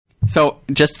So,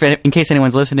 just in case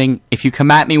anyone's listening, if you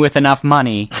come at me with enough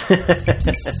money...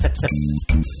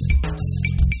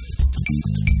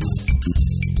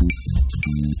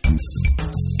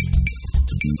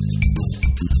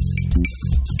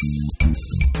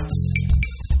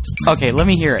 Okay, let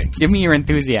me hear it. Give me your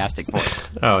enthusiastic voice.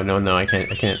 Oh, no, I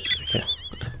can't.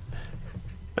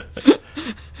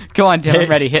 Go on, Tim, I'm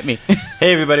ready. Hit me.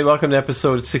 Hey, everybody. Welcome to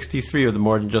episode 63 of the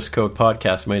More Than Just Code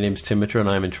podcast. My name's Tim Mitchell, and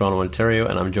I'm in Toronto, Ontario,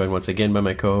 and I'm joined once again by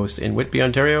my co-host in Whitby,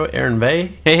 Ontario, Aaron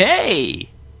Vey. Hey!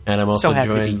 And I'm also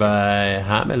joined by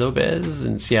Jaime Lopez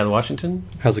in Seattle, Washington.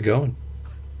 How's it going?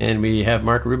 And we have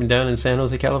Mark Rubin down in San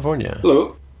Jose, California.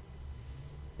 Hello.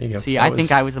 There you go. See, I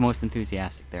think I was the most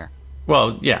enthusiastic there.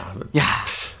 Well, yeah. Yeah.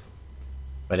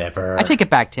 Whatever. I take it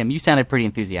back, Tim. You sounded pretty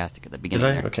enthusiastic at the beginning.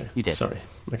 Did I? There. Okay. You did. Sorry.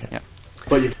 Okay. Yeah.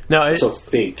 But you're no, so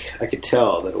fake. I could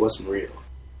tell that it wasn't real.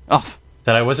 Oh.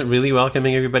 That I wasn't really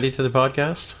welcoming everybody to the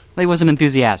podcast? He wasn't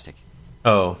enthusiastic.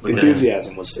 Oh. The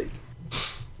enthusiasm was fake.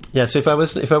 Yeah, so if I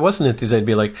wasn't enthusiastic, I'd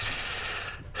be like,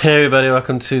 hey, everybody,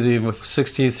 welcome to the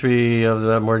 63 of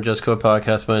the More Than Just Code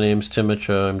podcast. My name's Tim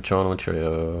Mitchell. I'm Toronto,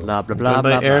 Ontario. Blah, blah, blah,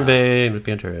 blah, Aaron blah. Vey,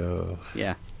 Whitby, Ontario.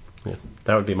 Yeah. Yeah,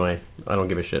 that would be my I don't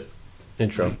give a shit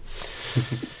intro.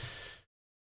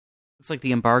 Looks like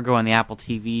the embargo on the Apple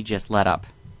TV just let up.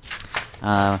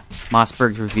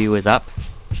 Mossberg's review is up.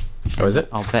 Oh, is it?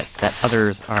 I'll bet that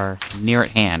others are near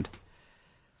at hand.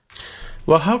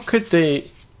 Well, what could they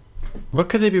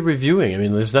be reviewing? I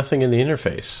mean, there's nothing in the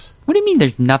interface. What do you mean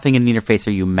there's nothing in the interface?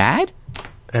 Are you mad?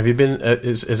 Have you been,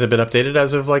 has it been updated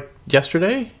as of, like,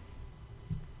 yesterday?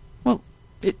 Well,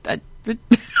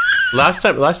 Last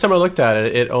time I looked at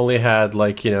it, it only had,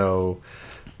 like, you know,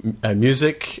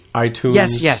 music,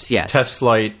 iTunes, yes. test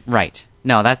flight. Right.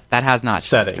 No, that has not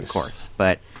settings, changed, of course.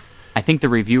 But I think the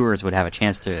reviewers would have a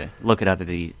chance to look at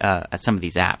at some of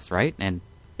these apps, right? And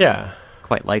Yeah.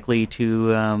 quite likely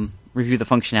to review the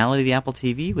functionality of the Apple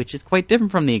TV, which is quite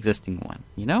different from the existing one.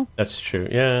 You know? That's true.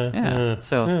 Yeah. Yeah.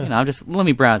 So you know, let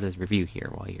me browse this review here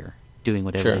while you're doing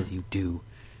whatever Sure. it is you do.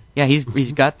 Yeah,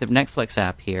 he's got the Netflix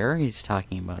app here. He's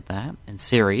talking about that, and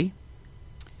Siri.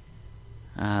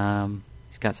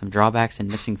 He's got some drawbacks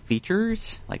and missing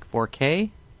features like 4K.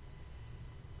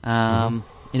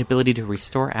 Inability to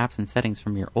restore apps and settings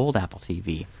from your old Apple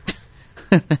TV.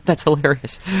 That's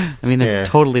hilarious. I mean, they're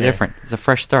totally different. It's a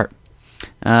fresh start.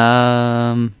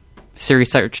 Siri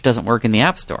search doesn't work in the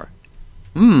App Store.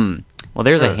 Well,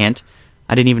 there's a hint.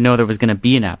 I didn't even know there was going to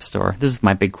be an App Store. This is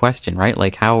my big question, right?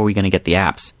 Like, how are we going to get the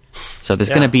apps? So there's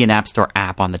going to be an App Store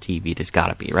app on the TV. There's got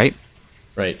to be, right?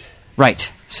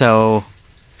 Right. So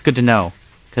it's good to know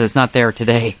because it's not there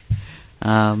today.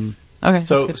 Okay.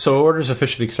 So orders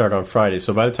officially start on Friday.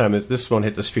 So by the time this won't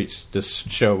hit the streets, this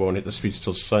show won't hit the streets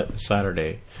till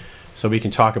Saturday. So we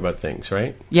can talk about things,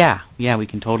 right? Yeah, we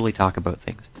can totally talk about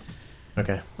things.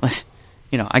 Okay.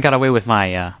 You know, I got away with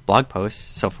my blog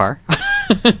post so far.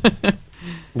 The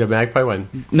Magpie one?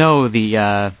 No,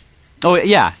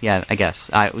 I guess.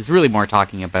 I was really more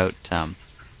talking about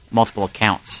multiple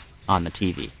accounts on the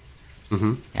TV.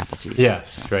 Mm-hmm. Apple TV.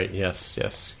 Yes, right,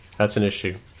 yes. That's an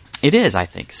issue. It is, I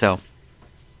think. So,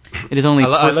 it is only...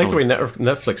 I like the way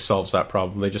Netflix solves that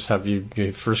problem. They just have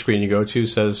your first screen you go to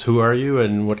says, who are you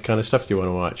and what kind of stuff do you want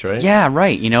to watch, right? Yeah,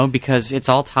 right, you know, because it's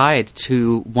all tied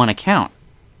to one account.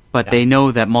 But they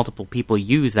know that multiple people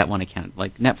use that one account.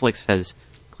 Like, Netflix has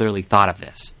clearly thought of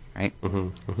this, right?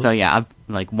 Mm-hmm. So, yeah,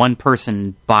 one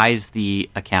person buys the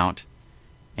account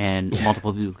and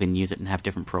multiple people can use it and have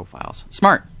different profiles.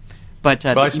 Smart. But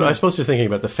I suppose you're thinking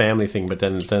about the family thing, but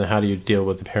then how do you deal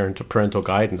with the parental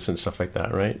guidance and stuff like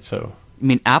that, right? So, you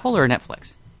mean Apple or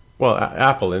Netflix? Well,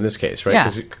 Apple in this case,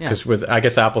 right? Because with I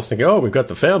guess Apple's thinking, oh, we've got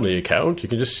the family account. You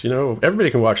can just, everybody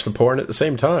can watch the porn at the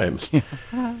same time.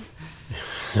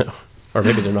 Or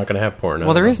maybe they're not going to have porn.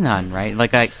 Well, there is none, right?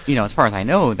 Like as far as I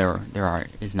know, there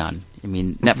is none. I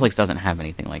mean, Netflix doesn't have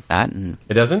anything like that, and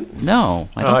it doesn't. No,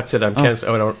 I don't. That's it. I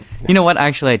don't. You know what?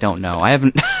 Actually, I don't know. I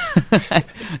haven't.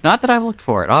 Not that I've looked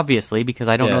for it, obviously, because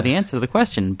I don't know the answer to the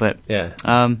question. But yeah.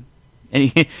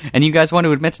 And you guys want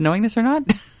to admit to knowing this or not?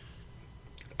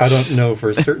 I don't know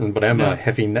for certain, but I'm a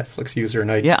heavy Netflix user,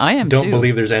 and I am don't too.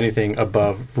 believe there's anything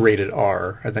above rated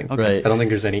R. I think. Okay. I don't think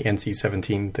there's any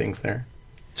NC-17 things there.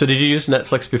 So did you use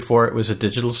Netflix before it was a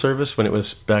digital service, when it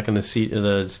was back in the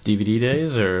DVD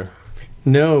days, or?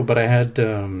 No, but I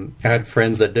had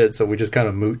friends that did, so we just kind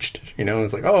of mooched.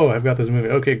 It's like, oh, I've got this movie.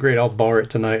 Okay, great, I'll borrow it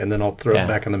tonight, and then I'll throw it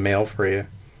back in the mail for you.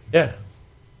 Yeah.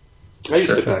 I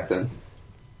used it back then.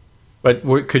 But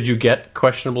could you get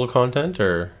questionable content,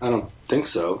 or? I don't think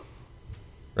so.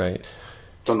 Right.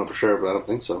 Don't know for sure, but I don't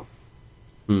think so.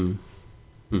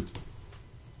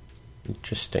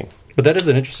 Interesting. But that is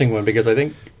an interesting one because I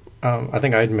think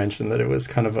I'd mentioned that it was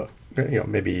kind of a,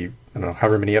 maybe, I don't know,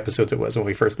 however many episodes it was when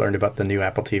we first learned about the new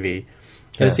Apple TV.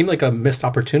 And it seemed like a missed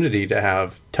opportunity to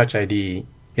have Touch ID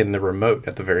in the remote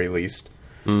at the very least.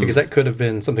 Because that could have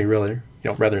been something really,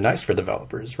 rather nice for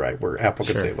developers, right? Where Apple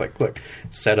could say, like, look,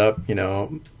 set up,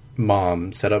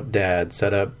 Mom, set up Dad,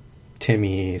 set up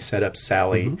Timmy, set up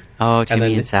Sally. Oh,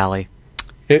 Timmy and Sally.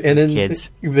 And then kids.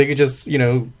 They could just,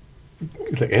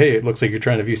 like, hey, it looks like you're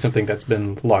trying to view something that's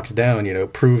been locked down,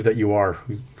 prove that you are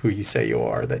who you say you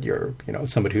are, that you're,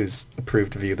 somebody who's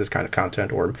approved to view this kind of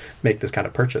content or make this kind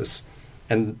of purchase.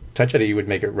 And Touch ID would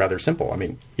make it rather simple. I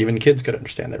mean, even kids could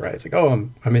understand that, right? It's like, oh,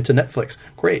 I'm into Netflix.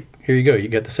 Great. Here you go. You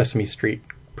get the Sesame Street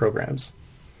programs.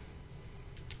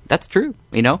 That's true.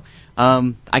 I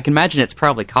can imagine it's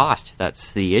probably cost.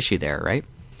 That's the issue there, right?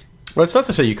 Well, it's not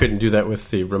to say you couldn't do that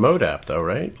with the remote app, though,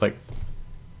 right? Like,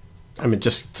 I mean,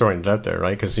 just throwing it out there,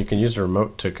 right? Because you can use the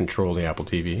remote to control the Apple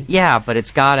TV. Yeah, but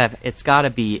it's gotta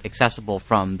be accessible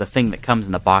from the thing that comes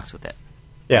in the box with it.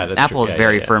 Yeah, that's Apple true. is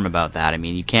very firm about that. I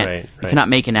mean, you cannot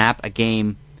make an app, a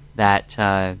game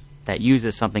that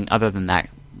uses something other than that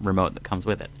remote that comes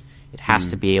with it. It has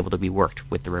to be able to be worked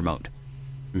with the remote.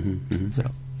 So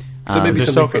maybe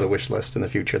something for the wish list in the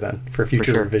future then, for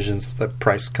future revisions as the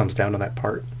price comes down on that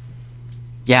part.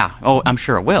 Yeah. Oh, I'm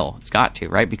sure it will. It's got to,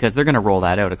 right? Because they're going to roll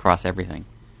that out across everything.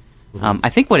 I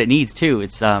think what it needs too,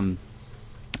 it's the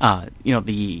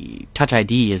Touch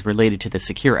ID is related to the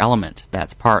secure element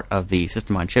that's part of the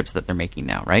system on chips that they're making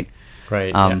now, right?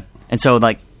 Right. And so,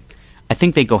 like, I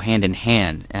think they go hand in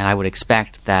hand, and I would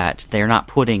expect that they're not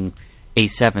putting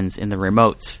A7s in the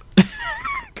remotes.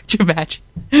 Could you imagine?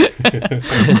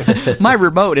 My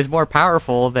remote is more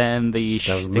powerful than the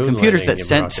computers that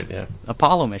sent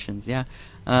Apollo missions. Yeah,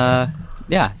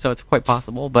 so it's quite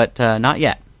possible, but not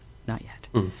yet. Not yet.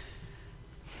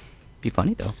 Be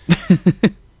funny though.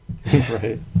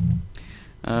 Right.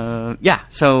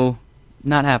 So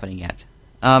not happening yet.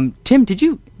 Tim,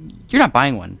 you're not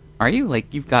buying one, are you?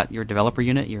 Like, you've got your developer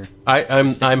unit.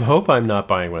 I'm hope I'm not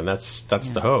buying one. That's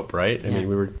the hope, right? I mean,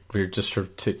 we were just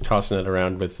sort of tossing it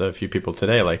around with a few people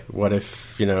today. Like, what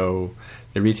if the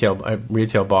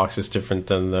retail box is different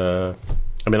than the?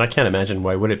 I mean, I can't imagine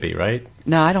why would it be, right?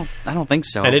 No, I don't think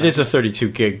so. And it is a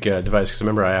 32 gig device, because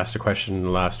remember I asked a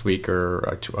question last week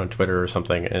or on Twitter or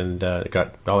something, and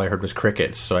all I heard was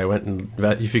crickets. So I went and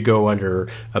if you go under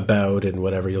About and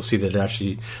whatever, you'll see that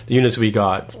actually the units we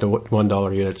got, the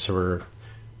 $1 units, were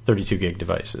 32 gig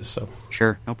devices. So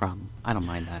sure, no problem. I don't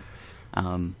mind that.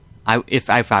 If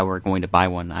I were going to buy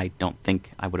one, I don't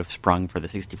think I would have sprung for the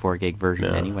 64 gig version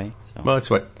anyway. So. Well, it's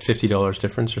what, $50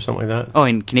 difference or something like that? Oh,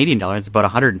 in Canadian dollars, it's about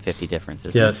 $150 difference,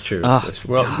 isn't it? Yeah, that's true. Well,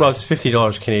 it's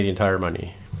 $50 Canadian Tire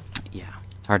money. Yeah,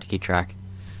 it's hard to keep track.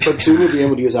 But soon you'll be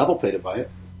able to use Apple Pay to buy it.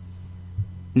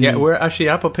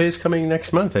 Yeah, Apple Pay is coming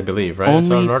next month, I believe, right?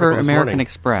 Only for American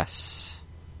Express.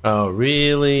 Oh,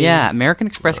 really? Yeah, American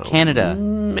Express Canada.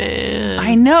 Man.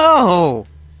 I know!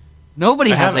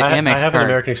 Nobody has an Amex card. I have an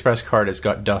American Express card. It's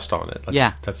got dust on it.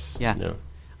 That's front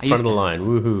of the line.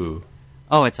 Woohoo!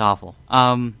 Oh, it's awful.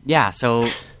 So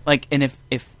like, and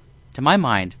if to my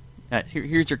mind,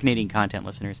 here's your Canadian content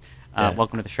listeners.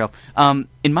 Welcome to the show.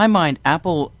 In my mind,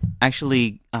 Apple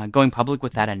actually going public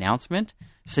with that announcement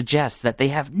suggests that they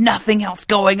have nothing else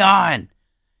going on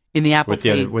in the Apple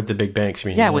Pay. With the big banks, you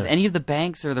mean? Yeah, with any of the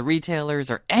banks or the retailers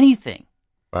or anything.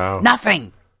 Wow.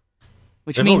 Nothing.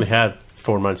 Which They've means only had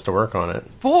 4 months to work on it.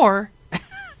 4?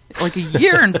 Like a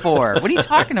year and 4. What are you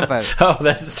talking about? Oh,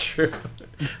 that's true.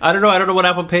 I don't know what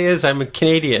Apple Pay is. I'm a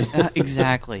Canadian.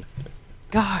 Exactly.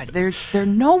 God, they're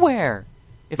nowhere.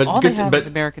 All they have is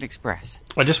American Express.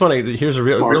 I just want to. Here's a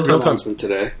real announcement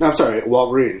today. No, I'm sorry,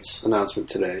 Walgreens announcement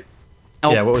today.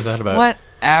 Oh, yeah, what was that about?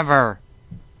 Whatever.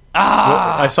 Well,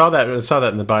 I saw that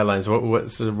in the bylines.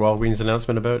 What's the Walgreens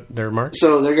announcement about their mark?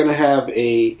 So they're going to have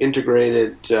a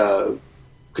integrated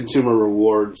consumer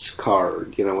rewards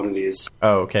card. One of these.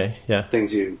 Oh, okay, yeah.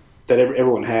 Things that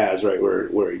everyone has, right?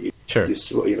 Where you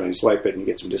you swipe it and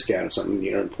get some discount or something, and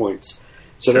you earn points.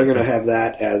 So they're going to have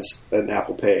that as an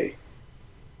Apple Pay.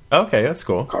 Okay, that's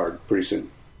cool. Card pretty soon.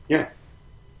 Yeah,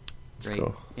 that's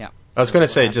cool. Yeah. I was going to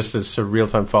say, just as a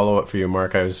real-time follow-up for you,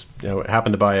 Mark, I was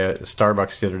happened to buy a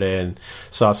Starbucks the other day and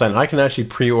saw a sign. I can actually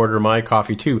pre-order my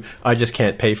coffee too. I just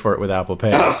can't pay for it with Apple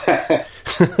Pay.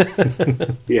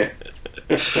 Yeah.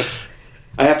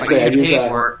 I have to say, I use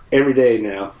that every day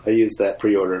now. I use that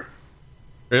pre-order.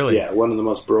 Really? Yeah, one of the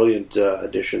most brilliant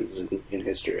additions in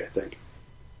history, I think.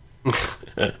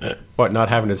 What, not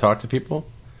having to talk to people?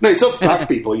 No, you still have to talk to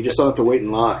people. You just don't have to wait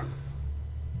in line.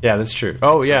 Yeah, that's true.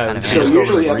 Oh, yeah. kind of So Just go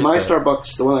over usually to at my barista.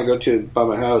 Starbucks, the one I go to by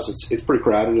my house, it's pretty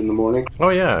crowded in the morning. Oh,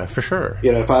 yeah, for sure.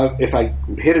 You know, if I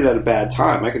hit it at a bad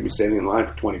time, I could be standing in line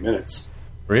for 20 minutes,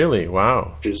 Really?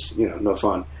 Wow. which is no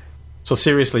fun. So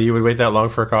seriously, you would wait that long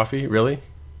for a coffee? Really?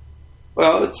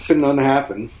 Well, it's been known to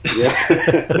happen. Yeah,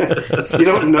 you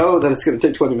don't know that it's going to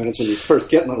take 20 minutes when you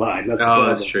first get in the line. That's the problem.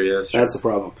 That's true. Yeah, that's true. That's the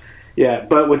problem. Yeah,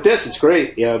 but with this, it's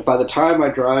great. Yeah, by the time I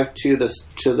drive to the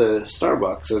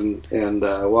Starbucks and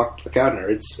walk to the counter,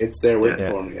 it's there waiting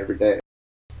for me every day.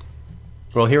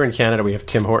 Well, here in Canada, we have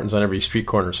Tim Hortons on every street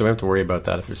corner, so we don't have to worry about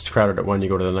that. If it's crowded at one, you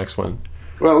go to the next one.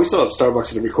 Well, we still have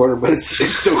Starbucks in every corner, but it's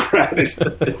still crowded,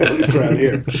 at least around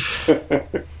here.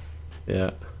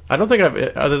 Yeah. I don't think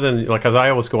I've, other than, like, because I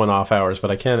always go on off hours, but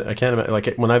I can't,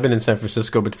 like, when I've been in San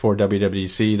Francisco before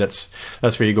WWDC,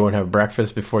 that's where you go and have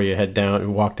breakfast before you head down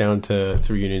and walk down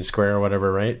through Union Square or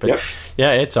whatever, right? But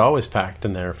yeah, it's always packed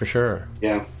in there for sure.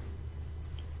 Yeah.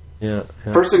 Yeah.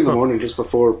 First thing in the morning, just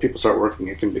before people start working,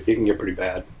 it can get pretty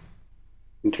bad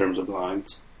in terms of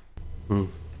lines.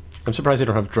 I'm surprised they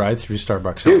don't have drive-through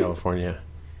Starbucks in California.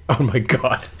 Oh my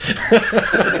God.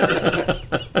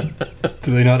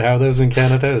 Do they not have those in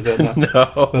Canada? Is that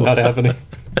not happening?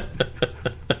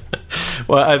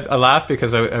 Well, I laughed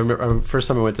because I remember first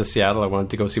time I went to Seattle, I wanted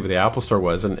to go see where the Apple Store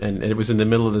was, and it was in the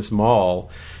middle of this mall,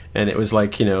 and it was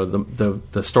like,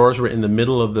 the stores were in the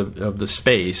middle of the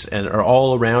space, and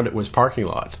all around it was parking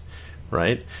lot,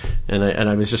 right? And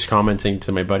I was just commenting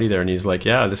to my buddy there, and he's like,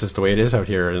 "Yeah, this is the way it is out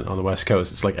here on the West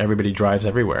Coast. It's like everybody drives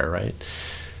everywhere, right?"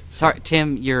 Sorry,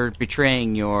 Tim, you're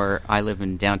betraying your I live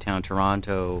in downtown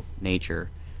Toronto nature.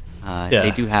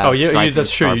 They do have drive-through that's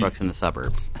true. Starbucks in the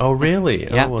suburbs. Oh, really?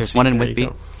 Yeah, well, there's one in there you Whitby.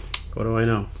 go. What do I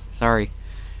know? Sorry.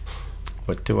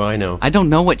 What do I know? I don't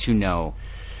know what you know.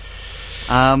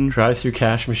 Drive-through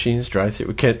cash machines, drive-through...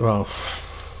 We can't... Well...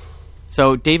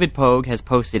 So David Pogue has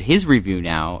posted his review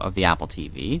now of the Apple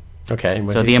TV. Okay.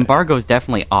 So the embargo is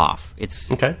definitely off.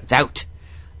 It's out.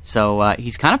 So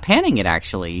he's kind of panning it,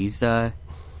 actually. He's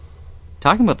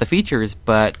talking about the features,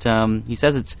 but he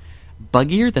says it's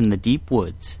buggier than the deep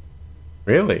woods.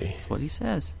 Really? That's what he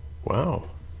says. Wow.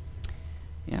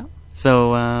 Yeah.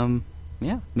 So,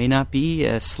 may not be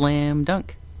a slam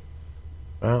dunk.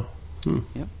 Wow.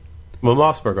 Yep. Well,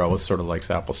 Mossberg always sort of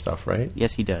likes Apple stuff, right?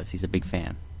 Yes, he does. He's a big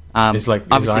fan. Has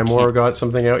iMore got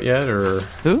something out yet, or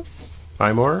who?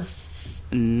 iMore?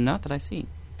 Not that I see.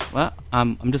 Well,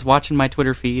 I'm just watching my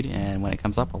Twitter feed, and when it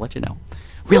comes up, I'll let you know.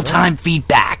 Real-time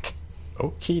feedback.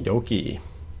 Okie dokie.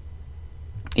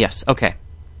 Yes. Okay.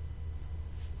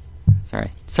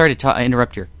 Sorry to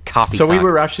interrupt your coffee. So talk. we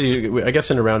were actually, I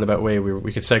guess, in a roundabout way,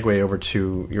 we could segue over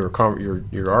to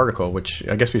your article, which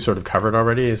I guess we sort of covered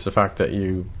already. Is the fact that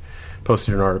you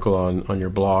posted an article on your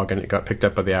blog and it got picked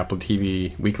up by the Apple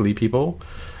TV Weekly people.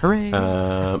 Hooray!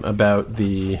 About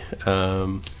the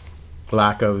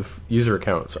lack of user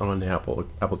accounts on the Apple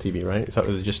TV, right? Is that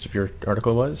what the gist of your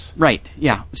article was? Right,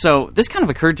 yeah. So this kind of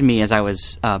occurred to me as I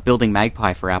was building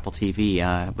Magpie for Apple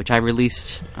TV, which I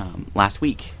released last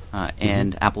week,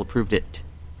 and Apple approved it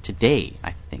today,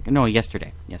 I think. No,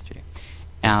 yesterday.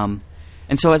 And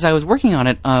so as I was working on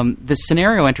it, the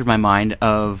scenario entered my mind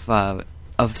of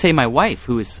say, my wife,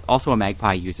 who is also a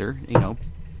Magpie user,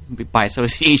 by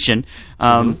association,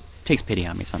 takes pity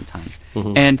on me sometimes.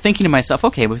 And thinking to myself,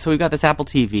 okay, so we've got this Apple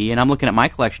TV, and I'm looking at my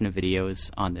collection of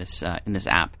videos on this in this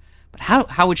app. But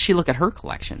how would she look at her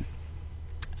collection?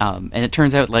 And it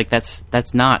turns out like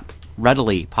that's not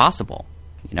readily possible,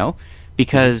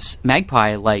 because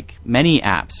Magpie, like many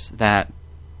apps that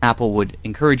Apple would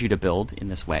encourage you to build in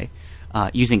this way,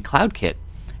 using CloudKit,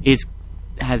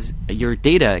 has your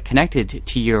data connected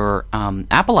to your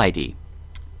Apple ID,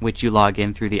 which you log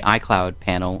in through the iCloud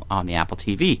panel on the Apple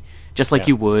TV, just like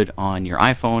you would on your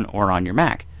iPhone or on your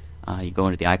Mac. You go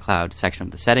into the iCloud section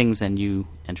of the settings and you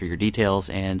enter your details,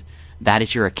 and that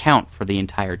is your account for the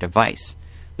entire device.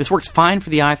 This works fine for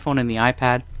the iPhone and the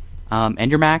iPad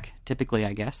and your Mac, typically,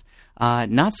 I guess.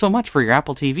 Not so much for your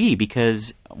Apple TV,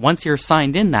 because once you're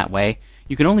signed in that way,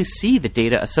 you can only see the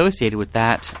data associated with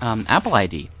that Apple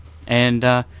ID.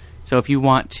 And so if you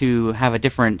want to have a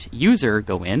different user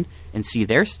go in and see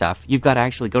their stuff, you've got to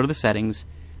actually go to the settings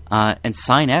and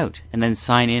sign out, and then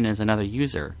sign in as another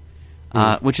user,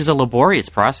 which is a laborious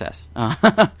process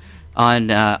on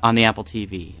the Apple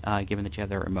TV, given that you have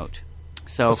the remote.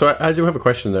 So I do have a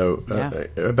question though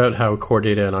about how Core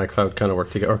Data and iCloud kind of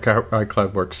work together, or how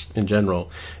iCloud works in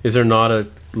general. Is there not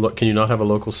can you not have a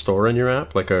local store in your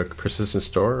app, like a persistent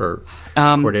store or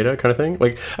Core Data kind of thing?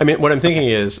 Like, I mean, what I'm thinking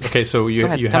is, okay, so you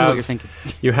have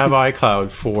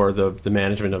iCloud for the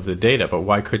management of the data, but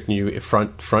why couldn't you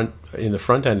in the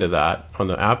front end of that on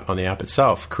the app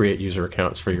itself create user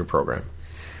accounts for your program?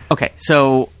 Okay,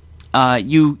 so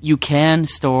you can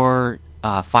store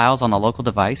files on the local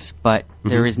device, but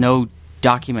there is no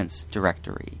documents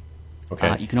directory.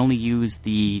 Okay, you can only use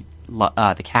the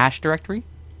cache directory.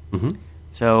 Mm-hmm.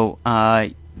 So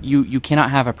you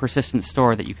cannot have a persistent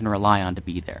store that you can rely on to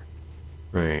be there.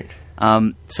 Right.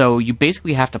 So you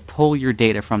basically have to pull your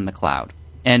data from the cloud,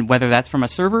 and whether that's from a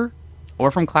server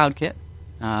or from CloudKit,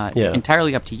 it's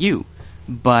entirely up to you.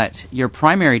 But your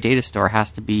primary data store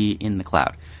has to be in the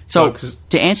cloud. So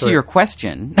to answer your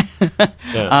question,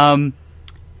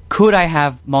 could I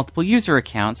have multiple user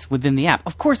accounts within the app?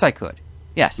 Of course I could.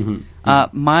 Yes. Mm-hmm.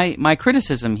 My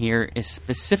criticism here is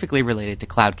specifically related to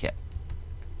CloudKit.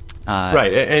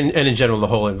 Right, and in general, the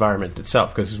whole environment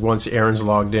itself, because once Aaron's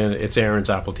logged in, it's Aaron's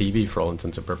Apple TV for all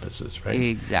intents and purposes, right?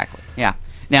 Exactly, yeah.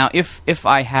 Now, if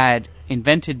I had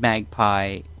invented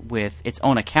Magpie with its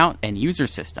own account and user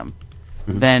system,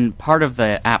 then part of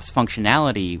the app's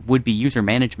functionality would be user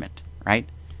management, right?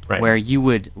 Right. Where you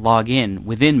would log in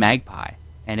within Magpie,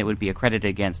 and it would be accredited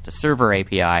against a server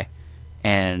API,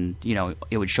 and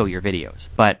it would show your videos.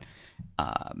 But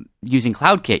using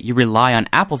CloudKit, you rely on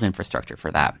Apple's infrastructure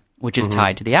for that, which is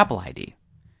tied to the Apple ID.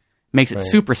 Makes it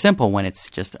super simple when it's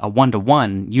just a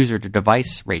 1-to-1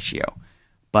 user-to-device ratio.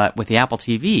 But with the Apple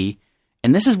TV,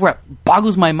 and this is where it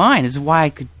boggles my mind, this is why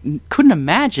I couldn't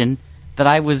imagine that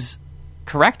I was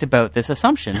correct about this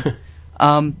assumption.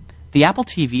 The Apple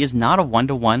TV is not a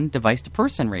 1-to-1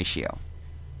 device-to-person ratio.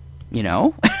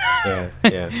 Yeah.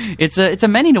 It's a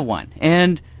many-to-1.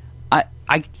 And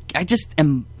I just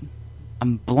am...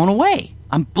 I'm blown away.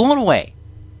 I'm blown away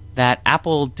that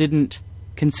Apple didn't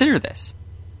consider this.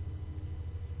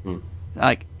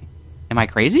 Like, am I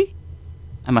crazy?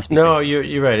 I must be crazy.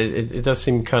 You're right. It does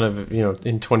seem kind of,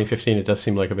 in 2015, it does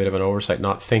seem like a bit of an oversight,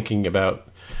 not thinking about...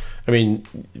 I mean,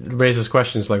 it raises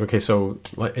questions like, okay, so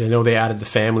I know they added the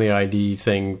family ID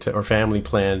thing, or family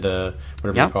plan,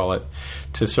 whatever you call it,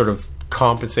 to sort of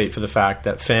compensate for the fact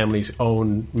that families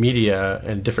own media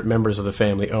and different members of the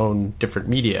family own different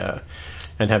media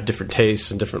and have different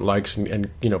tastes and different likes and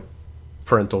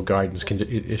parental guidance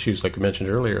issues like we mentioned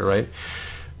earlier, right?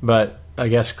 But I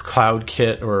guess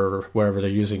CloudKit or wherever they're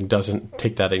using doesn't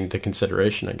take that into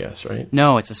consideration, I guess, right?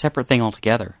 No, it's a separate thing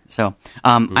altogether. So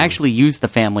I actually use the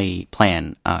family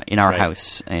plan in our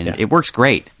house, and it works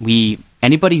great.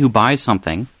 Anybody who buys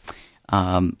something,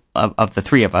 of the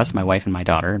three of us, my wife and my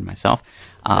daughter and myself,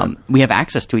 we have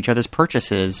access to each other's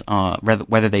purchases,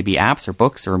 whether they be apps or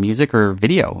books or music or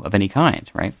video of any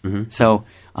kind, right? Mm-hmm. So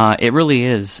it really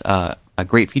is a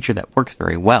great feature that works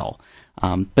very well.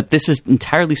 But this is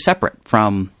entirely separate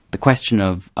from the question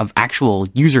of actual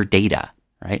user data,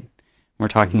 right? We're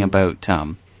talking about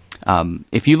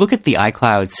if you look at the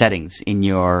iCloud settings on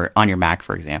your Mac,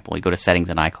 for example, you go to Settings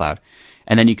in iCloud,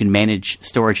 and then you can manage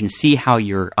storage and see how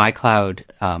your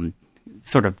iCloud,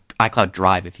 sort of iCloud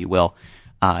drive, if you will,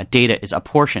 data is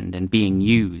apportioned and being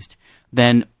used.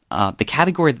 Then the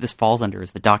category that this falls under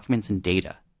is the documents and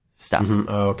data stuff. Mm-hmm.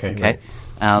 Oh, okay. Okay. Right.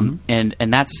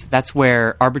 And that's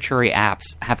where arbitrary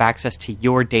apps have access to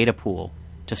your data pool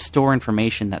to store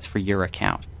information that's for your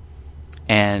account.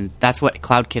 And that's what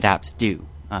CloudKit apps do,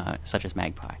 such as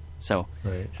Magpie. So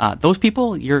those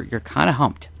people, you're kind of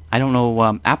humped. I don't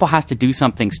know. Apple has to do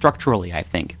something structurally, I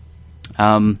think,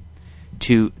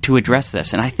 to address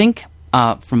this. And I think,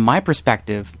 from my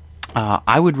perspective,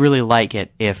 I would really like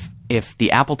it if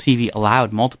the Apple TV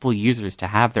allowed multiple users to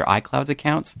have their iCloud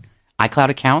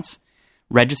accounts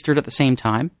registered at the same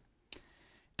time,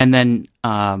 and then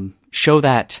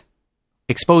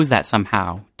expose that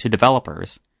somehow to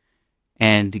developers,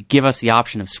 and give us the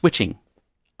option of switching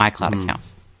iCloud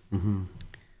accounts. Mm-hmm.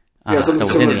 Something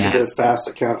similar to the fast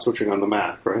account switching on the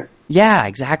Mac, right? Yeah,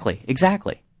 exactly.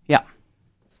 Yeah,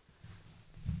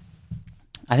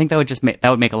 I think that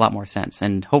would make a lot more sense,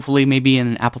 and hopefully maybe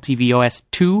in Apple TV OS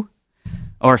 2,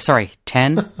 or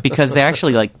 10, because they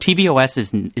actually tvOS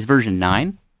is version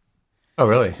 9. Oh,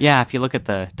 really? Yeah, if you look at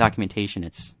the documentation,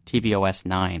 it's tvOS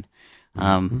 9.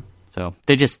 So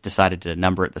they just decided to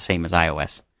number it the same as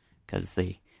iOS because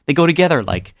they go together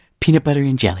like peanut butter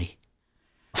and jelly.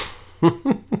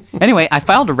 Anyway, I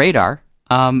filed a radar.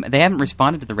 They haven't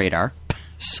responded to the radar,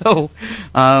 so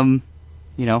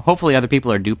hopefully other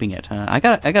people are duping it. I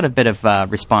got a bit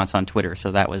of response on Twitter,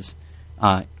 so that was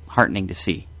heartening to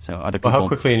see. So other people. Well, how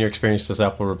quickly, in your experience, does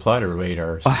Apple reply to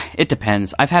radars? It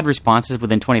depends. I've had responses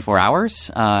within 24 hours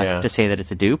to say that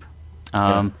it's a dupe,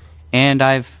 and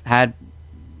I've had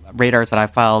radars that I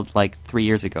filed like 3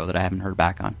 years ago that I haven't heard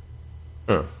back on.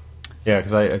 Oh. Yeah,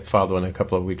 because I filed one a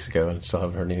couple of weeks ago and still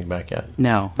haven't heard anything back yet.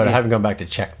 No, but I haven't gone back to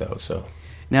check though. So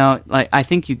now, like, I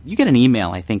think you get an email.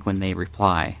 I think when they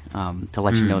reply to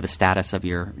let you know the status of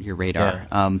your radar.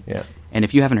 And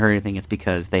if you haven't heard anything, it's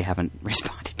because they haven't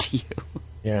responded to you.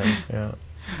 Yeah.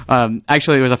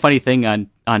 Actually, it was a funny thing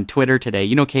on Twitter today.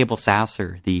 You know, Cable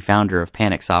Sasser, the founder of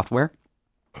Panic Software.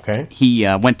 Okay. He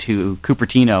went to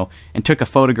Cupertino and took a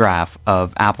photograph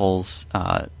of Apple's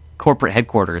corporate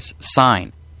headquarters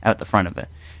sign out the front of it,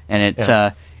 and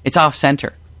it's off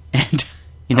center, and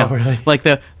really? like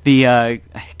the I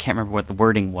can't remember what the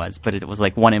wording was, but it was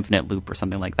like one infinite loop or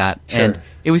something like that, and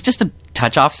it was just a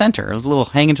touch off center. It was a little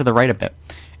hanging to the right a bit,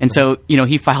 and so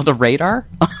he filed a radar.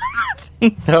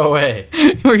 No way.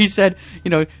 Where he said,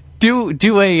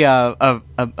 do a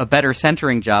better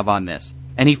centering job on this,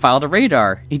 and he filed a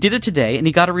radar. He did it today, and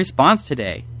he got a response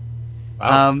today.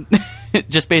 Wow.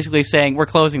 Just basically saying, we're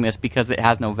closing this because it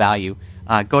has no value.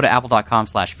 Go to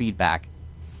apple.com/feedback.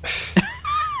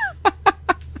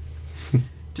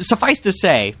 Suffice to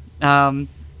say,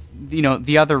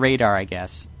 the other radar, I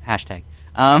guess, hashtag,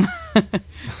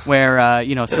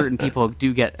 where, certain people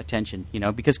do get attention,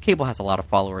 because Cable has a lot of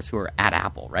followers who are at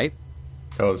Apple, right?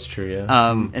 Oh, it's true,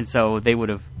 yeah. And so they would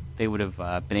have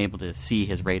been able to see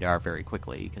his radar very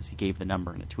quickly because he gave the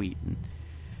number in a tweet. And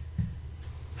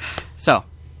so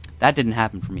that didn't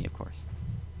happen for me, of course.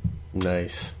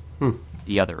 Nice.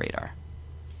 The other radar.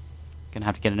 Gonna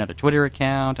have to get another Twitter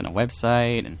account and a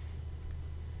website, and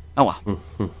oh well.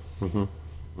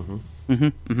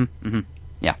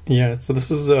 Yeah. So this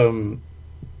is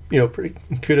pretty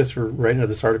kudos for writing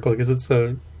this article, because it's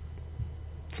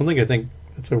something I think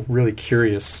it's a really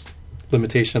curious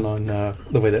limitation on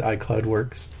the way that iCloud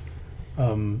works.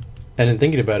 And in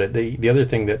thinking about it, the other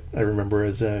thing that I remember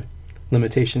as a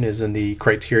limitation is in the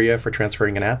criteria for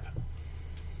transferring an app.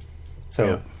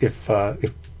 So if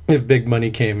big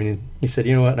money came and you said,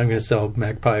 you know what, I'm going to sell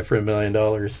Magpie for $1 million,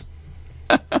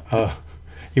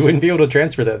 you wouldn't be able to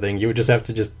transfer that thing. You would just have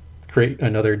to create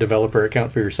another developer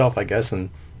account for yourself, I guess, and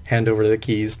hand over the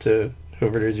keys to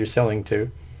whoever it is you're selling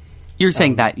to. You're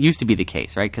saying that used to be the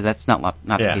case, right? Because that's not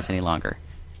the case any longer.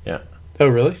 Yeah. Oh,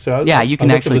 really? So you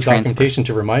can actually the transfer. Documentation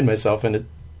to remind myself, and it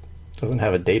doesn't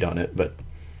have a date on it, but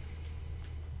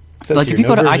like if you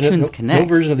go to iTunes Connect, no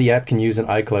version of the app can use an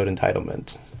iCloud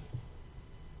entitlement.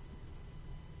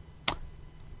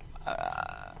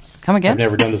 Come again? I've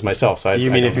never done this myself, so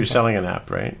you mean if you're selling an app,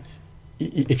 right?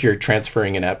 If you're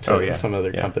transferring an app to some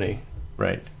other company,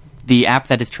 right? The app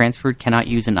that is transferred cannot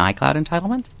use an iCloud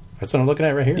entitlement. That's what I'm looking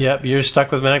at right here. Yep, you're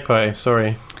stuck with Magpie.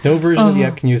 Sorry. No version of the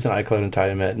app can use an iCloud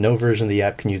entitlement. No version of the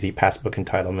app can use the Passbook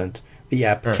entitlement. The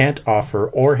app can't offer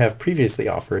or have previously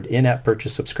offered in-app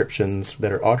purchase subscriptions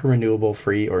that are auto-renewable,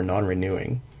 free, or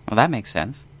non-renewing. Well, that makes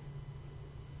sense.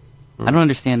 I don't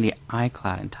understand the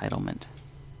iCloud entitlement.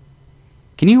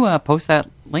 Can you post that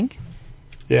link?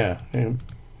 Yeah.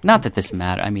 Not that this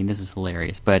matters. I mean, this is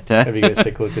hilarious, but... Have you guys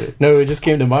take a look at it? No, it just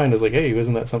came to mind. I was like, hey,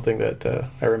 wasn't that something that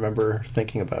I remember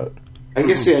thinking about? I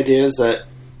guess the idea is that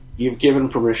you've given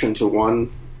permission to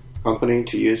one company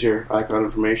to use your iCloud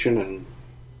information, and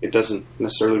it doesn't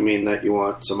necessarily mean that you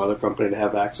want some other company to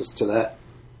have access to that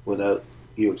without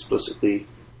you explicitly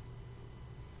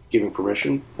giving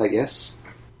permission, I guess.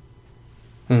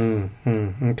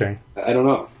 Okay. I don't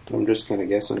know. I'm just kind of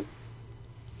guessing.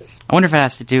 I wonder if it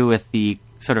has to do with the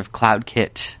sort of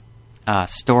CloudKit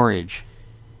storage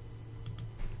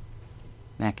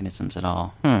mechanisms at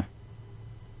all. That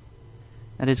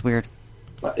is weird.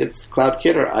 It's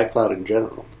CloudKit or iCloud in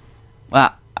general?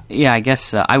 Well, yeah, I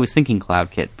guess I was thinking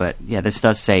CloudKit, but yeah, this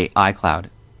does say iCloud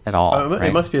at all. Right?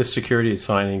 It must be a security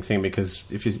signing thing, because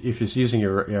if it's using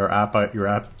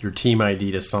your team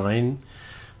ID to sign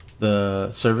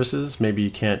the services, maybe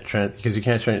you can't because you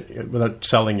can't without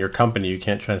selling your company, you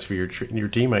can't transfer your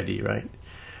team ID, right?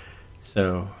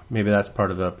 So maybe that's part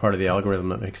of the algorithm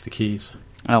that makes the keys.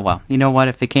 Oh well, you know what?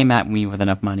 If they came at me with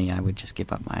enough money, I would just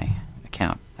give up my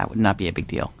account. That would not be a big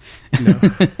deal. No.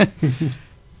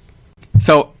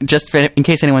 So, just in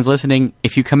case anyone's listening,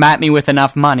 if you come at me with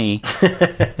enough money...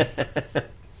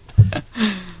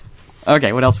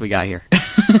 Okay, what else we got here?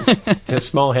 A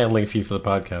small handling fee for the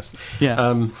podcast. Yeah.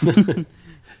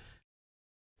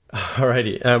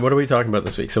 Alrighty. What are we talking about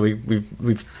this week? So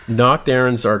we've knocked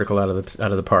Aaron's article out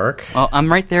of the park. Well,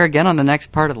 I'm right there again on the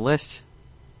next part of the list.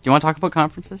 Do you want to talk about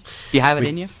conferences? Do you have it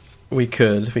in you? We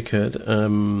could.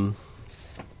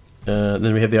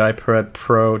 Then we have the iPad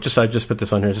Pro. I just put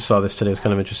this on here. I just saw this today. It's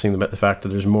kind of interesting about the fact that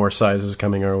there's more sizes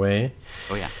coming our way.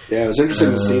 Oh, yeah. Yeah, it was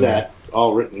interesting to see that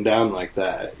all written down like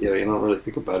that. You don't really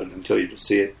think about it until you just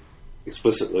see it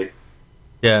explicitly.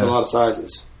 Yeah. It's a lot of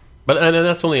sizes. And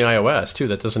that's only iOS, too.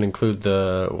 That doesn't include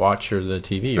the watch or the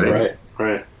TV, right?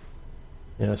 Right.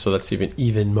 Yeah, so that's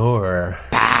even more.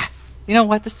 Bah! You know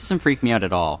what? This doesn't freak me out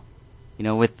at all.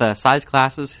 With size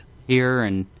classes here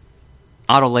and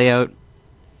auto layout,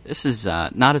 this is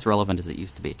not as relevant as it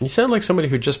used to be. You sound like somebody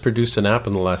who just produced an app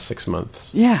in the last 6 months.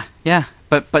 Yeah.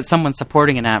 But someone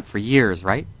supporting an app for years,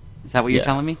 right? Is that what you're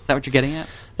telling me? Is that what you're getting at?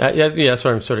 Yeah, that's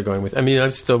what I'm sort of going with. I mean,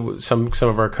 I'm still some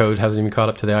of our code hasn't even caught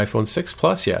up to the iPhone 6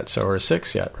 Plus yet, or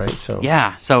 6 yet, right? So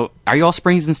yeah. So are you all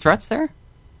springs and struts there?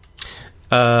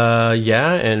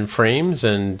 Yeah, and frames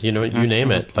and you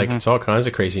name it. Like it's all kinds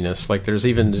of craziness. Like I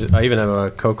even have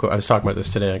a Cocoa. I was talking about this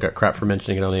today. I got crap for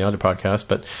mentioning it on the other podcast,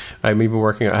 but I'm even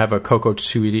working. I have a Cocoa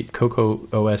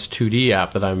OS 2D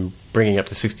app that I'm bringing up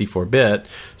to 64-bit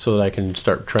so that I can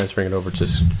start transferring it over to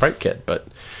SpriteKit. But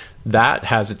that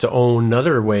has its own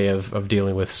other way of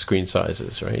dealing with screen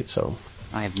sizes, right? So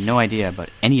I have no idea about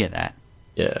any of that.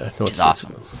 Yeah, it's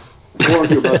awesome. I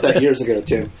warned you about that years ago,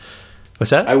 Tim. What's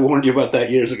that? I warned you about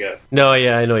that years ago. No,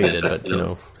 yeah, I know you did, but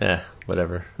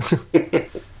whatever.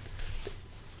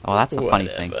 Oh, that's the funny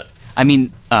thing. I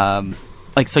mean,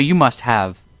 so you must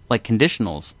have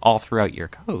conditionals all throughout your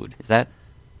code. Is that?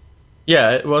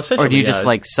 Yeah, well, essentially, or do you just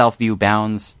self-view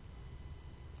bounds?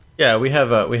 Yeah, we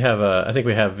have I think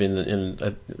we have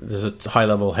there's a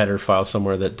high-level header file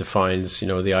somewhere that defines, the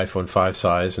iPhone 5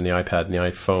 size and the iPad and the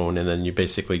iPhone, and then you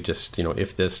basically just,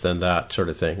 if this, then that sort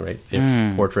of thing, right?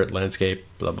 If portrait, landscape,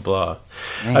 blah, blah, blah.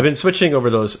 Right. I've been switching over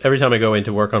those every time I go in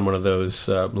to work on one of those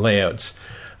layouts.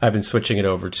 I've been switching it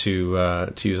over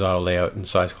to use auto layout and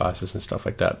size classes and stuff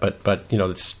like that. But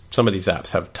some of these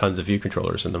apps have tons of view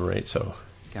controllers in them, right? So,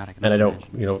 and I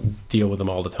don't deal with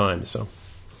them all the time, so.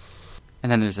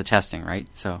 And then there's the testing, right?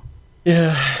 So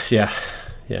yeah.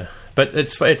 But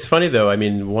it's funny though. I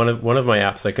mean, one of my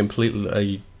apps, I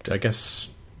guess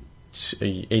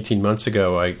 18 months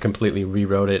ago, I completely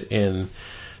rewrote it in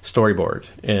Storyboard,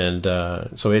 and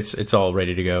so it's all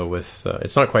ready to go. With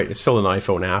it's still an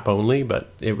iPhone app only, but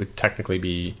it would technically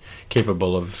be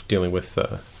capable of dealing with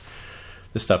the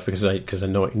stuff because I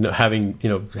know having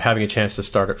a chance to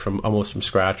start it from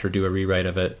scratch or do a rewrite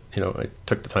of it. I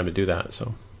took the time to do that.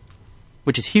 So.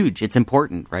 Which is huge. It's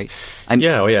important, right?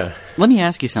 Yeah. Let me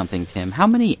ask you something, Tim. How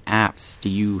many apps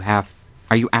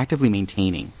are you actively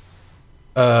maintaining?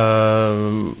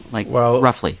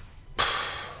 Roughly.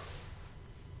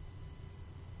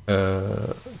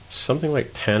 Something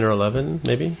like 10 or 11,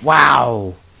 maybe.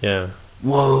 Wow. Yeah.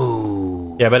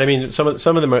 Whoa. Yeah, but I mean, some of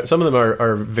them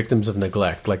are victims of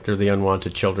neglect, like they're the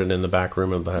unwanted children in the back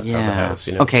room of the house.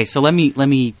 Okay, so let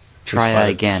me try that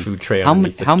again. Food tray how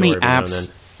many every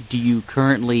apps do you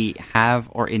currently have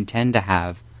or intend to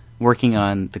have working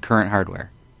on the current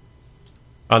hardware?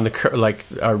 On the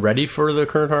are ready for the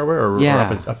current hardware, or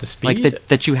up to speed? Like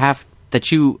that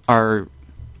you are,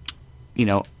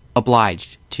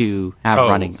 obliged to have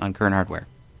running on current hardware.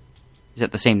 Is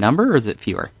it the same number, or is it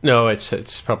fewer? No,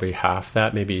 it's probably half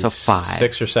that, maybe so 5,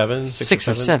 6 or 7. Six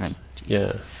or seven.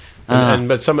 Jesus. Yeah,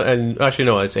 but actually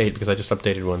no, it's 8 because I just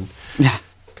updated one. Yeah,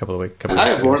 a couple of weeks. I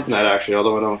have more than that actually,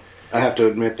 although I have to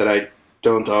admit that I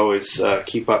don't always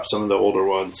keep up some of the older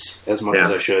ones as much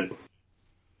as I should.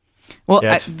 Well,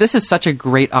 this is such a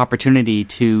great opportunity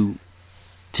to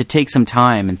take some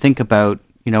time and think about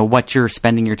what you're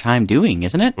spending your time doing,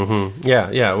 isn't it? Mm-hmm.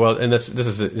 Yeah. Well, and this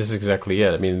is exactly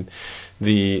it. I mean,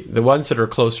 the ones that are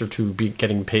closer to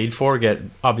getting paid for get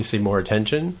obviously more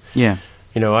attention. Yeah.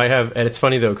 I have, and it's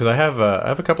funny though because I have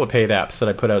a couple of paid apps that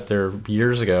I put out there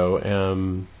years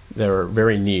ago. They're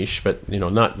very niche, but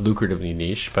not lucratively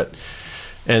niche.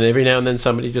 And every now and then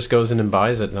somebody just goes in and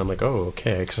buys it, and I'm like, oh,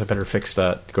 okay, because I better fix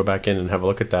that. Go back in and have a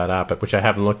look at that app, which I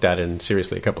haven't looked at in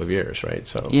seriously a couple of years, right?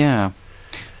 So yeah,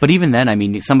 but even then, I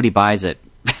mean, somebody buys it.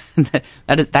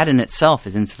 that in itself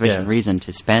is insufficient reason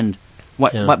to spend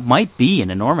what might be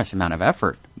an enormous amount of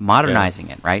effort modernizing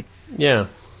it, right? Yeah.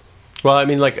 Well, I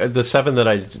mean, like the 7 that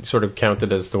I sort of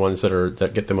counted as the ones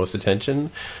that get the most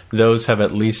attention, those have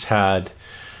at least had.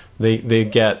 They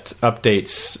get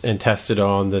updates and tested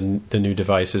on the new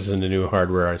devices and the new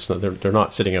hardware. They're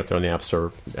not sitting out there on the App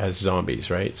Store as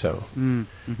zombies, right? So,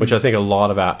 which I think a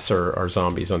lot of apps are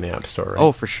zombies on the App Store. Right?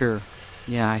 Oh, for sure.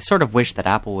 Yeah, I sort of wish that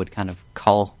Apple would kind of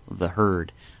cull the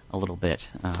herd a little bit.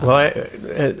 Well,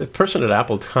 a person at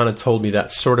Apple kind of told me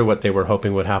that's sort of what they were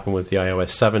hoping would happen with the iOS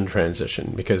 7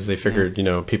 transition, because they figured,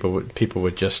 people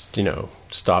would just,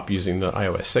 stop using the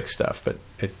iOS 6 stuff, but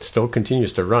it still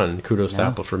continues to run. Kudos to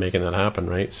Apple for making that happen,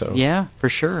 right? So yeah, for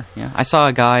sure. Yeah, I saw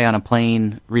a guy on a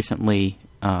plane recently,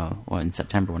 in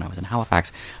September when I was in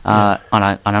Halifax, on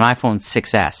an iPhone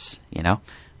 6S.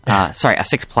 Sorry, a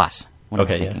 6 Plus. What am I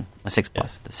thinking? A 6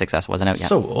 Plus. The 6S wasn't out yet.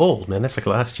 So old, man. That's like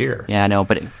last year. Yeah, I know.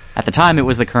 But at the time, it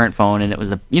was the current phone, and it was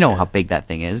how big that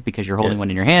thing is because you're holding one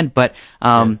in your hand. But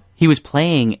he was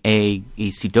playing a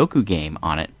Sudoku game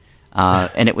on it,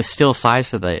 and it was still sized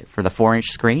for the 4-inch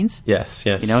screens. Yes.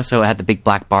 So it had the big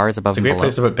black bars above and below. It's a great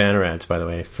place to put banner ads, by the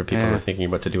way, for people who are thinking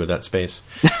what to do with that space.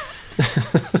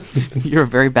 You're a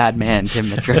very bad man, Tim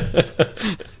Mitra.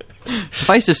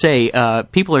 Suffice to say,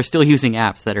 people are still using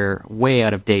apps that are way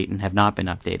out of date and have not been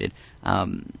updated.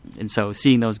 And so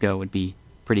seeing those go would be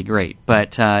pretty great.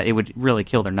 But it would really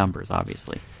kill their numbers,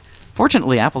 obviously.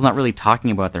 Fortunately, Apple's not really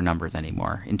talking about their numbers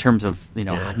anymore in terms of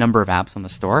number of apps on the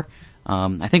store.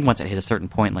 I think once it hit a certain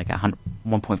point, like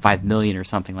 1.5 million or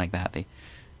something like that,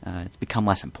 it's become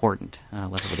less important,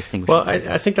 less of a distinguishing. Well,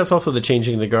 I think that's also the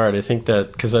changing the guard. I think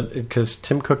that because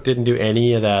Tim Cook didn't do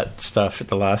any of that stuff at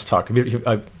the last talk.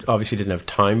 I obviously didn't have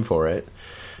time for it,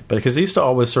 but because they used to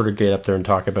always sort of get up there and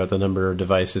talk about the number of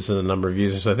devices and the number of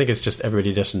users. So I think it's just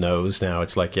everybody just knows now.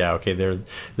 It's like, they're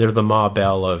the Ma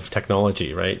Bell of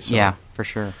technology, right? So, yeah, for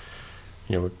sure.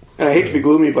 And I hate to be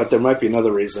gloomy, but there might be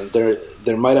another reason.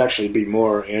 There might actually be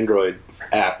more Android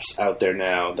apps out there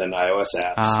now than iOS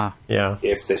apps. Yeah.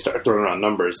 If they start throwing around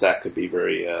numbers, that could be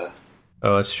very... Oh,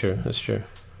 that's true.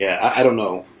 Yeah, I don't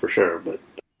know for sure, but...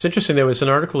 It's interesting. There was an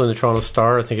article in the Toronto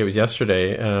Star, I think it was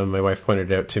yesterday, my wife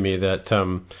pointed out to me that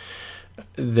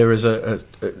there was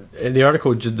in the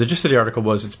article, the gist of the article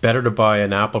was it's better to buy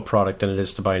an Apple product than it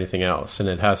is to buy anything else, and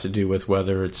it has to do with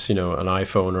whether it's an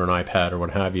iPhone or an iPad or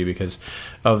what have you, because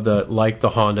of the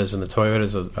Hondas and the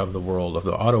Toyotas of the world, of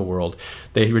the auto world,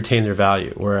 they retain their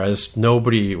value, whereas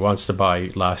nobody wants to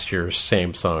buy last year's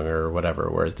Samsung or whatever,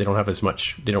 whereas they don't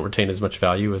retain as much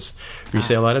value as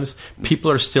resale items.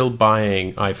 People are still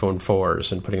buying iPhone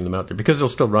 4s and putting them out there because they'll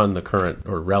still run the current,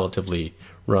 or relatively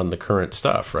run the current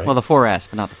stuff, right? Well, the 4S,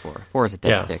 but not the 4. 4 is a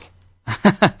dead stick.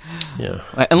 Yeah.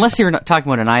 Unless you're not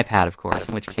talking about an iPad, of course,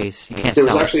 in which case you can't sell it.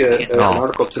 There was actually an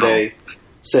article today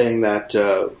saying that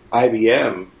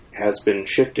IBM has been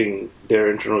shifting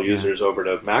their internal users over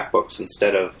to MacBooks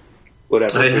instead of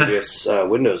whatever previous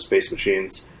Windows-based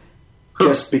machines,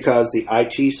 just because the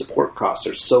IT support costs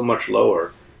are so much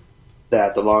lower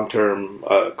that the long-term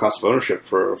cost of ownership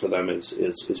for them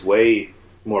is way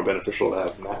more beneficial to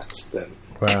have Macs than...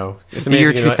 Wow. It's the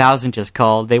year 2000 just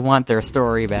called. They want their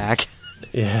story back.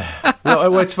 Yeah.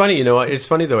 Well, it's funny, it's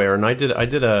funny though, Aaron. I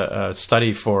did a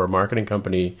study for a marketing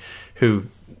company who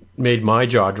made my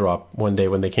jaw drop one day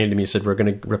when they came to me and said, we're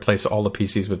going to replace all the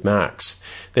PCs with Macs.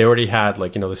 They already had,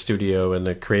 the studio and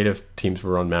the creative teams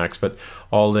were on Macs, but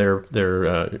all their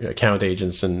account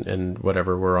agents and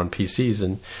whatever were on PCs.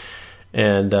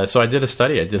 And so I did a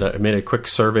study. I made a quick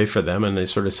survey for them, and they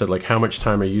sort of said, how much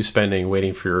time are you spending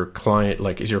waiting for your client?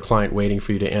 Is your client waiting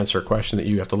for you to answer a question that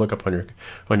you have to look up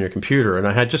on your computer? And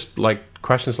I had just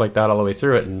questions like that all the way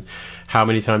through it. And how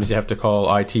many times do you have to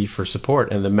call IT for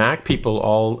support? And the Mac people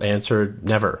all answered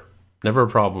never a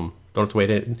problem. Don't have to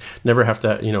wait. Never have to,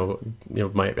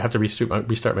 have to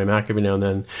restart my Mac every now and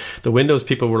then. The Windows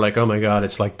people were like, oh my God,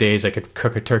 it's like days I could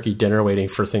cook a turkey dinner waiting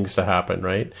for things to happen,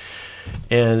 right?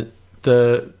 And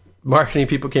the marketing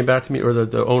people came back to me, or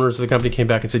the owners of the company came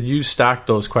back and said, you stacked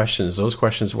those questions. Those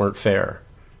questions weren't fair.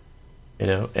 And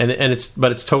it's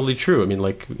totally true. I mean,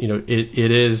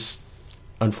 it is,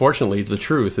 unfortunately, the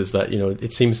truth is that,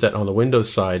 it seems that on the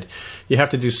Windows side, you have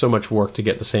to do so much work to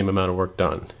get the same amount of work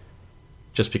done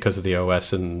just because of the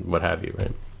OS and what have you,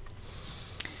 right?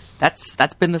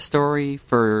 That's been the story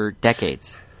for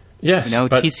decades. Yes.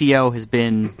 TCO has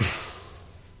been...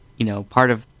 part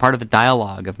of the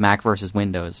dialogue of Mac versus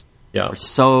Windows for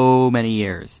so many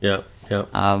years. Yeah.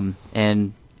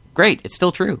 And great, it's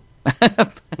still true.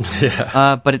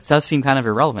 But it does seem kind of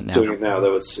irrelevant now. Doing it now,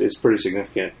 though, is pretty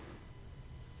significant.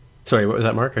 Sorry, what was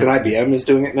that, Mark? And IBM is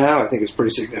doing it now. I think it's pretty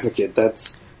significant.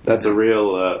 That's a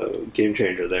real game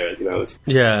changer there.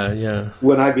 Yeah.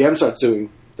 When IBM starts doing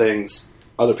things,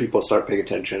 other people start paying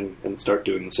attention and start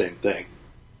doing the same thing.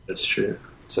 That's true.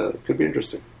 So it could be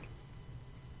interesting.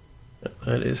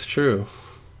 That is true.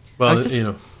 Well, I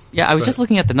was just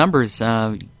looking at the numbers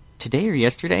today or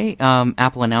yesterday.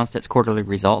 Apple announced its quarterly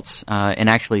results, and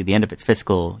actually the end of its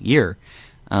fiscal year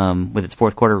with its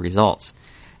fourth quarter results.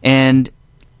 And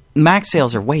Mac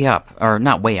sales are way up, or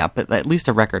not way up, but at least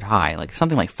a record high, like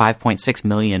something like 5.6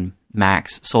 million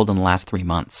Macs sold in the last 3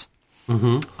 months.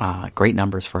 Great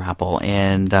numbers for Apple,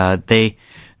 and the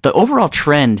overall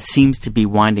trend seems to be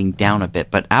winding down a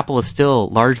bit, but Apple is still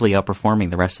largely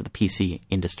outperforming the rest of the PC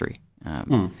industry.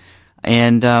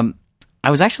 And I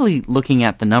was actually looking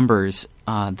at the numbers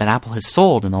that Apple has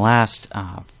sold in the last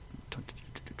 4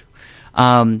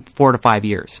 to 5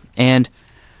 years, and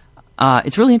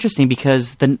it's really interesting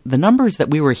because the numbers that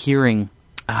we were hearing,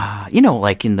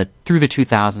 like through the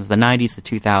 2000s, the 90s, the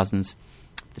 2000s,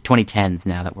 the 2010s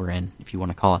now that we're in, if you want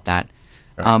to call it that,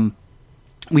 right.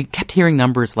 We kept hearing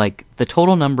numbers like the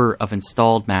total number of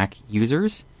installed Mac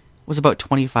users was about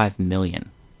 25 million.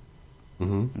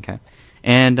 Okay.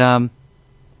 And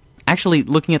actually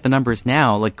looking at the numbers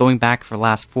now, like going back for the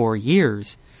last 4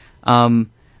 years,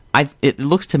 it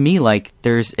looks to me like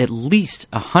there's at least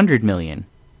 100 million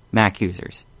Mac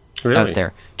users out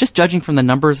there, just judging from the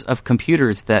numbers of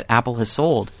computers that Apple has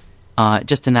sold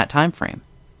just in that time frame.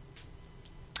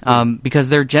 Because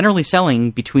they're generally selling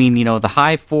between the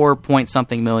high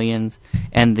 4-point-something millions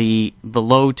and the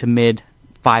low to mid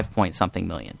 5-point-something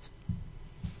millions.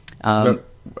 I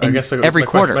guess every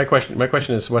quarter. My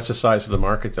question is, what's the size of the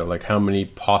market though? Like, how many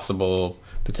possible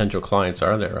potential clients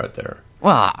are there out there?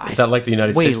 Well, is that like the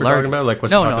United States we're talking about? Like,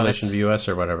 what's the population of the U.S.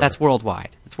 or whatever? That's worldwide.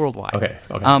 It's worldwide. Okay.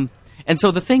 And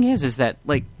so the thing is that,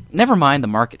 like, never mind the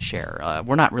market share.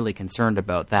 We're not really concerned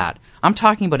about that. I'm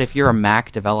talking about if you're a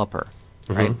Mac developer,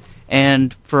 right?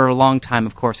 And for a long time,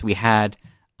 of course, we had,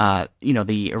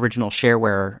 the original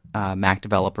shareware Mac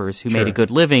developers who made a good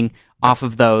living off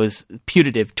of those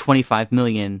putative 25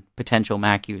 million potential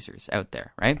Mac users out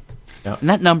there, right? Yeah. And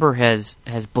that number has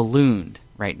ballooned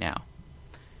right now.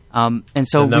 And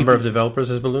so the number of developers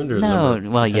has ballooned,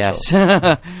 or yes,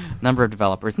 number of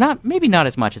developers, maybe not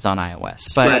as much as on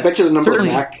iOS, but I bet you the number of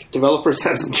Mac developers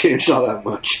hasn't changed all that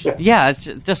much. Yeah, it's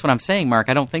just what I'm saying, Mark.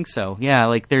 I don't think so. Yeah,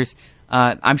 like there's,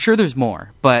 I'm sure there's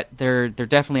more, but there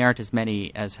definitely aren't as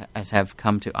many as have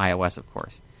come to iOS, of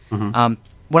course.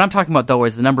 What I'm talking about though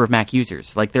is the number of Mac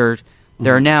users. Like there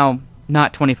are now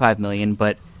not 25 million,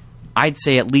 but I'd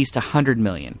say at least 100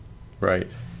 million. Right.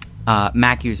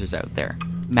 Mac users out there.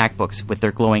 MacBooks with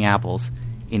their glowing apples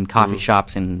in coffee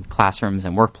shops and classrooms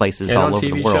and workplaces all over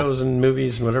the world. And on TV shows and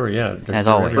movies and whatever, as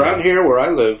always. Around here where I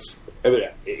live,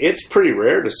 it's pretty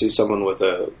rare to see someone with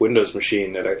a Windows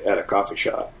machine at a coffee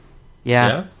shop.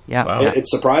 Yeah. Wow.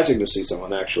 It's surprising to see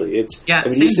someone, actually.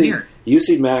 Same here. You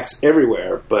see Macs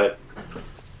everywhere, but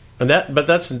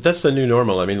that's the new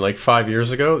normal. I mean, like 5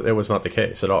 years ago, it was not the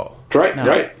case at all.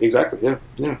 Right, exactly.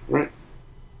 Yeah, right.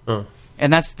 Oh.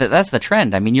 And that's the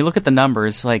trend. I mean, you look at the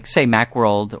numbers, like say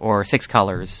Macworld or Six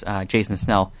Colors, Jason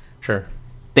Snell. Sure.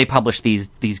 They publish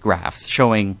these graphs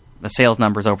showing the sales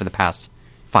numbers over the past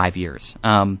 5 years.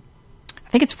 I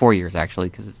think it's 4 years actually,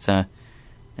 because it's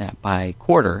by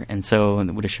quarter, and so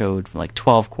it would have showed like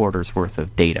 12 quarters worth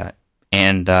of data.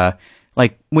 And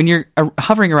like when you're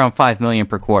hovering around 5 million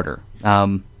per quarter,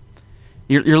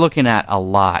 you're looking at a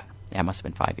lot. Yeah, it must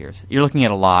have been 5 years. You're looking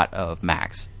at a lot of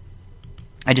Macs.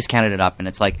 I just counted it up, and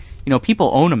it's like,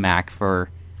 people own a Mac for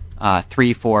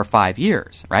 3, 4, 5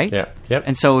 years, right? Yeah. Yep.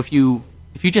 And so if you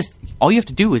just, all you have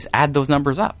to do is add those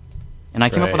numbers up, and I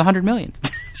came up with 100 million.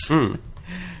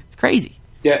 It's crazy.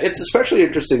 Yeah, it's especially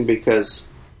interesting because,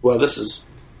 well, this is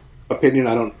opinion.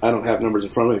 I don't have numbers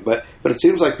in front of me, but it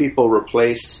seems like people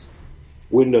replace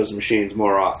Windows machines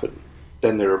more often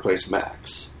than they replace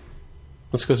Macs.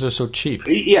 That's because they're so cheap.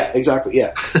 Yeah, exactly.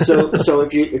 Yeah. So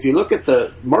if you look at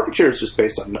the market share, is just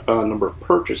based on number of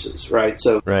purchases, right?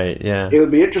 So right, yeah. It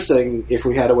would be interesting if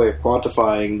we had a way of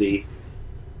quantifying the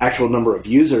actual number of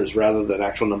users rather than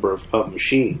actual number of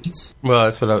machines. Well,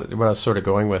 that's what I was sort of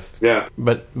going with. Yeah.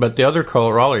 But the other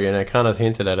corollary, and I kind of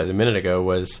hinted at it a minute ago,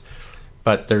 was,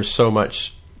 but there's so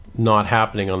much not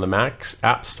happening on the Mac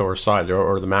App Store side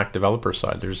or the Mac developer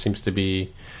side. There seems to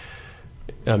be.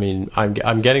 I mean,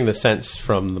 I'm getting the sense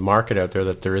from the market out there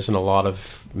that there isn't a lot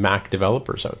of Mac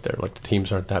developers out there. Like, the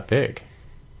teams aren't that big.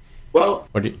 Well,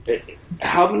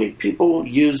 how many people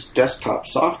use desktop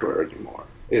software anymore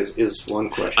is one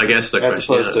question. I guess the question, as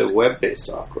opposed to web-based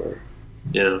software.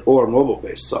 Yeah. Or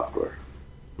mobile-based software.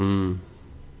 I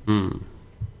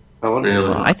wonder.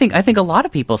 Well, I think a lot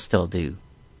of people still do.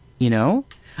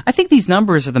 I think these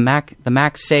numbers of the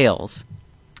Mac sales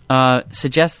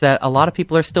suggests that a lot of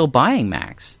people are still buying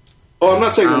Macs. Oh, I'm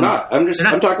not saying they're not.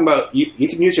 I'm talking about you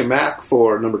can use your Mac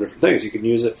for a number of different things. You can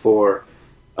use it for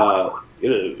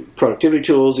productivity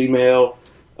tools, email,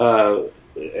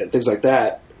 things like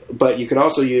that. But you can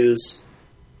also use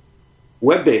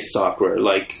web-based software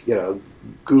like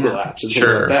Google Apps and things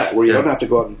like that, where you don't have to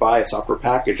go out and buy a software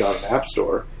package on an app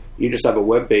store. You just have a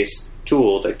web-based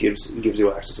tool that gives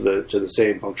you access to the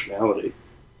same functionality.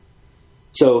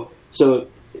 So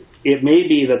it may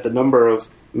be that the number of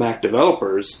Mac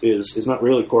developers is not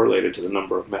really correlated to the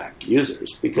number of Mac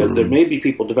users, because there may be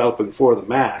people developing for the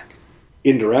Mac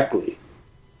indirectly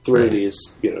through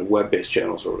these web-based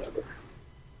channels or whatever.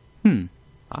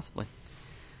 Possibly.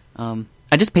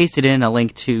 I just pasted in a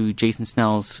link to Jason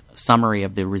Snell's summary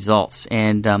of the results,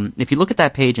 and if you look at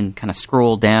that page and kind of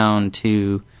scroll down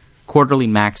to quarterly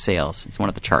Mac sales, it's one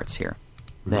of the charts here,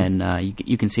 then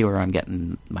you can see where I'm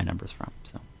getting my numbers from.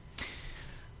 So,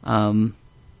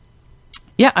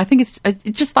 I think I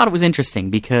just thought it was interesting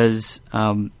because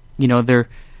there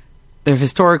have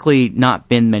historically not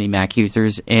been many Mac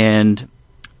users, and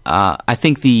I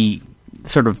think the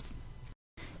sort of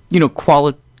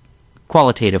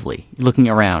qualitatively looking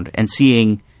around and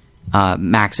seeing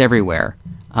Macs everywhere,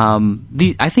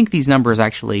 I think these numbers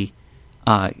actually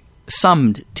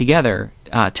summed together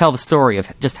tell the story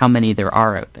of just how many there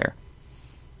are out there,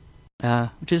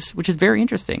 which is very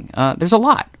interesting. There's a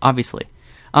lot, obviously,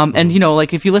 and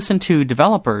if you listen to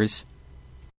developers,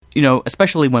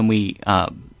 especially when we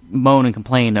moan and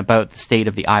complain about the state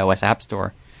of the iOS App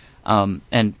Store, and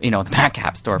the Mac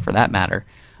App Store for that matter.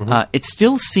 It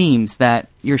still seems that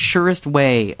your surest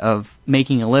way of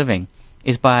making a living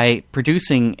is by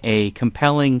producing a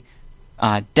compelling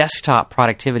desktop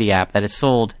productivity app that is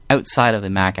sold outside of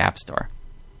the Mac App Store.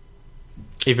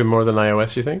 Even more than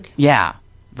iOS, you think? Yeah,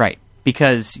 right.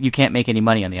 Because you can't make any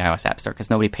money on the iOS App Store because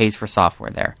nobody pays for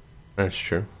software there. That's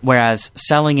true. Whereas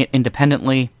selling it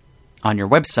independently on your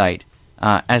website,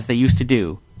 as they used to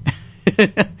do,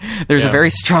 there's a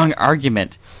very strong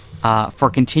argument for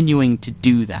continuing to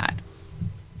do that.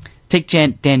 Take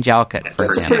Dan Jalkut, for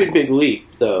example. It's a pretty big leap,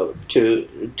 though,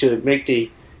 to make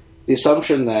the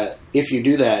assumption that if you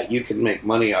do that, you can make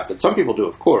money off it. Some people do,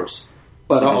 of course,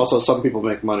 but also some people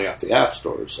make money off the app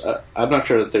stores. I'm not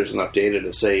sure that there's enough data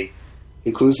to say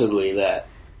conclusively that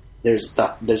there's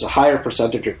a higher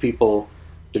percentage of people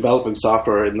developing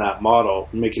software in that model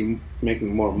making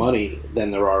more money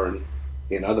than there are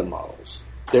in other models.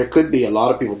 There could be a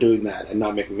lot of people doing that and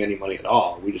not making any money at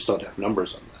all. We just don't have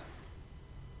numbers on that.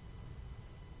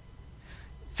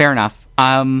 Fair enough.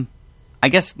 I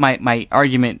guess my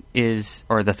argument is,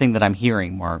 or the thing that I'm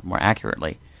hearing more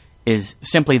accurately, is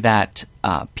simply that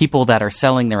people that are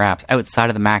selling their apps outside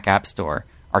of the Mac App Store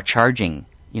are charging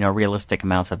realistic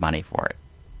amounts of money for it.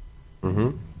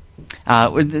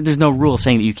 There's no rule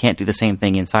saying that you can't do the same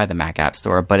thing inside the Mac App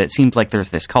Store, but it seems like there's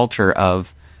this culture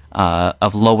of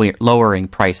lowering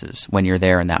prices when you're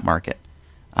there in that market,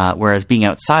 whereas being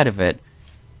outside of it,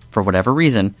 for whatever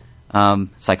reason,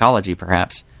 psychology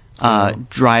perhaps,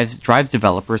 drives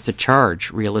developers to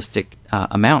charge realistic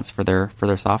amounts for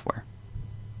their software.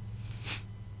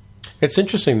 It's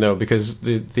interesting though, because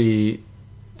from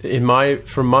my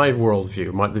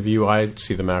worldview, the view I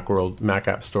see the Mac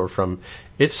App Store from,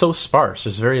 it's so sparse.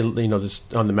 There's very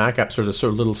just on the Mac App Store, there's so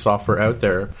little software out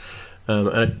there.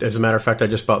 And as a matter of fact, I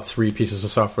just bought 3 pieces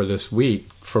of software this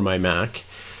week for my Mac,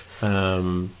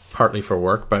 partly for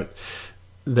work, but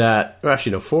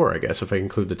 4, I guess, if I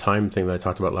include the time thing that I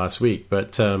talked about last week.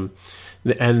 But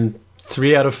and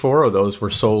 3 out of 4 of those were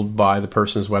sold by the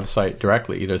person's website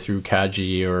directly, either through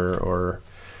Kaji or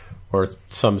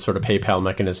some sort of PayPal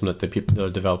mechanism that the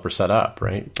developer set up,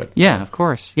 right? But yeah, of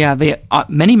course. Yeah,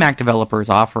 many Mac developers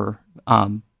offer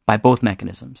by both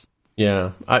mechanisms.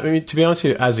 Yeah, I mean, to be honest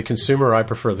with you, as a consumer, I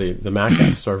prefer the Mac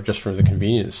App Store just from the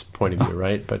convenience point of view,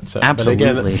 right? But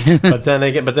absolutely. But then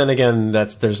again,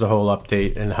 there's the whole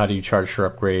update and how do you charge for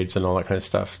upgrades and all that kind of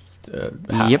stuff.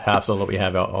 Hassle that we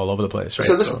have all over the place, right?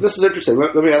 So this is interesting.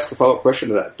 Let me ask a follow-up question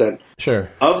to that then. Sure.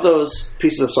 Of those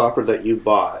pieces of software that you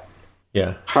bought,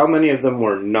 how many of them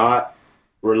were not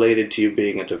related to you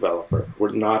being a developer?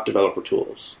 Were not developer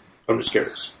tools? I'm just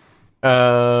curious.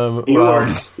 If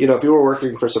you were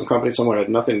working for some company somewhere that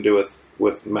had nothing to do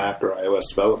with Mac or iOS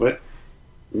development,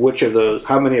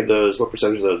 how many of those, what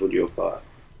percentage of those would you have bought?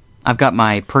 I've got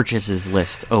my purchases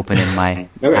list open in my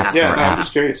App Store app. I'm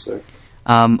just curious there.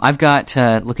 I've got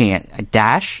looking at a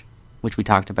Dash, which we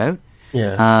talked about.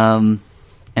 Yeah.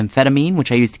 Amphetamine,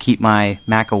 which I use to keep my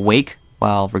Mac awake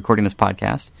while recording this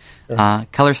podcast.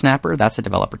 Color Snapper, that's a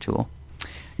developer tool.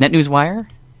 NetNewsWire,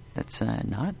 that's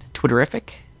not.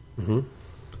 Twitterific.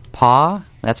 Paw,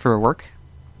 that's for work.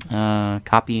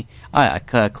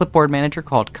 Clipboard Manager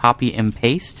called Copy and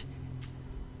Paste.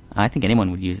 I think anyone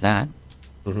would use that.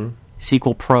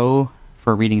 SQL Pro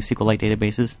for reading SQLite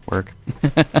databases, work.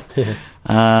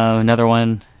 Another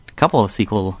one, a couple of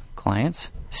SQL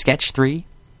clients. Sketch 3,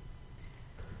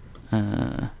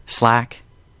 Slack,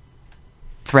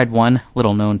 Thread 1,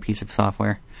 little known piece of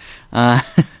software.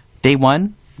 Day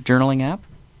 1, journaling app.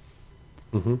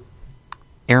 Mm-hmm.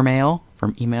 Airmail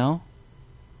from email.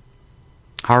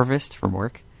 Harvest from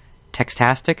work.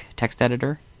 Textastic, text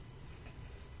editor.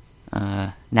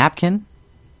 Napkin,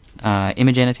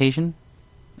 image annotation.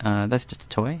 That's just a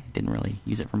toy. Didn't really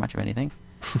use it for much of anything.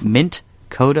 Mint,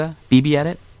 Coda,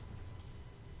 BBEdit.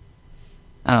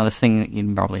 I don't know, this thing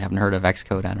you probably haven't heard of,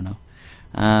 Xcode, I don't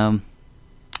know.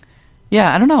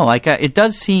 Yeah, I don't know. Like, it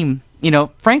does seem,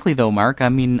 frankly though, Mark, I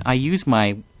mean, I use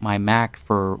my Mac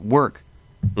for work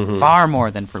far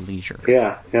more than for leisure.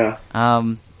 Yeah.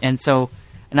 And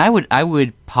I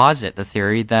would posit the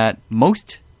theory that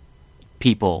most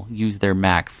people use their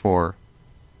Mac for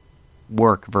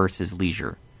work versus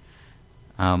leisure.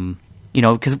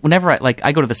 Because whenever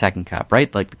I go to the Second Cup,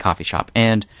 right, like the coffee shop,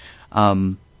 and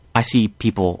I see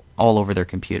people all over their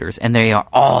computers, and they are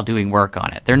all doing work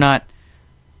on it. They're not,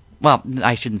 well,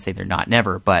 I shouldn't say they're not,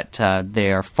 never, but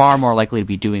they are far more likely to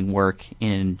be doing work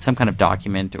in some kind of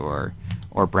document or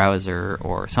browser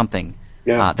or something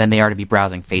than they are to be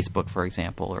browsing Facebook, for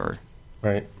example, or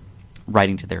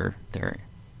writing to their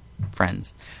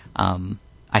friends.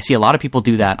 I see a lot of people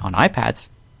do that on iPads.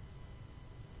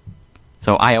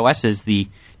 So iOS is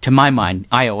to my mind,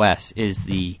 iOS is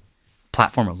the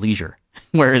platform of leisure,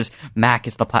 whereas Mac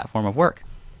is the platform of work.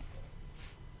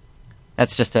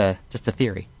 That's just a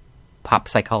theory, pop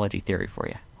psychology theory for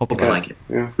you. Hope you like it.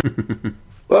 Yeah.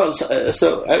 Well,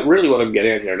 so really, what I'm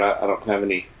getting at here, I don't have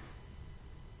any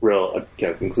real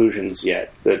conclusions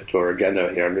yet or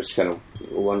agenda here. I'm just kind of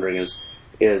wondering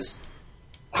is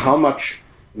how much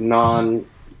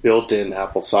non-built-in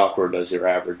Apple software does your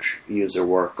average user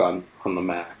work on the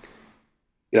Mac?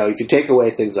 If you take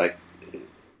away things like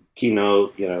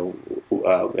Keynote, and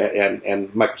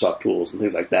Microsoft Tools and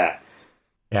things like that,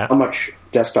 how much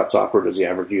desktop software does the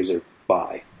average user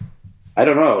buy? I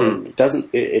don't know.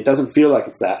 It doesn't feel like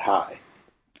it's that high.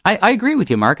 I agree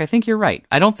with you, Mark. I think you're right.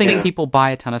 I don't think people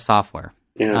buy a ton of software.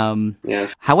 Yeah.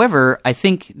 However, I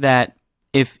think that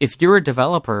if you're a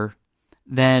developer,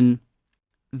 then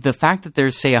the fact that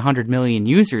there's, say, 100 million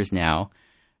users now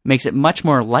makes it much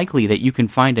more likely that you can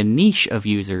find a niche of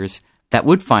users that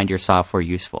would find your software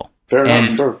useful. Fair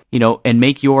enough, sure. And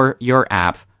make your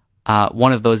app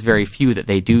one of those very few that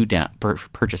they do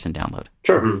purchase and download.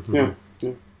 Sure. Mm-hmm. Yeah.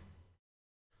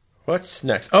 What's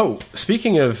next? Oh,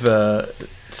 speaking of,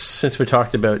 since we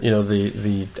talked about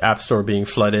the App Store being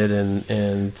flooded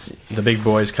and the big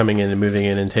boys coming in and moving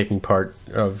in and taking part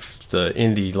of the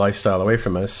indie lifestyle away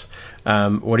from us,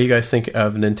 what do you guys think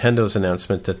of Nintendo's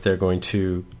announcement that they're going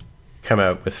to come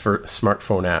out with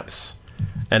smartphone apps,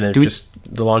 and then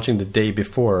they're launching the day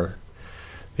before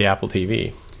the Apple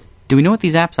TV? Do we know what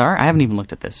these apps are? I haven't even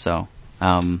looked at this, so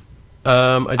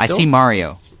I see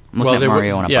Mario. I'm looking at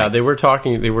Mario on a bike. They were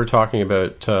talking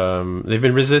about. They've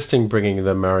been resisting bringing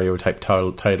the Mario type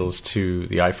titles to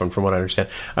the iPhone, from what I understand.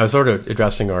 I was sort of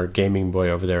addressing our gaming boy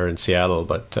over there in Seattle,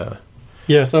 but so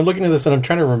I'm looking at this and I'm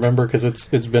trying to remember because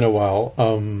it's been a while.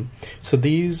 So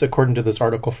these, according to this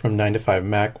article from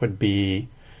 9to5Mac, would be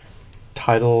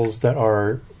titles that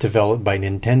are developed by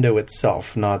Nintendo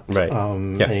itself, not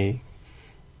a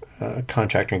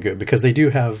contracting group, because they do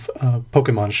have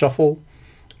Pokemon Shuffle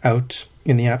out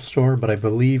in the App Store, but I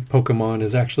believe Pokemon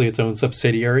is actually its own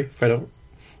subsidiary, if I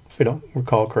don't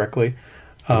recall correctly.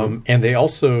 And they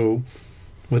also,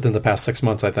 within the past 6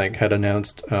 months, I think, had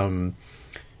announced an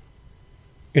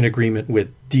agreement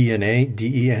with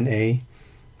DeNA,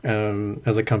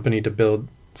 as a company to build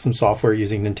some software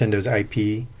using Nintendo's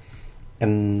IP.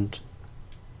 And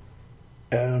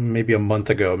maybe a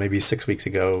month ago, maybe 6 weeks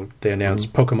ago, they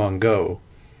announced Pokemon Go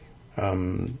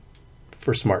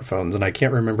for smartphones, and I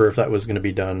can't remember if that was going to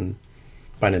be done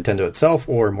by Nintendo itself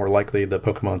or more likely the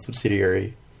Pokemon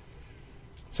subsidiary.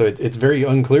 So it's very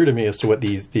unclear to me as to what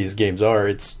these games are.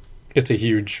 It's a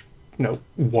huge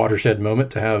watershed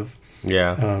moment to have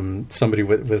somebody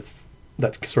with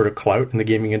that sort of clout in the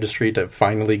gaming industry to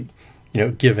finally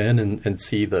give in and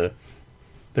see the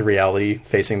reality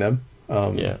facing them.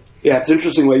 Yeah, it's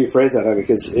interesting the way you phrase that,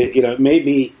 because it may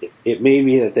be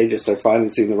that they just are finally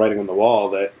seeing the writing on the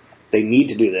wall that they need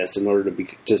to do this in order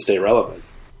to stay relevant.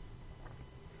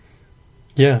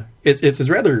 Yeah, it's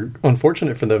rather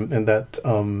unfortunate for them in that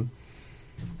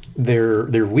their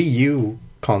Wii U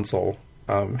console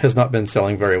has not been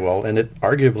selling very well, and it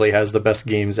arguably has the best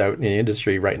games out in the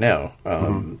industry right now.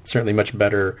 Certainly much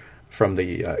better from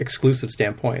the exclusive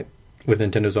standpoint with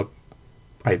Nintendo's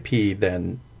IP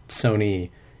than Sony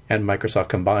and Microsoft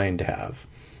combined have.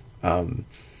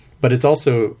 but it's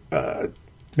also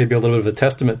maybe a little bit of a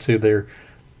testament to their,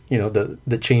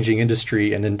 the changing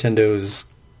industry and Nintendo's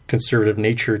conservative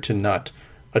nature to not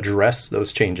address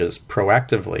those changes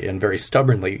proactively and very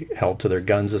stubbornly held to their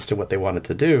guns as to what they wanted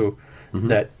to do.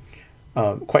 That,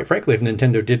 quite frankly, if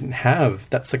Nintendo didn't have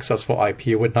that successful IP,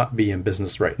 it would not be in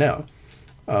business right now.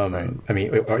 Right. I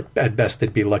mean, or at best,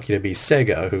 they'd be lucky to be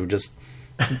Sega, who just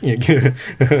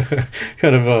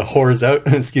kind of whores out,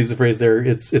 excuse the phrase there,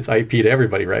 its IP to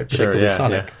everybody, right? Particularly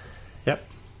Sonic. Yeah. Yep.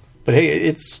 But hey,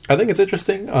 I think it's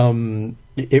interesting.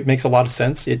 It makes a lot of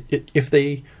sense. If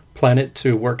they plan it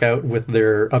to work out with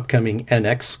their upcoming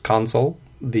NX console,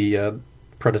 the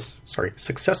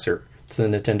successor to the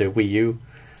Nintendo Wii U.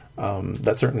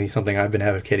 That's certainly something I've been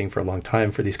advocating for a long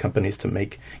time, for these companies to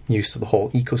make use of the whole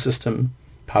ecosystem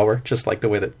power, just like the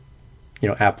way that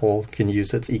Apple can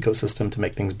use its ecosystem to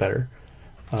make things better.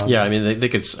 I mean, they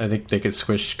could. I think they could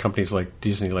squish companies like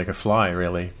Disney like a fly,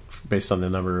 really, based on the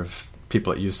number of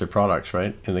people that use their products,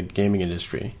 right, in the gaming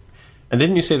industry. And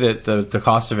didn't you say that the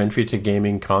cost of entry to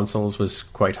gaming consoles was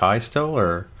quite high still,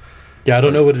 or? Yeah, I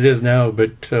don't know what it is now,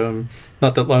 but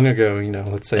not that long ago,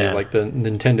 let's say like the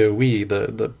Nintendo Wii,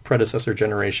 the predecessor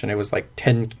generation, it was like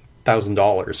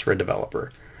 $10,000 for a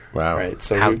developer. Wow. Right.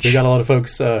 So we got a lot of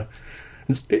folks,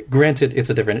 granted, it's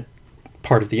a different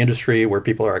part of the industry where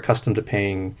people are accustomed to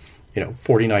paying,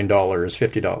 $49,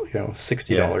 $50,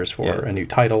 $60 for a new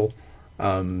title.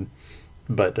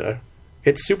 But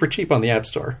it's super cheap on the App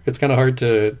Store. It's kind of hard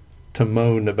to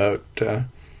moan about,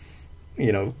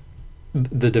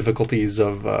 the difficulties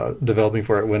of developing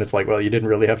for it when it's like, well, you didn't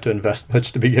really have to invest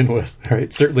much to begin with,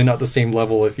 right? Certainly not the same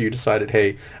level if you decided,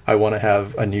 hey, I want to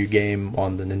have a new game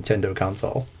on the Nintendo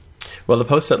console. Well, the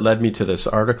post that led me to this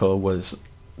article was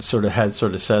sort of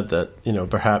said that,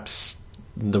 perhaps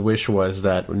the wish was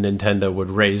that Nintendo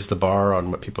would raise the bar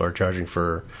on what people are charging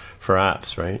for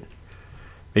apps, right?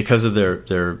 Because of their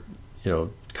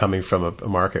coming from a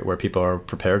market where people are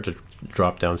prepared to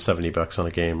drop down $70 on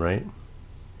a game, right?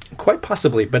 Quite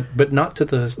possibly, but not to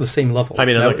the same level. I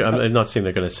mean, I'm not saying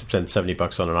they're going to spend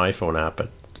 $70 on an iPhone app,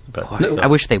 but no. I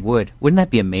wish they would. Wouldn't that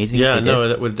be amazing? Yeah, no,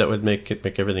 that would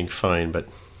make everything fine. But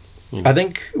I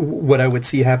think what I would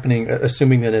see happening,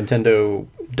 assuming that Nintendo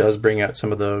does bring out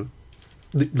some of the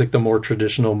more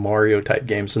traditional Mario type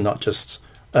games, and not just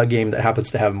a game that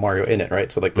happens to have Mario in it,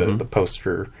 right? So like the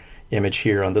poster image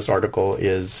here on this article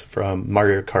is from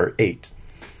Mario Kart 8.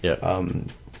 Yeah.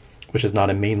 Which is not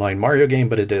a mainline Mario game,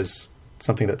 but it is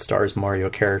something that stars Mario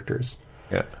characters.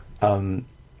 Yeah.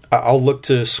 I'll look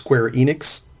to Square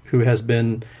Enix, who has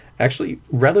been actually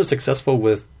rather successful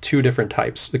with two different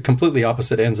types, the completely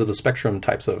opposite ends of the spectrum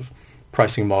types of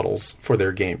pricing models for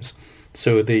their games.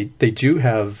 So they do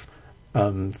have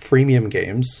freemium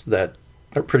games that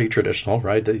are pretty traditional,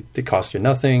 right? They cost you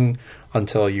nothing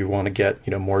until you want to get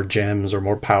more gems or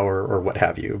more power or what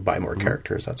have you, buy more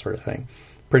characters, that sort of thing.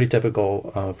 Pretty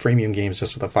typical freemium games,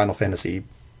 just with a Final Fantasy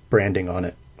branding on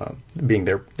it, being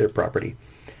their property.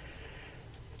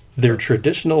 Their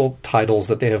traditional titles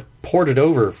that they have ported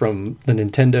over from the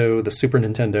Nintendo, the Super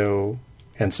Nintendo,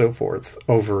 and so forth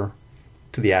over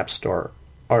to the App Store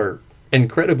are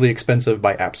incredibly expensive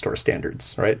by App Store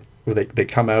standards, right? They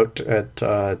come out at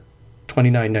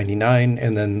 $29.99,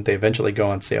 and then they eventually go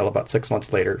on sale about 6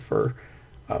 months later for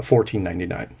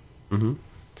 $14.99. Mm-hmm.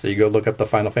 So you go look up the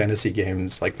Final Fantasy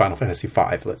games, like Final Fantasy V,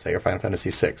 let's say, or Final Fantasy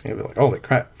VI, and you'll be like, holy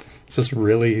crap, is this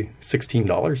really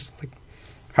 $16? Like,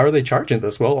 how are they charging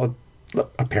this? Well,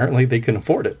 apparently they can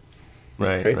afford it.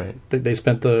 Right. They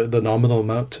spent the nominal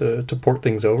amount to port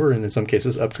things over, and in some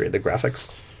cases upgrade the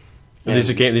graphics. And these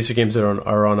are games that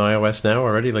are on iOS now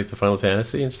already, like the Final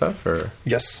Fantasy and stuff? Or?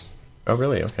 Yes. Oh,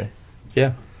 really? Okay.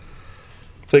 Yeah.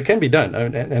 So it can be done,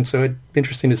 and so it'd be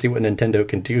interesting to see what Nintendo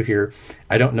can do here.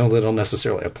 I don't know that it'll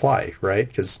necessarily apply, right?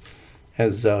 Because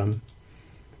as as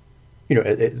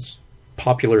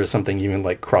popular as something even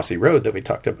like Crossy Road that we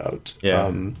talked about,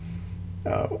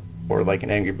 or like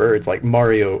an Angry Birds, like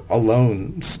Mario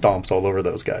alone stomps all over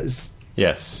those guys.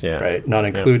 Yes, yeah, right. Not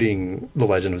including the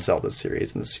Legend of Zelda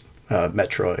series and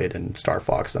Metroid and Star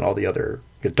Fox and all the other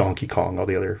Donkey Kong, all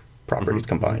the other properties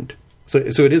combined. So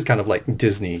it is kind of like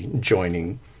Disney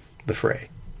joining the fray.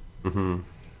 Mm-hmm.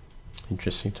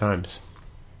 Interesting times.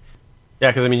 Yeah,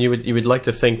 because I mean, you would like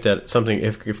to think that something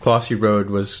if Crossy Road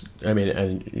was, I mean,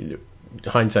 and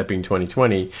hindsight being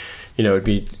 2020, it'd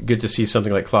be good to see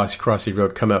something like Crossy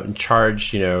Road come out and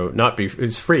charge,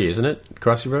 it's free, isn't it?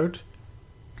 Crossy Road.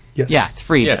 Yes. Yeah, it's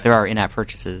free, but there are in-app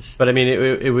purchases. But I mean,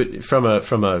 it would from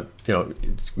a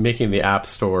making the App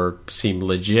Store seem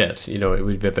legit. It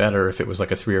would be better if it was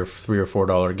like a $3 or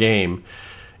 $4 game,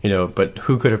 but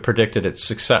who could have predicted its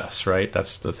success, right?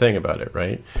 That's the thing about it,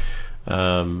 right?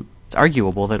 It's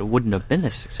arguable that it wouldn't have been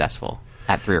as successful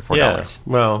at $3 or $4. Yeah,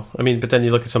 well, I mean, but then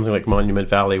you look at something like Monument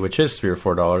Valley, which is $3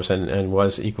 or $4 and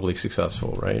was equally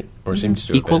successful, right? Or seems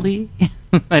to have equally?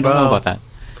 I don't know about that.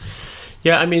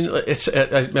 Yeah, I mean,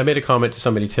 I made a comment to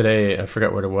somebody today. I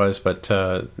forgot what it was, but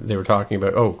they were talking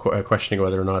about questioning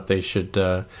whether or not they should.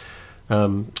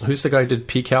 Who's the guy who did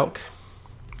PCalc?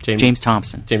 James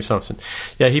Thompson. James Thompson.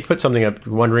 Yeah, he put something up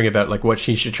wondering about like what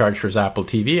he should charge for his Apple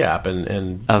TV app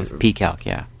and of PCalc.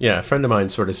 Yeah. Yeah, a friend of mine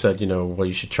sort of said, well,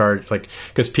 you should charge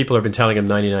because people have been telling him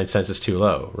 99 cents is too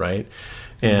low, right?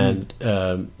 And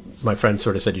my friend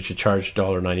sort of said you should charge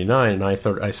 $1.99, and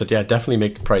I said, yeah, definitely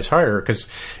make the price higher, because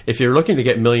if you're looking to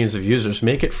get millions of users,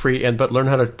 make it free, but learn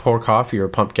how to pour coffee or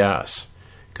pump gas,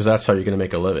 because that's how you're going to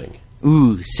make a living.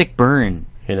 Ooh, sick burn.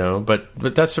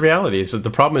 But that's the reality. Is that the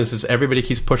problem is everybody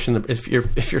keeps pushing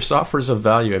if your software is of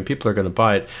value and people are going to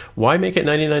buy it, why make it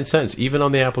 99 cents even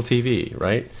on the Apple TV,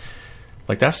 right?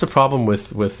 Like that's the problem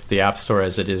with the App Store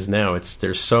as it is now.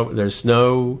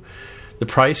 The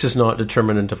price is not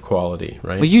determinant of quality,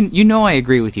 right? Well, I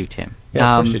agree with you, Tim.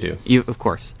 Yeah, of course you do. Of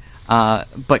course.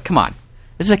 But come on.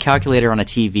 This is a calculator on a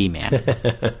TV, man.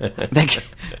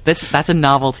 That's a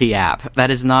novelty app. That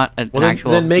is not an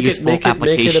actual useful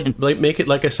application. Make it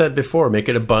like I said before. Make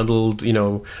it a bundled.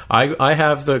 I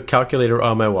have the calculator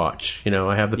on my watch.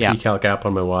 I have the PCalc app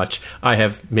on my watch. I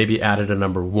have maybe added a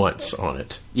number once on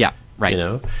it. Yeah,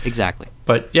 right. Exactly.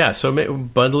 But yeah, so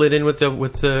bundle it in with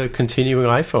the continuing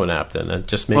iPhone app then, and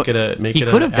just make it a. He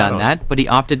could have done that, but he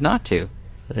opted not to.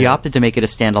 He opted to make it a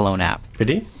standalone app. Did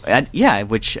he? Yeah,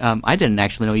 which I didn't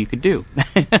actually know you could do.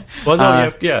 Well, no,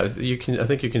 you can. I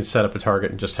think you can set up a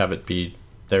target and just have it be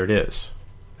there. It is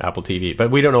Apple TV,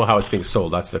 but we don't know how it's being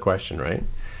sold. That's the question, right?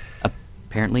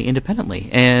 Apparently independently,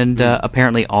 and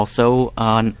apparently also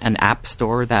on an app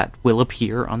store that will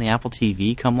appear on the Apple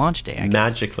TV come launch day. I guess.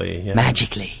 Magically, yeah.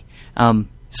 Magically.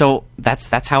 So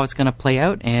that's how it's going to play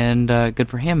out, and good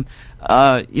for him.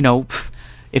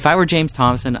 If I were James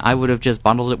Thompson, I would have just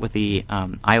bundled it with the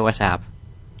iOS app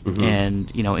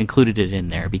and included it in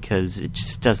there, because it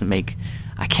just doesn't make.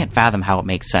 I can't fathom how it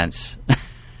makes sense.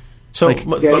 So you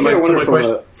got to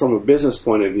wonder from a business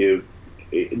point of view,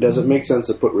 does it make sense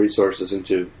to put resources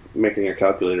into making a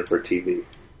calculator for TV?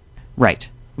 Right.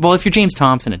 Well, if you're James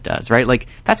Thompson, it does, right? Like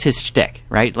that's his shtick,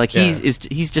 right? Like he's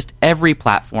just every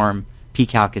platform.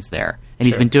 PCalc is there, and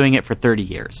he's been doing it for 30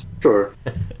 years. Sure.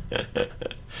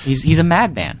 He's a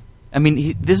madman. I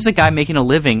mean, this is a guy making a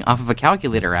living off of a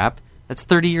calculator app that's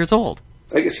 30 years old.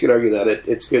 I guess you could argue that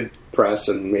it's good press,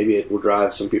 and maybe it will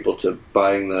drive some people to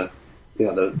buying the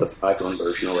iPhone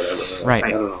version or whatever. Right.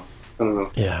 I don't know.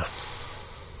 Yeah.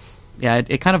 Yeah,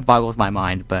 it kind of boggles my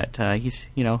mind, but he's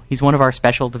one of our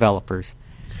special developers.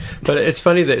 But it's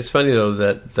funny though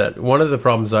that one of the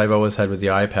problems I've always had with the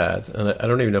iPad, and I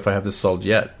don't even know if I have this solved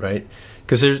yet, right?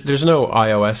 Because there's no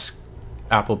iOS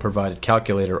Apple provided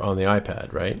calculator on the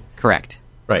iPad, right? Correct.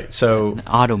 Right. So an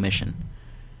auto mission.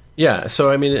 Yeah.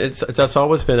 So I mean, that's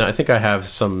always been. I think I have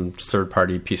some third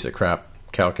party piece of crap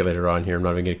calculator on here. I'm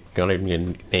not even going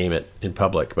to name it in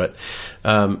public, but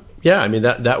yeah. I mean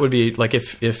that would be like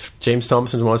if James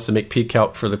Thompson wants to make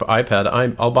PCalc for the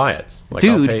iPad, I'll buy it. Like,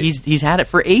 dude, he's had it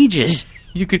for ages.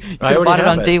 You could have bought it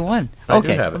on day one.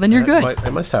 Okay, well, then you're good. I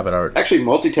must have it already. Actually,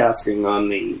 multitasking on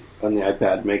the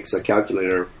iPad makes a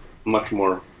calculator a much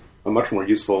more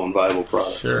useful and viable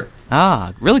product. Sure.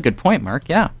 Really good point, Mark.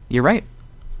 Yeah, you're right.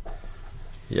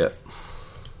 Yep.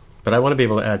 But I want to be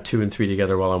able to add 2 and 3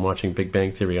 together while I'm watching Big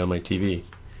Bang Theory on my TV.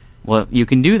 Well, you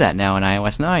can do that now in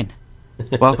iOS 9.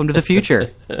 Welcome to the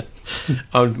future.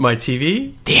 On my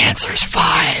TV? The answer's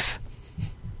 5.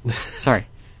 Sorry.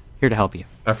 Here to help you.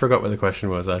 I forgot what the question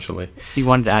was, actually. You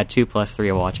wanted to add 2 plus 3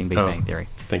 of watching Big Bang Theory.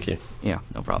 Thank you. Yeah,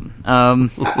 no problem.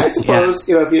 I suppose,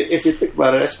 if you think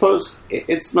about it, I suppose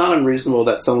it's not unreasonable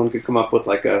that someone could come up with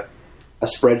like a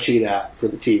spreadsheet app for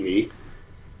the TV.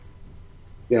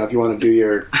 If you want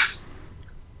to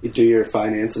do your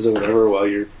finances or whatever while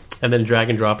you're... And then drag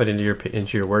and drop it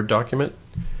into your Word document?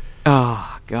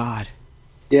 Oh, God.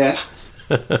 Yeah.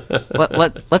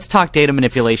 Let's talk data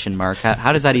manipulation, Mark.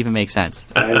 How does that even make sense?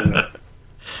 I don't know.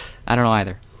 I don't know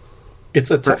either.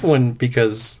 It's a tough one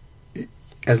because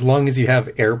as long as you have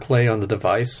AirPlay on the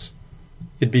device,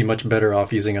 you'd be much better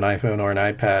off using an iPhone or an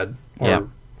iPad or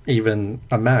even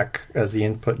a Mac as the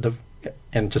input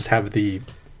and just have the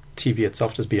TV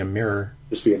itself just be a mirror.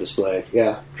 Just be a display.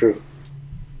 Yeah, true.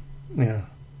 Yeah.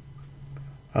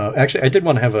 Actually, I did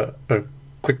want to have a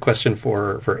quick question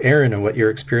for Aaron and what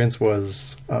your experience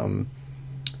was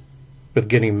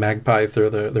getting Magpie through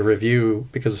the review,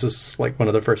 because this is like one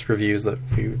of the first reviews that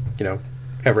we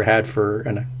ever had for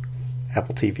an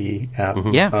Apple TV app.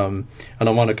 Yeah. And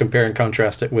I want to compare and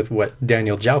contrast it with what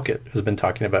Daniel Jalkut has been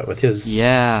talking about with his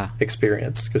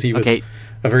experience, because he was a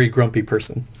very grumpy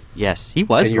person. Yes, he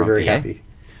was. And you're grumpy, very happy.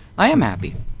 I am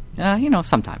happy.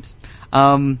 Sometimes.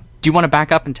 Do you want to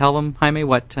back up and tell them, Jaime,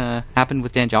 what happened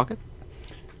with Dan Jalkut?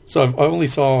 So I only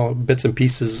saw bits and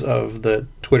pieces of the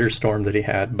Twitter storm that he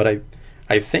had, but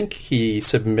I think he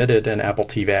submitted an Apple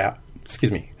TV app.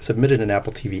 Submitted an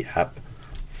Apple TV app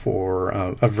for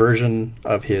a version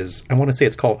of his. I want to say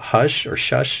it's called Hush or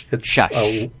Shush. It's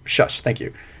Shush. Shush. Thank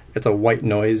you. It's a white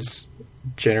noise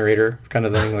generator kind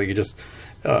of thing. Like you just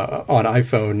on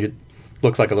iPhone, it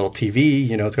looks like a little TV.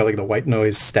 It's got like the white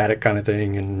noise static kind of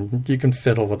thing, and you can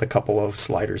fiddle with a couple of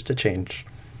sliders to change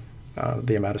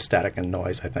the amount of static and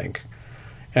noise, I think.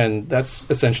 And that's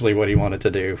essentially what he wanted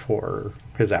to do for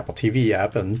his Apple TV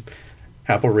app, and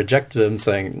Apple rejected him,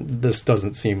 saying this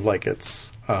doesn't seem like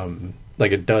it's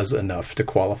like it does enough to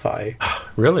qualify.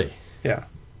 Really? Yeah.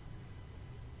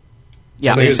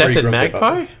 Yeah. They accepted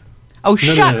Magpie? Oh,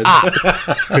 shut up!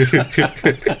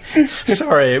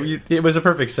 Sorry, it was a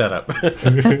perfect setup.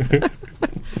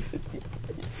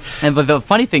 And but the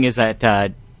funny thing is that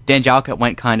Dan Jalkut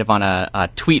went kind of on a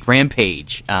tweet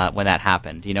rampage when that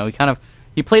happened.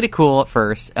 He played it cool at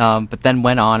first, but then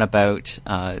went on about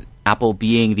Apple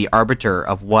being the arbiter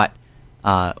of what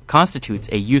constitutes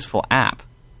a useful app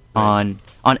on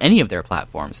any of their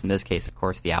platforms. In this case, of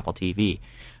course, the Apple TV.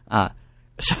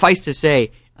 Suffice to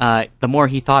say, the more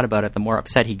he thought about it, the more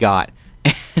upset he got.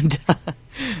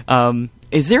 And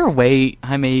is there a way,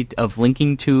 Jaime, of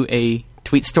linking to a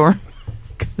tweet storm?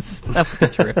 Because that would be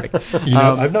terrific.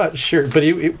 I'm not sure, but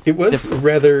it was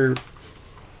rather.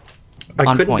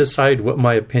 I couldn't decide what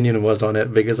my opinion was on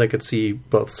it because I could see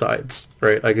both sides,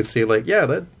 right? I could see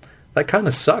that kind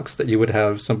of sucks that you would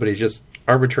have somebody just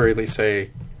arbitrarily say,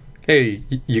 hey,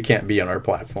 you can't be on our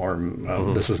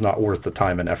platform. This is not worth the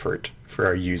time and effort for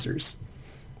our users.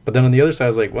 But then on the other side, I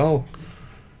was like, well,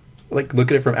 look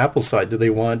at it from Apple's side. Do they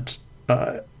want,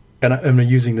 and I'm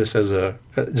using this as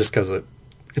just because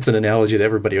it's an analogy that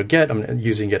everybody will get. I'm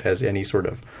using it as any sort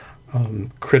of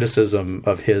criticism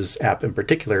of his app in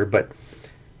particular. But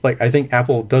I think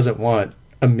Apple doesn't want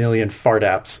a million fart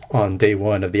apps on day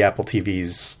one of the Apple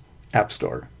TV's App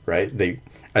Store, right?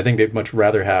 I think they'd much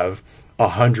rather have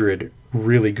 100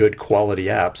 really good quality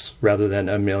apps rather than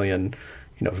a million,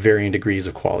 varying degrees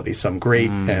of quality. Some great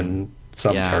and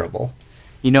some terrible.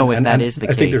 That is the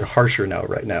case. I think they're harsher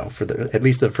right now for at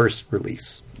least the first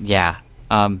release. Yeah.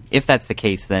 If that's the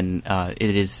case, then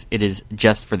it is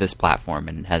just for this platform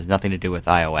and has nothing to do with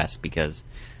iOS, because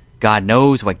God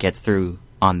knows what gets through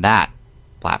on that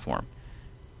platform.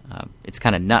 It's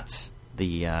kind of nuts,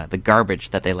 the garbage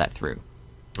that they let through.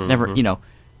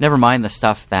 Never mind the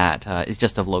stuff that is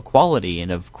just of low quality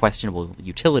and of questionable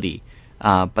utility,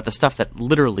 but the stuff that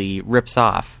literally rips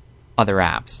off other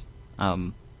apps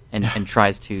and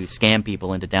tries to scam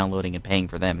people into downloading and paying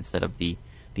for them instead of the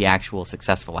actual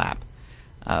successful app.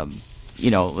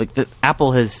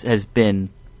 Apple has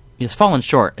fallen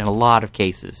short in a lot of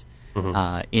cases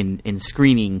in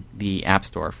screening the App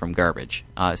Store from garbage.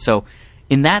 So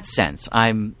in that sense,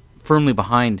 I'm firmly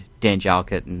behind Dan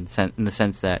Jalkut in the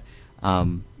sense that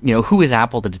who is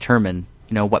Apple to determine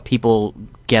what people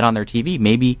get on their TV?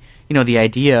 Maybe the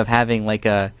idea of having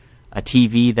a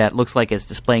TV that looks like it's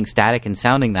displaying static and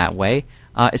sounding that way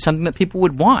is something that people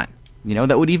would want.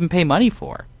 That would even pay money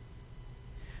for.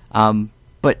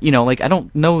 But, I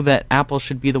don't know that Apple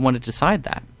should be the one to decide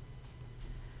that.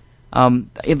 On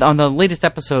the latest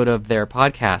episode of their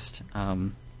podcast,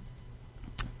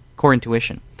 Core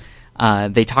Intuition,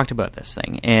 they talked about this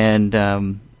thing.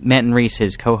 And Manton Reese,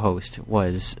 his co-host,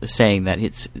 was saying that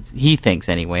he thinks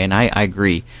anyway, and I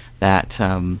agree, that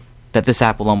this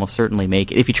app will almost certainly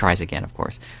make it, if he tries again, of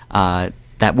course,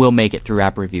 that will make it through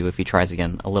App Review if he tries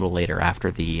again a little later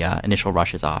after the initial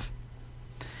rush is off.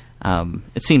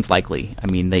 It seems likely.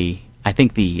 I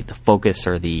think the focus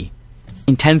or the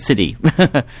intensity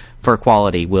for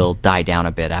quality will die down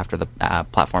a bit after the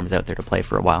platform is out there to play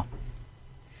for a while.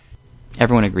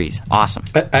 Everyone agrees. Awesome.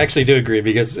 I actually do agree,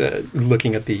 because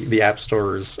looking at the App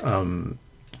Store's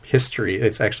history,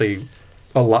 it's actually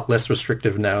a lot less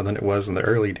restrictive now than it was in the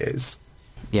early days.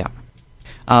 Yeah.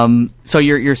 So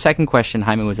your second question,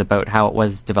 Jaime, was about how it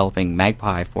was developing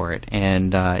Magpie for it,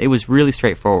 and it was really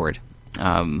straightforward.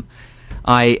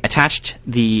 I attached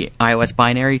the iOS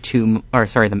binary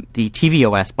the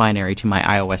tvOS binary to my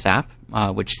iOS app,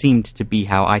 which seemed to be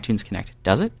how iTunes Connect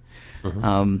does it.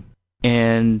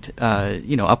 And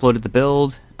uploaded the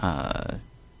build,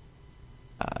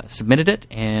 submitted it,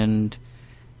 and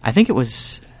I think it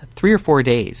was 3 or 4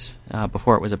 days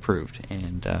before it was approved,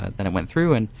 and then it went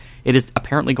through, and it is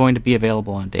apparently going to be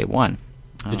available on day one.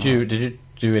 Did you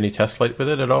do any test flight with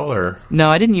it at all, or? No,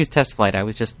 I didn't use test flight. I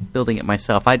was just building it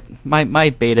myself. My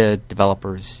beta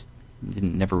developers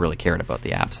never really cared about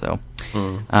the app, so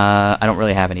I don't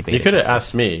really have any beta. You could have testers.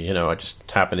 asked me. I just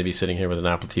happened to be sitting here with an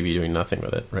Apple TV doing nothing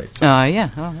with it, right? So. Yeah.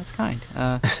 Oh, that's kind.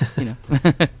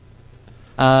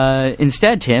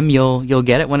 Instead, Tim, you'll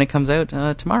get it when it comes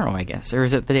out tomorrow, I guess, or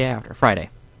is it the day after, Friday?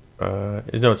 No,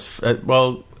 it's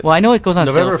well. Well, I know it goes on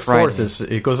November sale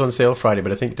 4th it goes on sale Friday,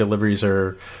 but I think deliveries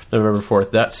are November 4th.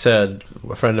 That said,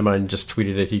 a friend of mine just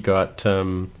tweeted it. He got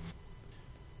a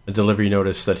delivery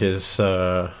notice that his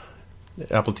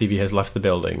Apple TV has left the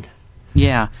building.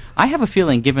 Yeah, I have a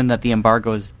feeling, given that the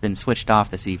embargo has been switched off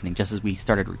this evening, just as we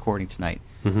started recording tonight.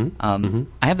 I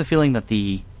have the feeling that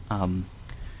the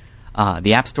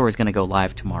App Store is going to go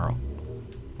live tomorrow.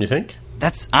 You think?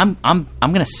 I'm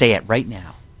going to say it right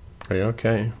now.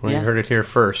 Okay. Well, Yeah. you heard it here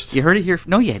first. You heard it here.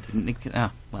 No, you didn't.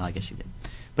 Well, I guess you did.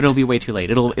 But it'll be way too late.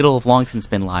 It'll have long since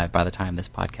been live by the time this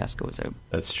podcast goes out.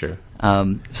 That's true.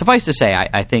 Suffice to say,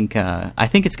 I think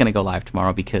it's going to go live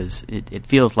tomorrow because it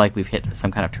feels like we've hit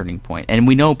some kind of turning point, and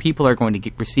we know people are going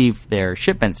to receive their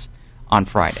shipments on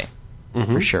Friday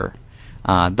for sure.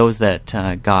 Those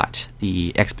that got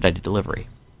the expedited delivery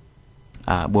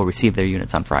will receive their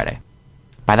units on Friday.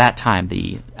 By that time,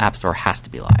 the App Store has to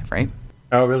be live, right?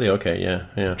 Oh, really? Okay.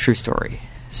 Yeah. True story.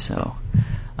 So.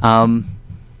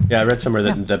 Yeah, I read somewhere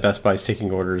that Best Buy is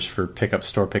taking orders for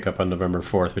store pickup on November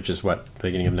 4th, which is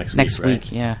beginning of next week, Next right?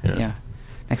 week, yeah.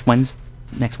 Next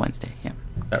Wednesday, yeah.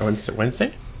 That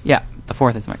Wednesday? Yeah, the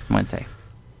 4th is next Wednesday.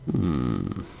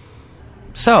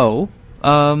 So,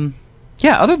 other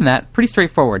than that, pretty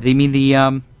straightforward. I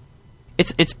mean,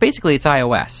 it's basically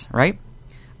iOS, right?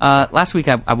 Last week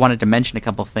I wanted to mention a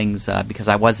couple things because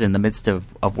I was in the midst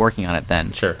of working on it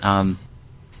then. Sure.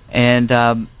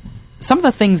 Some of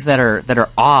the things that are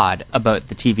odd about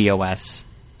the tvOS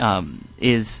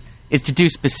is to do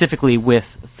specifically with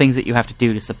things that you have to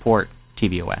do to support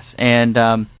tvOS.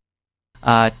 And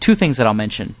two things that I'll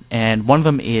mention, and one of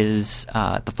them is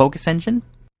the focus engine,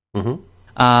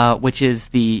 which is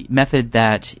the method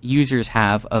that users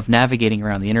have of navigating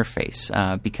around the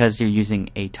interface. Because you're using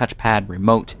a touchpad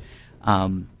remote,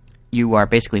 you are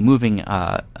basically moving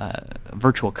a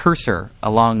virtual cursor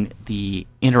along the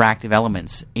interactive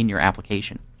elements in your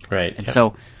application. Right. And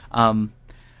so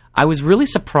I was really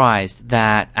surprised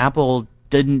that Apple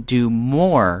didn't do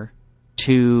more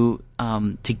to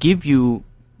give you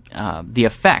the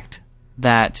effect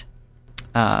that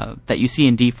you see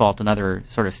in default and other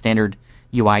sort of standard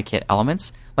UI kit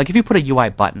elements. Like if you put a UI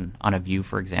button on a view,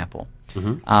 for example,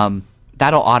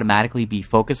 that'll automatically be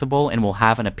focusable and will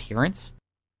have an appearance.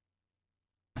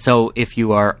 So if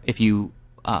you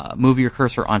move your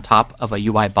cursor on top of a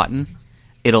UI button,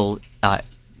 it'll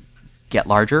get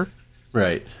larger,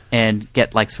 right, and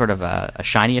get like sort of a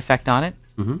shiny effect on it,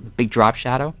 big drop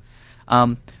shadow.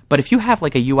 But if you have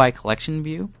like a UI collection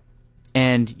view,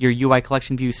 and your UI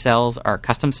collection view cells are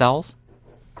custom cells,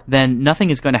 then nothing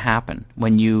is going to happen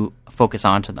when you focus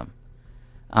onto them.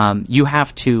 You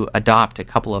have to adopt a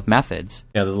couple of methods.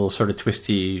 Yeah, the little sort of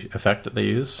twisty effect that they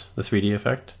use, the 3D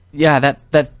effect. Yeah,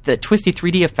 that twisty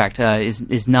 3D effect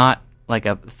is not like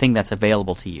a thing that's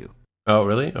available to you. Oh,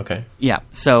 really? Okay. Yeah.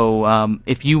 So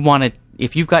if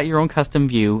you've got your own custom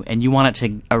view and you want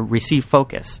it to receive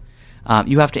focus,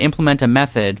 you have to implement a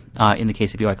method in the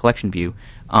case of UI collection view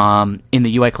in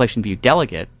the UI collection view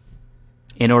delegate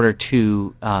in order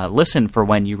to listen for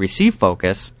when you receive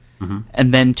focus,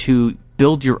 and then to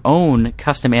build your own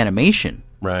custom animation.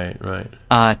 Right.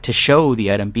 To show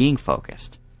the item being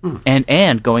focused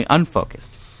and going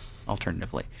unfocused,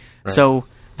 alternatively. Right. So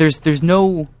there's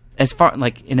no, as far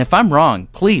like, and if I'm wrong,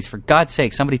 please, for God's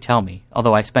sake, somebody tell me.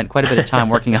 Although I spent quite a bit of time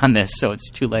working on this, so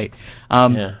it's too late.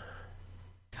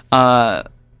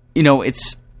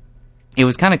 It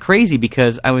was kind of crazy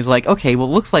because I was like, okay, well,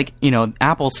 it looks like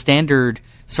Apple's standard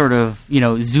sort of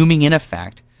zooming in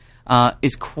effect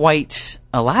is quite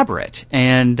elaborate,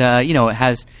 and it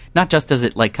has, not just does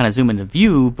it like kind of zoom into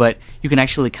view, but you can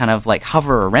actually kind of like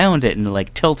hover around it and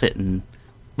like tilt it and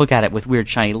look at it with weird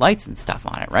shiny lights and stuff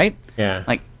on it, right? Yeah.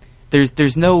 Like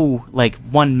there's no like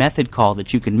one method call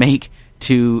that you can make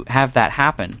to have that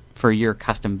happen for your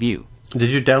custom view. Did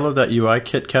you download that UI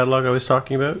kit catalog I was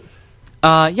talking about?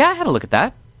 Yeah, I had a look at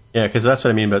that. Yeah, because that's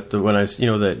what I mean about when I,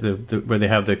 the where they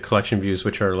have the collection views,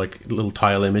 which are like little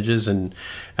tile images, and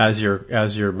as you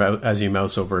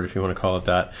mouse over it, if you want to call it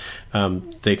that,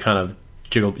 they kind of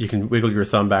jiggle. You can wiggle your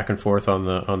thumb back and forth on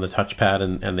the touchpad,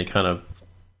 and they kind of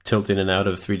tilt in and out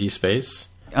of 3D space.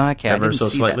 Okay, I didn't so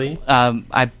see slightly. That.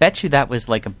 I bet you that was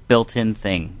like a built-in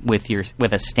thing with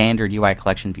a standard UI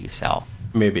collection view cell.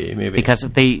 Maybe. Because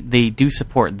they do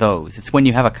support those. It's when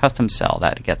you have a custom cell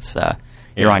that it gets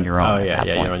you're on your own. Oh, at yeah,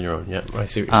 that point. you're on your own. Yeah, I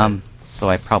see what you're saying. Though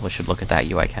I probably should look at that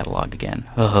UI catalog again.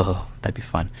 Oh, that'd be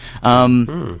fun.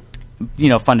 Fun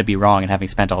to be wrong and having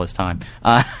spent all this time.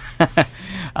 It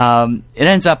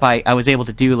ends up I was able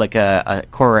to do like a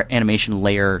core animation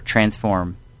layer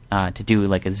transform to do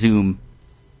like a zoom,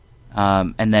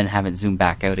 and then have it zoom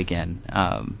back out again.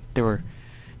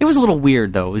 It was a little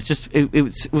weird though. It was just it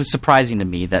was surprising to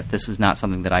me that this was not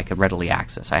something that I could readily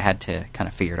access. I had to kind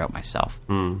of figure it out myself.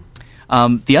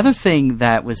 The other thing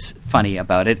that was funny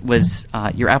about it was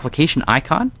your application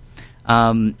icon.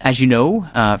 As you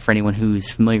know, for anyone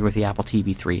who's familiar with the Apple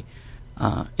TV 3,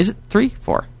 is it 3?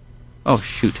 4? Oh,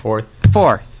 shoot. 4.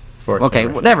 Okay,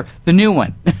 whatever. The new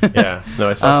one. Yeah. No,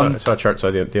 I saw a chart the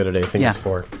other day. I think it's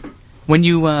 4. When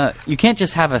you can't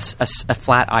just have a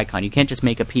flat icon. You can't just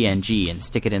make a PNG and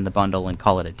stick it in the bundle and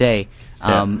call it a day.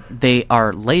 They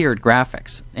are layered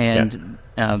graphics, and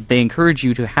they encourage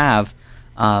you to have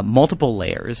multiple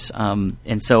layers.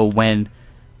 And so when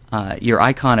your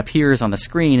icon appears on the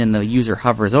screen and the user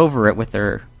hovers over it with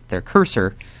their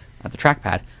cursor, the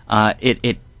trackpad,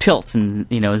 it tilts and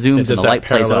zooms, and the light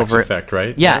plays over effect,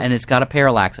 right? Yeah, and it's got a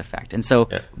parallax effect, and so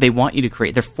they want you to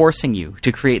create. They're forcing you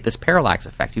to create this parallax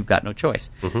effect. You've got no choice.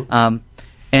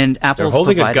 And Apple's they're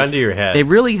holding a gun to your head. They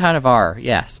really kind of are.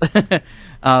 Yes,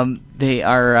 they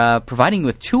are providing you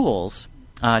with tools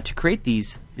to create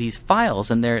these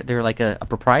files, and they're like a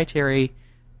proprietary,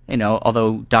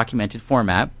 although documented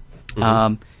format.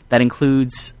 That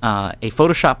includes a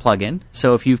Photoshop plugin.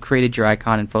 So if you've created your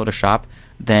icon in Photoshop,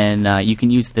 then you can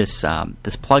use this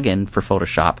plugin for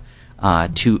Photoshop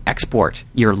to export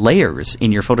your layers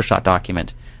in your Photoshop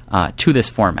document to this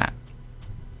format.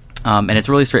 And it's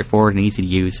really straightforward and easy to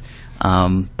use.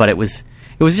 But it was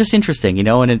just interesting,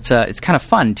 and it's kind of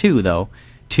fun too, though,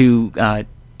 to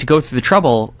go through the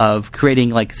trouble of creating,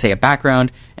 like, say, a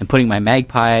background and putting my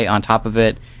Magpie on top of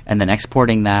it, and then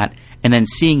exporting that, and then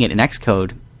seeing it in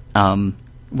Xcode,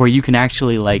 where you can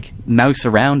actually like mouse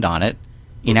around on it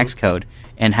in Xcode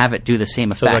and have it do the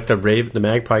same effect. So like the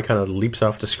Magpie kind of leaps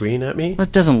off the screen at me? Well,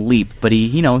 it doesn't leap, but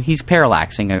he's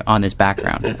parallaxing on this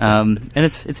background, and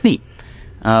it's neat.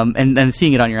 And then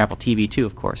seeing it on your Apple TV too,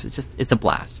 of course, it's a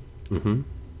blast. You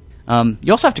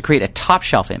also have to create a top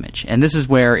shelf image, and this is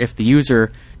where if the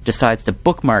user decides to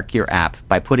bookmark your app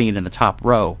by putting it in the top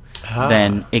row,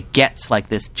 then it gets like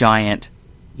this giant,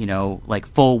 like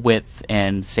full width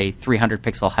and say 300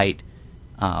 pixel height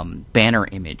banner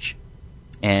image.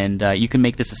 And you can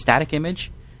make this a static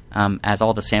image, as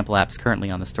all the sample apps currently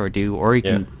on the store do, or you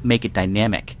can make it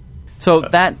dynamic. So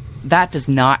that does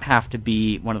not have to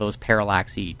be one of those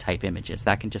parallaxy type images.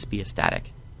 That can just be a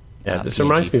static. Yeah, this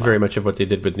reminds me very much of what they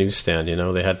did with Newsstand.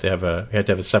 They had to have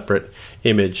a separate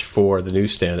image for the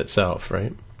Newsstand itself,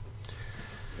 right?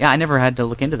 Yeah, I never had to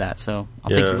look into that, so I'll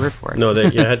take your word for it. No,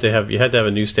 you had to have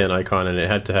a Newsstand icon, and it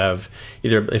had to have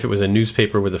either, if it was a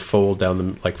newspaper with a fold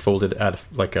down folded at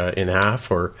in half,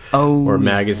 or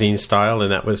magazine style,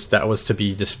 and that was to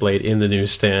be displayed in the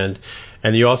Newsstand,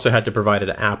 and you also had to provide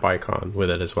an app icon with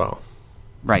it as well.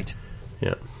 Right.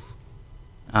 Yeah.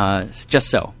 Just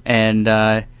so, and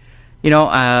I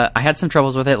had some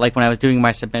troubles with it. Like when I was doing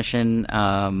my submission,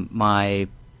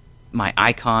 my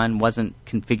icon wasn't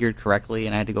configured correctly,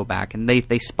 and I had to go back, and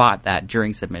they spot that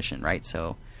during submission, right?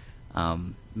 So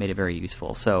made it very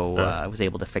useful. So I was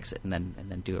able to fix it and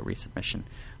then do a resubmission.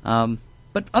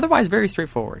 But otherwise, very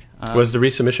straightforward. Was the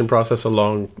resubmission process a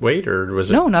long wait, or was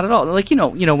it? No, not at all. Like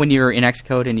when you're in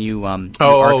Xcode and you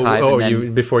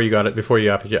archive. Before you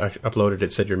uploaded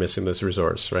it, said you're missing this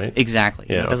resource, right? Exactly.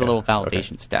 Yeah, it does a little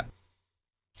validation step.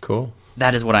 Cool.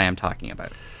 That is what I am talking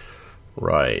about.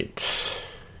 Right.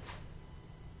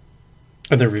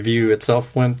 And the review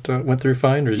itself went through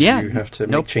fine, or did you have to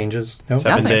make changes? No,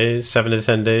 7 days, 7 to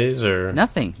 10 days, or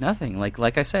nothing.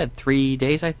 Like I said, 3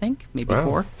 days, I think, maybe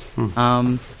 4.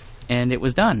 And it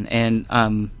was done. And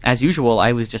as usual,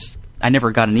 I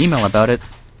never got an email about it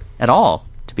at all,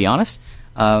 to be honest.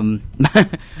 My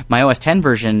OS 10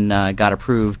 version got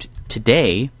approved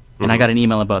today, and I got an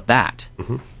email about that.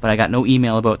 But I got no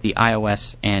email about the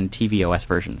iOS and tvOS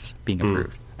versions being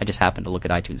approved. I just happened to look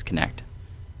at iTunes Connect.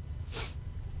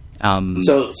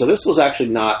 So this was actually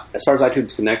not, as far as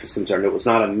iTunes Connect is concerned, it was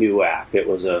not a new app. It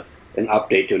was an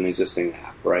update to an existing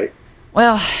app, right?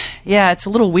 Well, yeah, it's a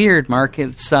little weird, Mark.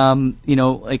 It's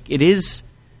it is.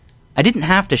 I didn't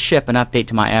have to ship an update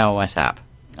to my iOS app,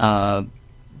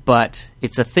 but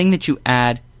it's a thing that you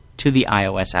add to the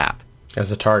iOS app.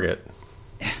 as a target.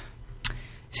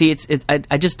 See,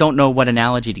 I just don't know what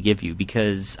analogy to give you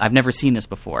because I've never seen this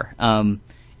before.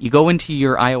 You go into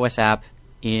your iOS app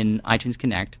in iTunes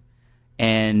Connect,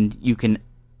 and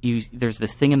there's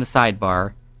this thing in the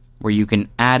sidebar where you can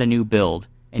add a new build,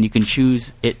 and you can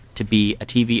choose it to be a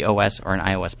TV OS or an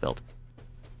iOS build.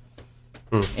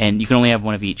 And you can only have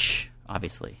one of each,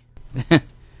 obviously.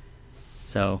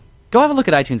 So go have a look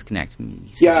at iTunes Connect.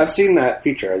 Yeah, I've seen that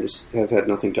feature. I just have had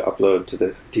nothing to upload to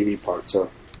the TV part.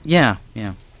 So yeah.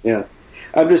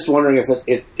 I'm just wondering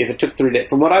if it took 3 days.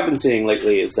 From what I've been seeing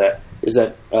lately, is that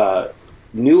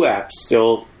new apps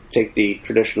still take the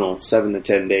traditional 7 to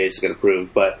 10 days to get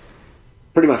approved, but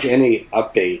pretty much any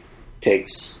update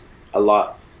takes a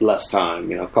lot less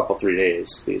time. A couple 3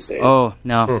 days these days. Oh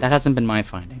no, that hasn't been my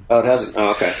finding. Oh, it hasn't.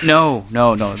 Oh, okay. No.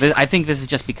 I think this is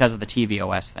just because of the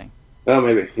tvOS thing. Oh,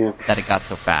 maybe. Yeah. That it got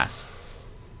so fast.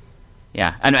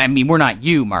 Yeah, and I mean we're not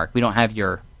you, Mark. We don't have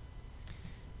your.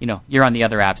 You're on the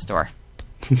other app store.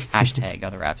 Hashtag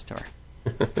other app store.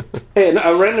 Hey,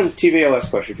 a random tvOS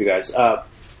question for you guys.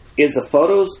 Is the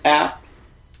Photos app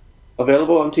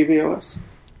available on tvOS?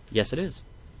 Yes, it is.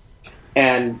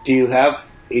 And do you have,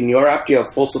 in your app, do you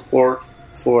have full support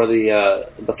for the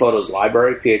Photos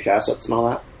library, PH assets and all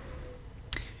that?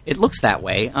 It looks that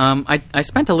way. I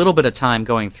spent a little bit of time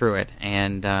going through it,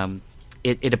 and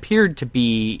it appeared to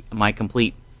be my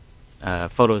complete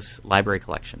Photos library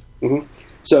collection. Mm-hmm.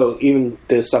 So even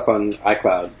the stuff on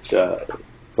iCloud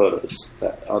Photos,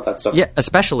 all that stuff? Yeah,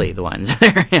 especially the ones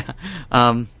there.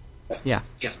 Yeah.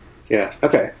 Yeah,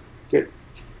 okay, good.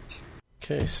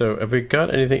 Okay, so have we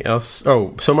got anything else?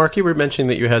 Oh, so Mark, you were mentioning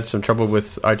that you had some trouble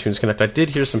with iTunes Connect. I did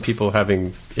hear some people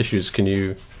having issues. Can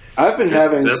you... I've been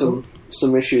having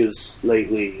some issues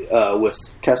lately with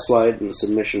test flight and the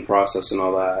submission process and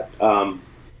all that.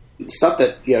 Stuff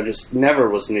that just never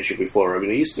was an issue before. I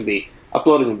mean, it used to be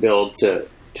uploading a build to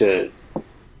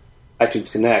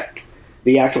iTunes Connect.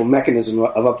 The actual mechanism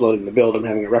of uploading the build and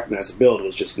having it recognize the build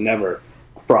was just never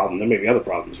a problem. There may be other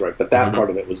problems, right? But that part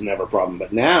of it was never a problem.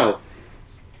 But now,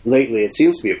 lately, it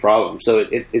seems to be a problem. So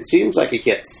it seems like it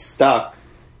gets stuck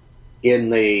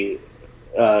in the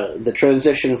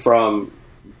transition from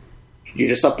you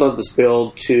just upload this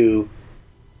build to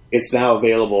it's now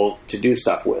available to do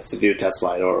stuff with, to do test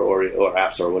flight or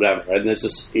apps or whatever. And there's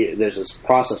this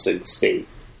processing state.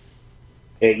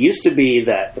 It used to be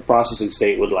that the processing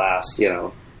state would last,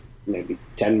 maybe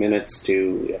 10 minutes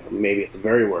to maybe at the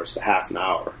very worst a half an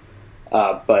hour.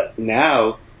 But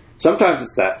now, sometimes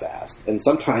it's that fast, and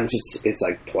sometimes it's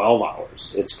like 12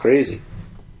 hours. It's crazy.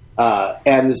 And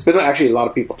there's been actually a lot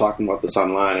of people talking about this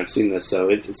online. I've seen this, so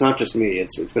it's not just me.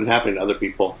 It's been happening to other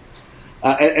people.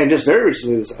 And just very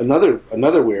recently,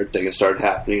 another weird thing that started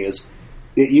happening is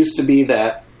it used to be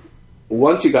that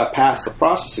once you got past the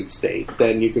processing state,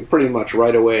 then you could pretty much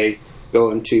right away go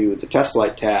into the test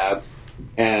flight tab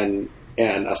and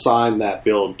assign that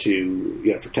build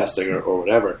to for testing or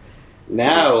whatever.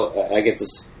 Now I get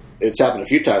this. It's happened a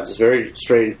few times. This very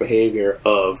strange behavior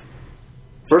of,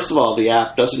 first of all, the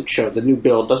app doesn't show, the new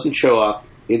build doesn't show up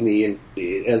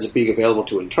as it being available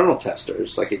to internal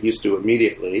testers like it used to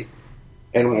immediately.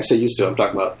 And when I say used to, I'm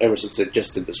talking about ever since they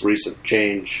just did this recent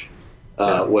change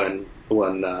when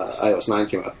iOS 9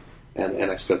 came out and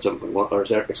Xcode 7.1 or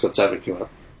Xcode 7 came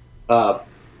out.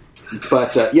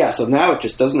 So now it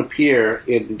just doesn't appear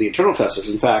in the internal testers.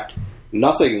 In fact,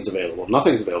 nothing is available.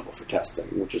 Nothing's available for testing,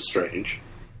 which is strange.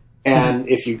 And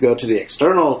if you go to the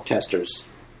external testers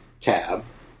tab,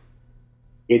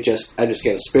 I just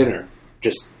get a spinner,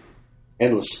 just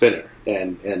endless spinner,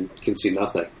 and can see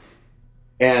nothing.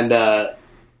 And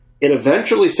it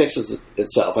eventually fixes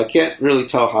itself. I can't really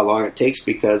tell how long it takes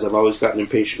because I've always gotten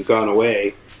impatient, gone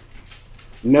away.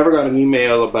 Never got an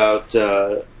email about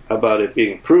it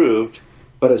being approved.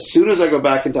 But as soon as I go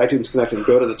back into iTunes Connect and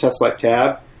go to the test flight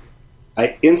tab,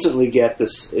 I instantly get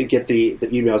the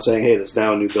email saying, "Hey, there's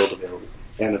now a new build available,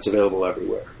 and it's available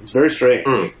everywhere." It's very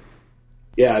strange.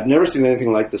 Yeah, I've never seen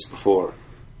anything like this before.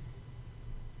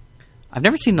 I've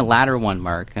never seen the latter one,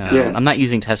 Mark. I'm not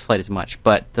using test flight as much,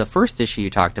 but the first issue you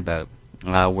talked about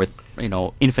with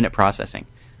infinite processing,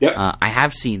 I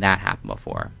have seen that happen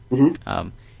before,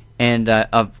 and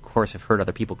of course I've heard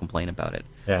other people complain about it.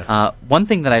 Yeah. One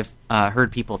thing that I've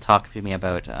heard people talk to me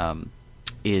about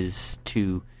is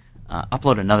to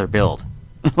upload another build.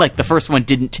 Like the first one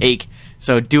didn't take,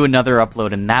 so do another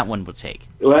upload and that one will take.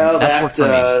 Well,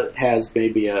 that has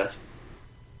maybe a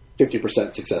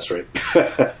 50% success rate.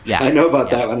 Yeah, I know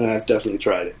about that one, and I've definitely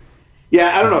tried it.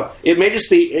 Yeah, I don't know. It may just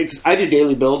be because I do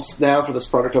daily builds now for this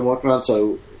product I'm working on,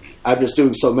 so I'm just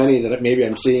doing so many that maybe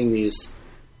I'm seeing these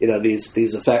these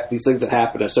things that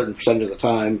happen a certain percentage of the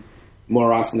time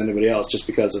more often than anybody else, just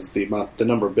because of the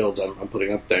number of builds I'm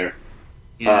putting up there.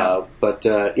 Yeah.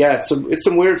 It's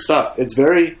some weird stuff. It's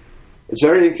very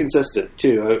inconsistent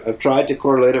too. I've tried to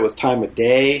correlate it with time of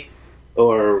day,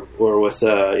 or with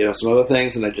some other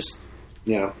things, and I just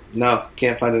no,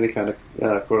 can't find any kind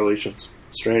of correlations.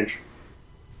 Strange.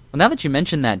 Well, now that you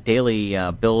mentioned that daily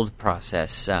build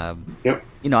process, yep.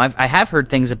 I have heard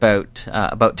things about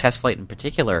TestFlight in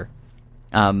particular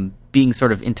being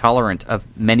sort of intolerant of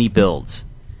many builds.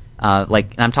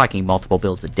 And I'm talking multiple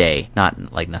builds a day,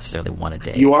 not like necessarily one a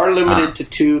day. You are limited to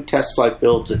 2 TestFlight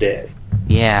builds a day.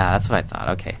 Yeah, that's what I thought.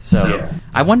 Okay, so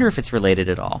I wonder if it's related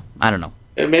at all. I don't know.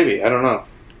 Maybe. I don't know.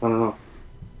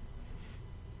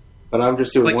 But I'm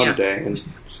just doing one a day, and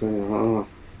so, I don't know.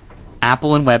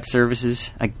 Apple and web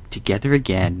services together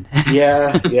again.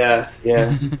 Yeah.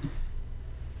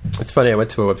 It's funny, I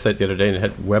went to a website the other day and it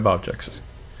had web objects.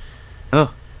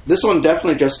 Oh. This one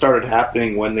definitely just started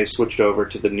happening when they switched over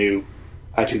to the new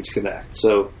iTunes Connect,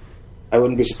 so I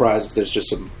wouldn't be surprised if there's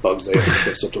just some bugs there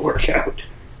that still have to work out.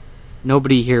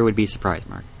 Nobody here would be surprised,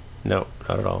 Mark. No,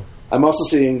 not at all. I'm also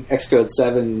seeing Xcode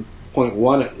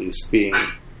 7.1 at least being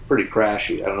pretty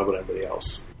crashy. I don't know about anybody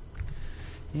else.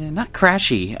 Yeah, not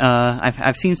crashy.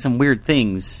 I've seen some weird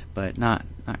things, but not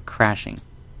crashing.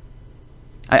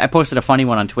 I posted a funny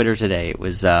one on Twitter today. It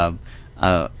was I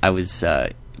was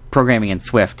programming in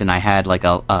Swift, and I had like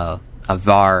a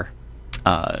var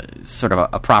sort of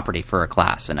a property for a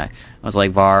class, and I was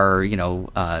like var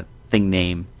thing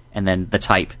name and then the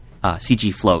type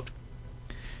CG float,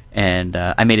 and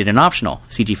I made it an optional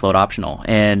CG float optional,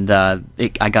 and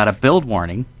I got a build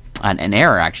warning, an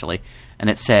error actually. And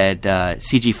it said,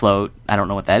 CG float, I don't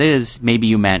know what that is. Maybe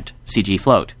you meant CG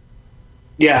float.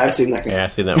 Yeah, I've seen that guy. Yeah,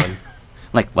 I've seen that one.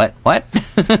 Like, what?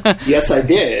 Yes, I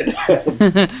did.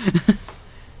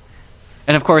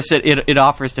 And, of course, it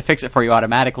offers to fix it for you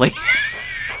automatically.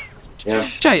 Yeah.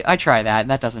 I try that,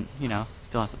 and that doesn't,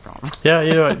 still has the problem. Yeah,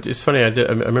 it's funny. I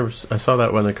remember I saw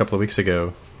that one a couple of weeks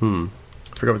ago. I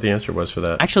forgot what the answer was for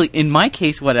that. Actually, in my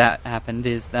case, what happened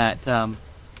is that...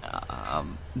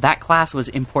 that class was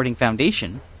importing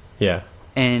Foundation. Yeah.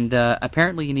 And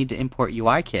apparently you need to import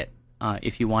UIKit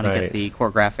if you want to get the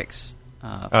core graphics.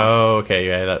 Oh, okay.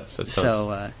 Yeah, that sounds...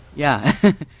 So,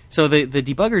 so the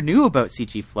debugger knew about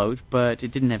CG Float, but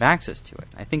it didn't have access to it.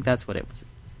 I think that's what it was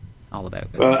all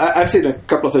about. Well, I've seen a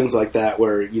couple of things like that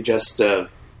where you just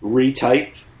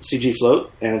retype CG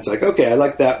Float, and it's like, okay, I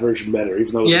like that version better,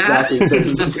 even though it's exactly the same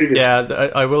as the previous.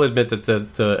 Yeah, I will admit that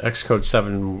the Xcode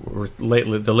 7,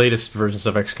 the latest versions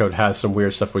of Xcode has some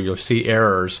weird stuff where you'll see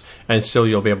errors, and still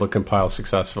you'll be able to compile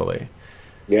successfully.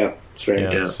 Yeah,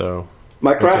 strange. Yeah, so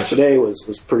my crash today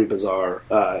was pretty bizarre.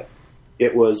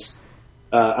 It was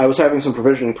I was having some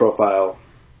provisioning profile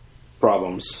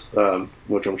problems,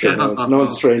 which I'm sure no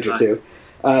one's a stranger to.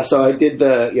 So I did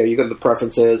you go to the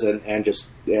preferences and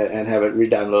have it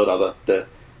re-download all the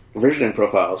provisioning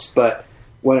profiles. But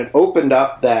when it opened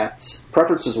up that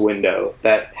preferences window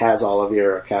that has all of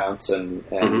your accounts and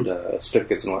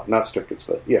certificates and not certificates,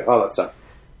 but all that stuff,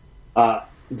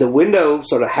 the window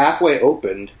sort of halfway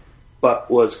opened, but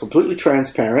was completely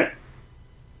transparent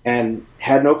and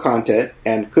had no content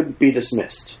and couldn't be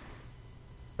dismissed.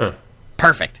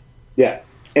 Perfect. Yeah,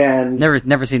 and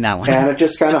never seen that one. And it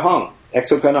just kind of hung.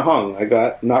 Xcode kind of hung. I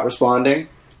got not responding,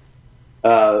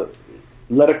 let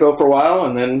it go for a while,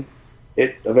 and then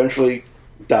it eventually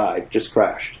died, just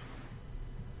crashed.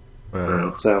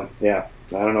 Wow. So, I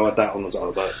don't know what that one was all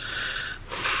about.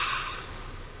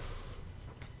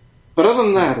 But other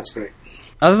than that, it's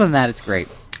great.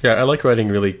 Yeah, I like writing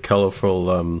really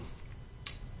colorful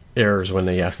errors when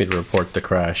they ask me to report the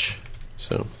crash.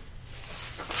 So,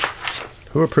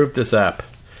 who approved this app?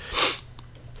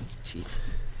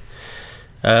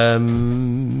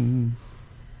 Of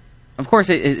course,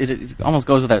 it almost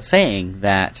goes without saying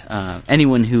that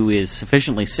anyone who is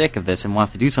sufficiently sick of this and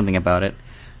wants to do something about it,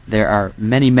 there are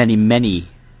many, many, many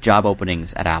job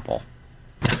openings at Apple.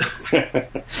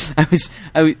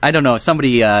 I don't know,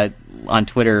 somebody on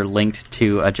Twitter linked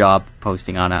to a job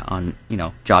posting on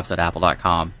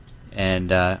jobs.apple.com,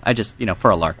 and I just for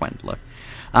a lark went to look.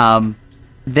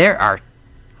 There are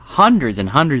hundreds and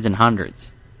hundreds and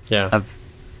hundreds of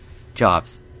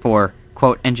jobs for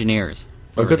quote engineers.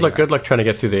 Well, good luck trying to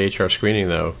get through the HR screening,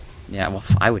 though. Yeah, well,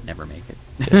 I would never make it.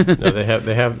 No, they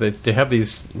have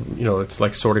these. It's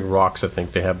like sorting rocks. I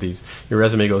think they have these. Your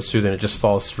resume goes through, then it just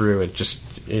falls through.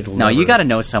 You got to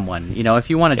know someone. If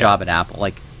you want a job at Apple,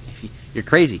 you're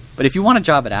crazy. But if you want a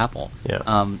job at Apple,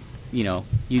 you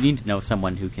need to know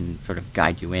someone who can sort of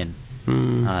guide you in,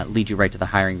 lead you right to the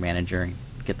hiring manager, and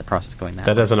get the process going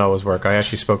That doesn't always work. I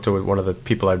actually spoke to one of the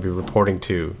people I'd be reporting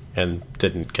to and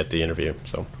didn't get the interview.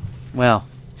 So, well,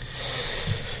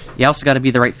 you also got to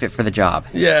be the right fit for the job.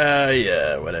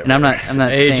 Yeah, whatever. And I'm not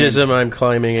ageism. saying, I'm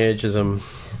climbing ageism.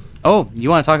 Oh, you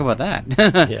want to talk about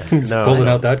that? Yeah, He's pulling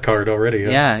out that card already.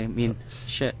 Yeah, I mean,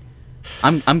 shit.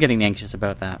 I'm getting anxious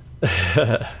about that.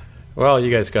 Well,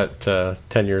 you guys got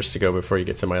 10 years to go before you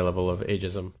get to my level of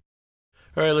ageism.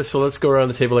 All right, let's go around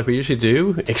the table like we usually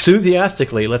do.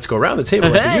 Enthusiastically, let's go around the table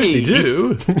like we usually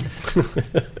do.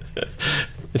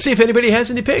 And see if anybody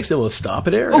has any picks, and we'll stop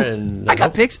it there. I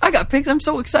got picks. I'm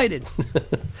so excited.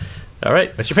 All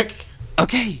right, what's your pick?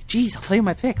 Okay, geez, I'll tell you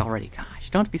my pick already. Gosh,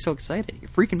 don't have to be so excited. You're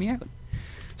freaking me out.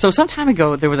 So some time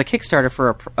ago, there was a Kickstarter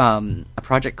for a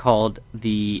project called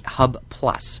the Hub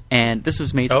Plus, and this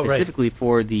is made specifically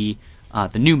for the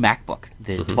new MacBook,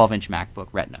 the 12-inch MacBook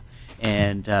Retina.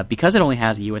 And because it only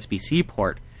has a USB-C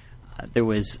port, there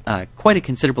was quite a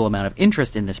considerable amount of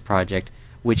interest in this project,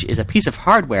 which is a piece of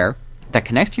hardware that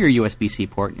connects to your USB-C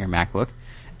port in your MacBook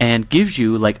and gives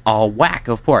you like a whack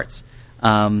of ports.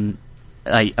 A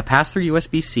pass-through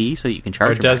USB-C so that you can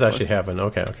charge your It does MacBook. actually have an,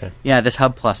 okay. Yeah, this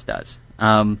Hub Plus does.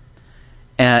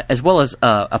 As well as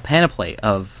a panoply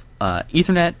of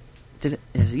Ethernet. Is it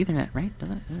Ethernet, right? Does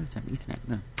it have Ethernet?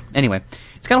 No. Anyway,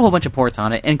 it's got a whole bunch of ports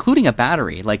on it, including a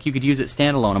battery. Like, you could use it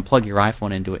standalone and plug your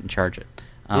iPhone into it and charge it.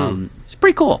 It's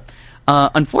pretty cool.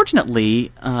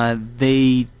 Unfortunately,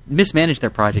 they mismanaged their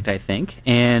project, I think,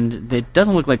 and it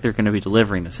doesn't look like they're going to be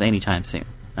delivering this anytime soon.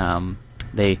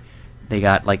 They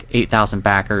got like 8,000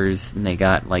 backers, and they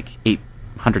got like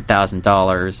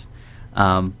 $800,000,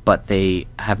 but they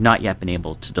have not yet been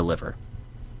able to deliver.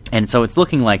 And so it's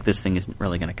looking like this thing isn't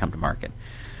really going to come to market.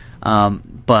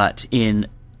 But in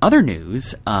other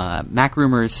news, Mac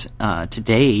Rumors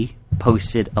today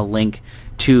posted a link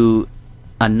to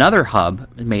another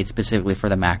hub made specifically for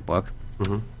the MacBook,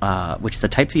 which is a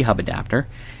Type-C hub adapter.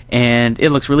 And it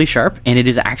looks really sharp, and it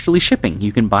is actually shipping.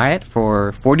 You can buy it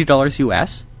for $40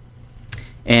 US,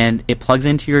 and it plugs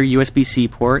into your USB-C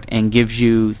port and gives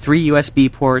you 3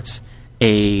 USB ports,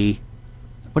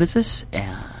 what is this?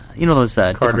 You know those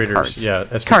Card different readers. cards. Yeah,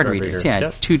 SP card card readers. reader. Yeah,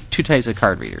 Yep. two types of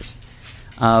card readers.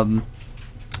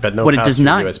 But no What it does pass-through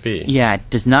not, USB. yeah, it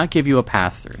does not give you a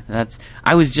pass through.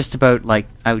 I was just about I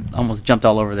almost jumped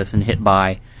all over this and hit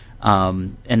buy,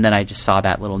 and then I just saw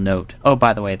that little note. Oh,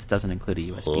 by the way, it doesn't include a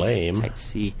USB Lame. Type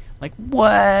C. Like,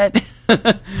 what?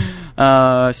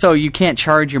 So you can't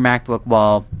charge your MacBook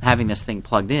while having this thing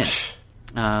plugged in.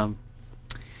 So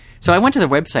I went to the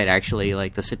website actually.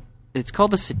 Like it's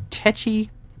called the Satechi.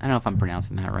 I don't know if I'm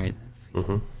pronouncing that right.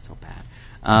 So bad.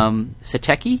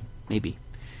 Satechi, maybe.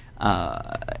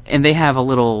 And they have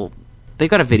they've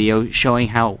got a video showing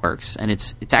how it works, and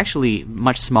it's actually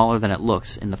much smaller than it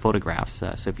looks in the photographs.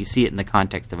 So if you see it in the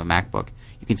context of a MacBook,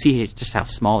 you can see just how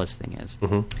small this thing is.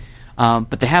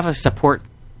 But they have a support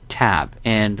tab,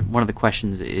 and one of the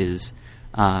questions is,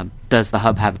 does the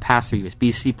hub have a pass-through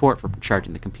USB-C port for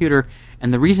charging the computer?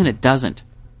 And the reason it doesn't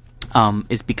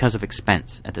is because of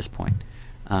expense at this point.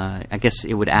 I guess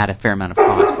it would add a fair amount of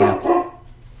cost.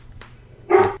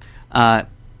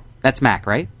 That's Mac,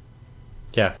 right?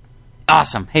 Yeah.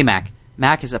 Awesome. Hey, Mac.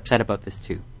 Mac is upset about this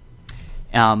too.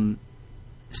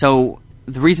 So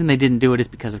the reason they didn't do it is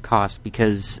because of cost,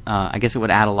 because I guess it would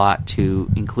add a lot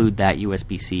to include that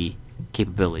USB-C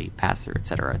capability, pass-through, et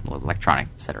cetera, electronic,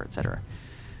 et cetera, et cetera.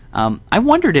 I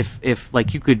wondered if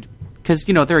like you could, because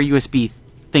there are USB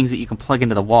things that you can plug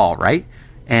into the wall, right?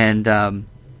 And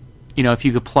if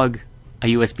you could plug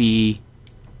a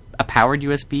powered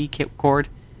USB cord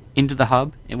into the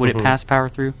hub, would it pass power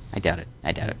through? I doubt it.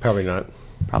 Probably not.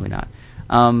 Probably not.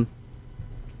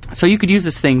 So you could use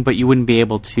this thing, but you wouldn't be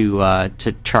able to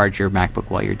charge your MacBook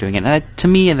while you're doing it. And to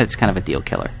me, that's kind of a deal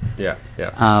killer. Yeah.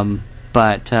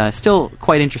 But still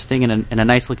quite interesting and a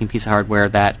nice looking piece of hardware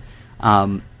that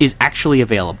is actually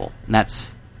available. And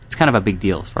it's kind of a big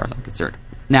deal as far as I'm concerned.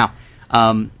 Now,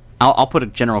 I'll put a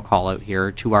general call out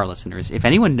here to our listeners. If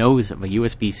anyone knows of a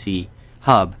USB-C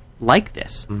hub like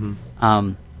this,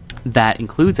 that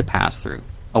includes a pass-through,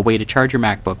 a way to charge your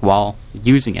MacBook while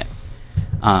using it,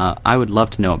 I would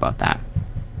love to know about that.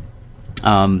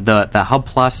 The Hub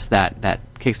Plus, that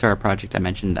Kickstarter project I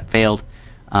mentioned that failed,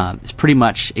 is pretty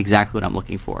much exactly what I'm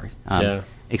looking for,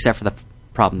 except for the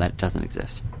problem that it doesn't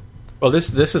exist. Well,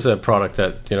 this is a product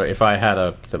that, if I had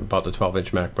bought the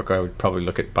 12-inch MacBook, I would probably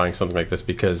look at buying something like this,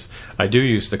 because I do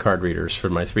use the card readers for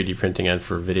my 3D printing and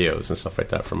for videos and stuff like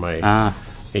that for my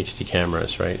HD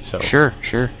cameras, right? So Sure.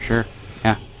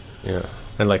 Yeah.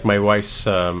 And like my wife's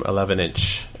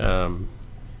 11-inch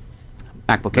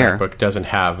MacBook Air. MacBook doesn't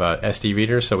have a SD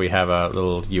reader, so we have a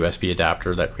little USB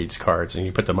adapter that reads cards, and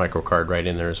you put the micro card right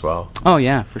in there as well. Oh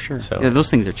yeah, for sure. So- Yeah, those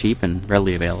things are cheap and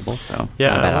readily available, so Yeah,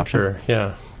 not a bad I'm option. sure.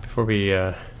 Yeah, before we,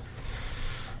 I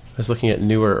was looking at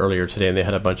Newer earlier today, and they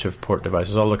had a bunch of port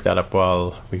devices. I'll look that up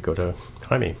while we go to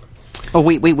Jaime. Oh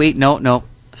wait, no,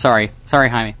 sorry,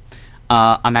 Jaime.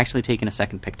 I'm actually taking a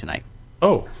second pick tonight.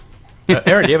 Oh,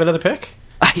 Aaron, do you have another pick?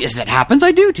 As it happens,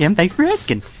 I do, Tim. Thanks for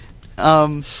asking.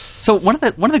 So one of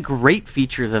the great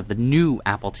features of the new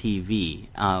Apple TV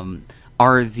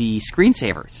are the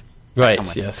screensavers. Right. come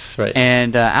with it. Yes. Right.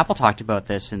 And Apple talked about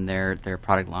this in their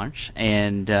product launch.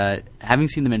 And having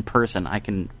seen them in person, I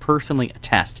can personally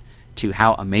attest to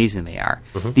how amazing they are.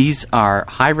 These are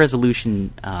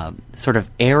high-resolution sort of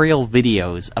aerial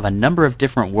videos of a number of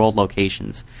different world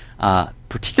locations,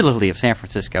 particularly of San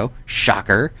Francisco.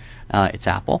 Shocker. It's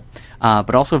Apple.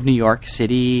 But also of New York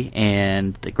City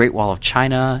and the Great Wall of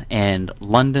China and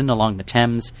London along the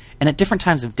Thames, and at different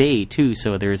times of day, too.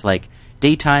 So there's like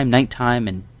daytime, nighttime,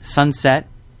 and sunset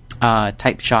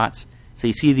type shots. So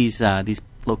you see these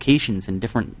locations in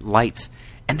different lights,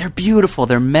 and they're beautiful.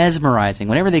 They're mesmerizing.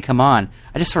 Whenever they come on,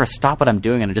 I just sort of stop what I'm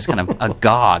doing and I'm just kind of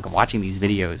agog watching these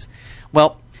videos.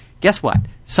 Well, guess what?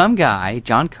 Some guy,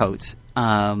 John Coates,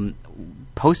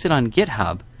 posted on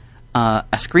GitHub a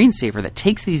screensaver that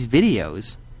takes these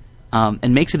videos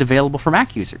and makes it available for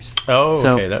Mac users. Oh,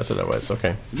 So- okay, that's what that was.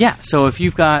 Okay. Yeah, so if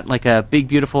you've got like a big,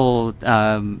 beautiful,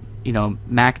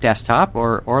 Mac desktop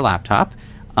or laptop,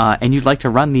 and you'd like to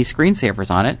run these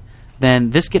screensavers on it,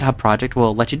 then this GitHub project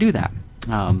will let you do that.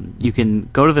 You can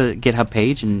go to the GitHub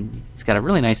page, and it's got a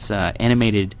really nice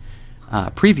animated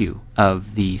preview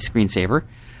of the screensaver.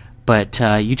 But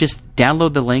you just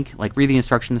download the link, like read the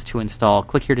instructions to install,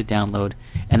 click here to download,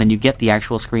 and then you get the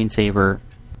actual screensaver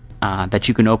that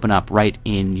you can open up right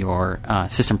in your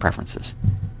system preferences.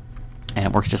 And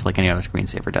it works just like any other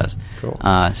screensaver does. Cool.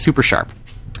 Super sharp.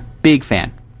 Big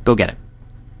fan. Go get it.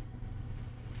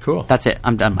 Cool. That's it.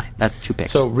 I'm done. That's 2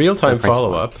 picks. So real-time Price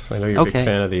follow-up. I know you're a big Okay.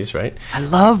 fan of these, right? I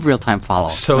love real-time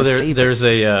follow-up. So there's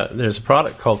a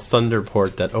product called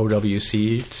Thunderport that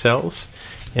OWC sells.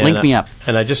 And Link me up.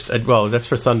 And that's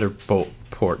for Thunderbolt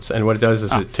ports. And what it does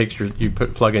is it takes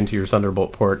plug into your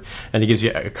Thunderbolt port, and it gives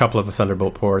you a couple of the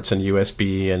Thunderbolt ports and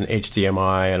USB and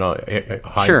HDMI and all,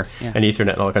 Sure, yeah. and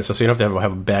Ethernet and all that kind of stuff. So you don't have to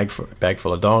have a bag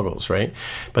full of dongles, right?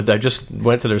 But I just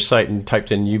went to their site and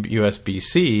typed in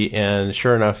USB-C, and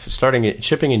sure enough,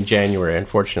 shipping in January,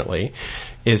 unfortunately,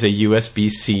 is a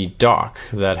USB-C dock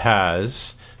that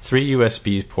has 3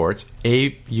 USB ports,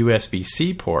 a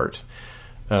USB-C port.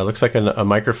 Looks like a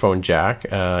microphone jack,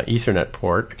 Ethernet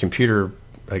port, a computer,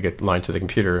 I get line to the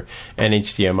computer, and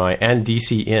HDMI, and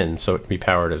DC in, so it can be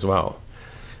powered as well.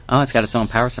 Oh, it's got its own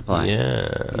power supply.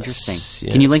 Yeah, Interesting.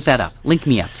 Can you link that up? Link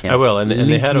me up, Tim. I will, and they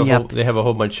Link had me up. they have a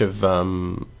whole bunch of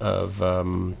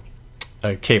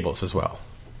cables as well,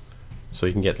 so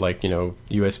you can get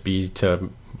USB to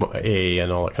A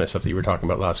and all that kind of stuff that you were talking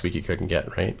about last week. You couldn't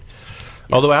get, right?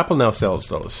 Although Apple now sells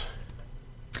those.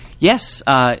 Yes.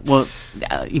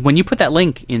 When you put that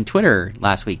link in Twitter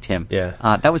last week, Tim,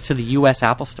 that was to the U.S.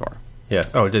 Apple Store. Yeah.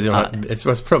 Oh, it's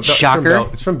from Shocker.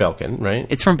 It's from Belkin, right?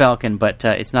 It's from Belkin, but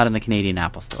it's not in the Canadian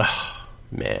Apple Store.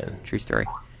 Man. True story.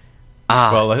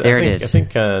 There it is. I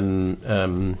think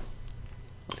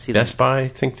Let's see Best Buy, I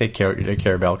think they carry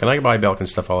Belkin. I buy Belkin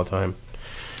stuff all the time.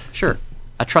 Sure.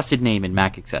 A trusted name in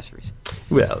Mac accessories.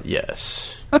 Well,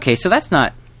 yes. Okay, so that's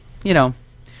not,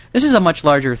 this is a much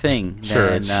larger thing than Sure,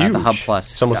 it's huge. the Hub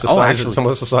Plus. It's almost the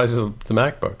size of the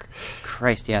MacBook.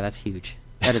 Christ, yeah, that's huge.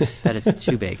 That is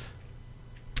too big.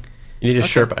 You need a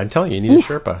Sherpa. I'm telling you, you need a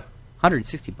Sherpa.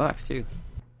 $160 too.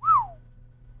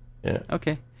 Yeah.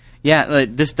 Okay. Yeah,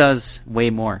 this does way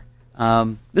more.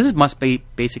 This must be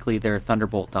basically their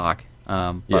Thunderbolt dock,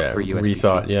 but for USB-C.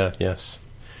 Rethought. Yeah. Yes.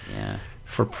 Yeah.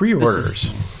 For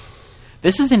pre-orders.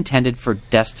 This is intended for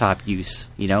desktop use.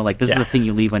 This is the thing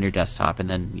you leave on your desktop, and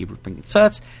then you bring it. So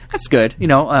that's good.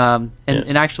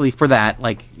 And actually for that,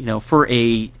 for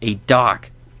a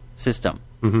dock system,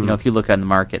 if you look on the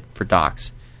market for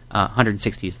docks,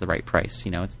 160 is the right price.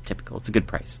 It's typical. It's a good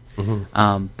price.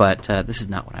 But this is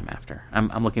not what I'm after.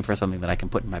 I'm looking for something that I can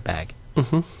put in my bag.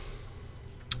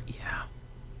 Yeah.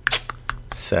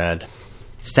 Sad.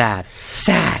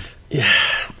 Yeah.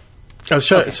 I was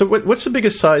trying. Okay. So, what's the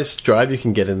biggest size drive you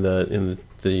can get in the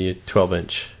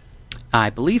 12-inch? I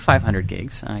believe 500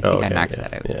 gigs. I think I maxed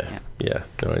that out. Yeah.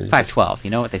 No, 512.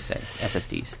 You know what they say?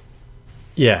 SSDs.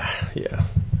 Yeah.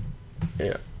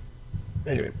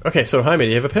 Anyway, okay. So, Jaime, do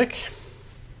you have a pick?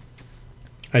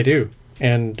 I do,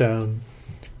 and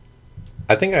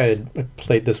I think I had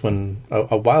played this one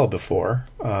a while before.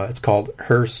 It's called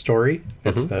Her Story.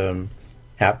 It's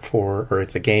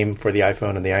it's a game for the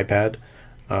iPhone and the iPad.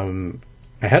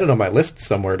 I had it on my list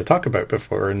somewhere to talk about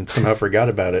before and somehow forgot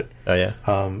about it. Oh, yeah.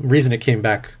 Reason it came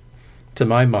back to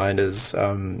my mind is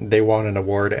they won an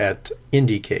award at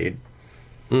Indiecade.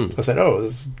 So I said,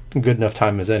 this is good enough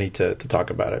time as any to talk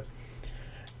about it.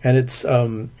 And it's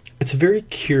a very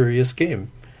curious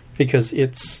game because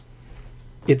its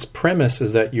premise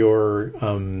is that your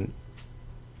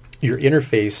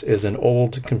interface is an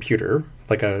old computer,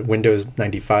 like a Windows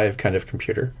 95 kind of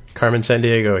computer. Carmen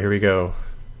Sandiego, here we go.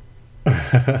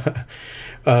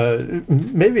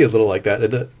 Maybe a little like that.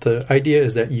 The idea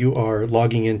is that you are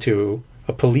logging into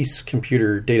a police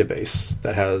computer database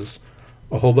that has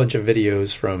a whole bunch of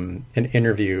videos from an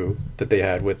interview that they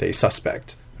had with a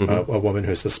suspect, a woman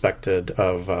who's suspected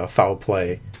of foul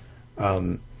play.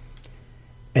 And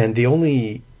the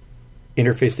only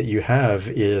interface that you have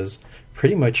is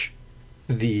pretty much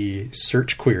the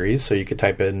search queries. So you could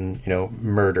type in,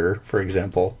 murder, for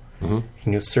example, and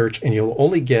you'll search, and you'll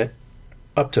only get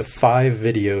up to 5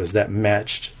 videos that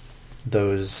matched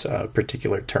those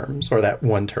particular terms, or that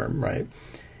one term, right?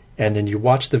 And then you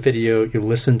watch the video, you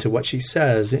listen to what she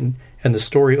says, and the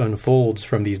story unfolds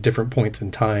from these different points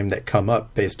in time that come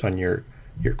up based on your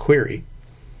query.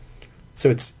 So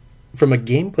it's, from a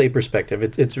gameplay perspective,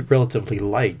 it's relatively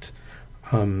light,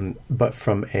 but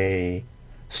from a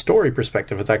story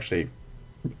perspective, it's actually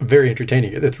very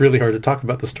entertaining. It's really hard to talk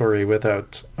about the story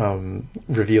without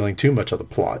revealing too much of the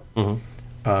plot.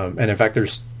 And in fact,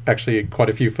 there's actually quite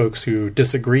a few folks who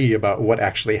disagree about what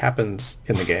actually happens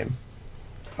in the game,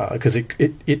 because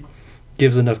it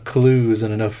gives enough clues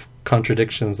and enough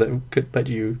contradictions that could let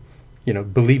you,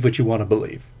 believe what you want to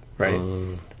believe, right?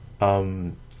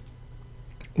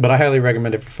 But I highly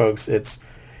recommend it for folks. It's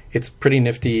pretty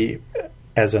nifty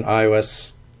as an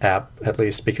iOS app, at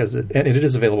least, because it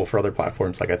is available for other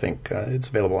platforms. Like I think it's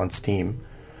available on Steam,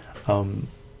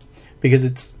 because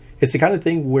it's the kind of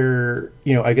thing where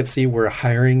I could see we're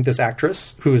hiring this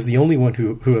actress who is the only one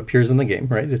who appears in the game,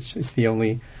 right? It's the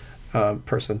only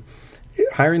person,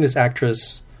 hiring this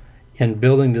actress and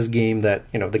building this game that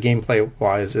the gameplay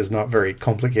wise is not very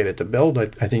complicated to build. I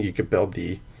think you could build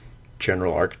the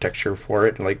general architecture for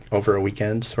it like over a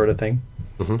weekend sort of thing.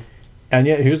 And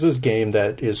yet here's this game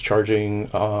that is charging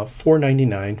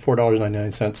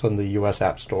 $4.99 on the US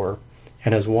App Store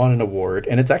and has won an award,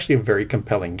 and it's actually a very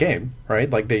compelling game, right?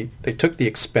 Like they took the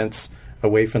expense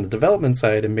away from the development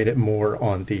side and made it more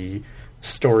on the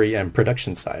story and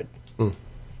production side.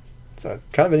 So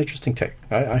kind of an interesting take.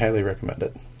 I highly recommend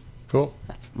it. Cool.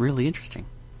 That's really interesting.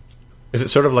 Is it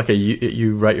sort of like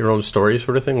you write your own story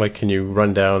sort of thing? Like, can you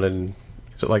run down and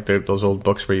is it like those old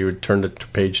books where you would turn to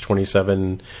page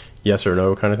 27, yes or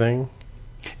no kind of thing?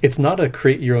 It's not a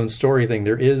create your own story thing.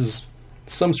 There is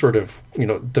some sort of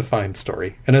defined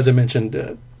story, and as I mentioned,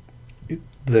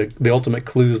 the ultimate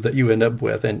clues that you end up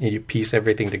with, and you piece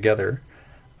everything together.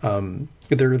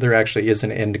 There actually is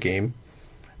an end game,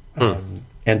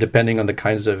 and depending on the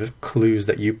kinds of clues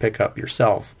that you pick up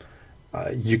yourself,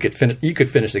 you could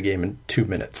finish the game in 2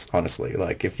 minutes. Honestly,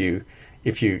 like if you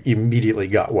immediately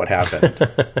got what happened,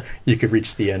 you could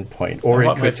reach the end point, or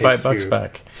it could take you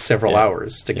back. Several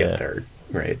hours to get there,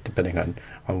 right? Depending on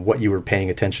what you were paying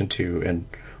attention to and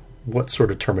what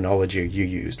sort of terminology you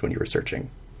used when you were searching.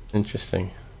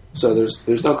 Interesting. So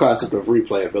there's no concept of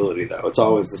replayability, though. It's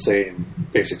always the same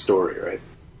basic story, right?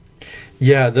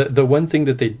 Yeah, the one thing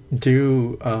that they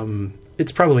do,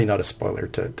 it's probably not a spoiler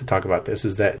to talk about this,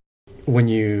 is that when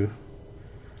you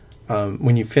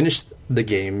finish the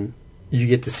game, you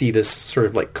get to see this sort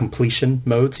of like completion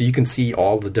mode, so you can see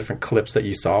all the different clips that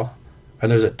you saw,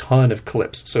 and there's a ton of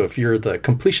clips. So if you're the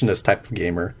completionist type of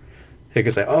gamer, you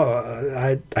can say,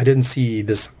 I didn't see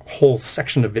this whole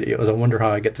section of videos. I wonder how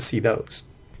I get to see those.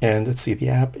 And let's see, the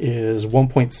app is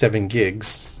 1.7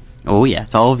 gigs. Oh yeah,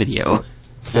 it's all video.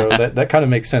 So that kind of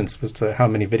makes sense as to how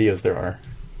many videos there are.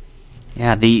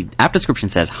 Yeah, the app description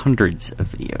says hundreds of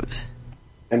videos.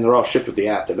 And they're all shipped with the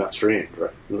app. They're not streamed,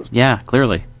 right? Yeah,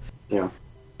 clearly. Yeah.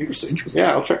 Interesting.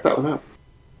 Yeah, I'll check that one out.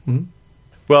 Mm-hmm.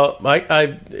 Well,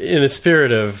 I in the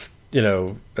spirit of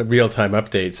real-time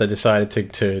updates, I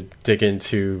decided to dig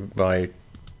into my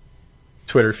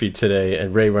Twitter feed today,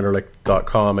 and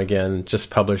RayRunnerlick.com again just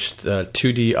published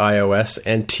 2D iOS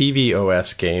and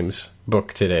tvOS games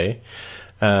book today.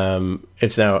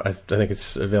 It's now, I think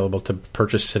it's available to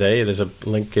purchase today. There's a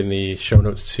link in the show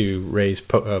notes to Ray's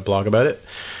blog about it.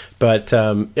 But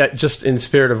just in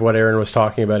spirit of what Aaron was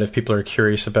talking about, if people are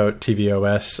curious about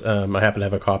tvOS, I happen to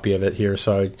have a copy of it here,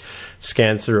 so I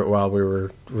scanned through it while we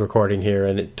were recording here,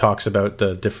 and it talks about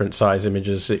the different size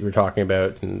images that you were talking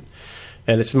about, and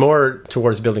it's more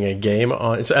towards building a game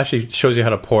on. It actually shows you how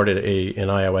to port an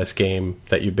iOS game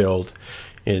that you build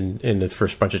in the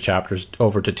first bunch of chapters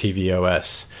over to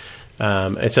tvOS.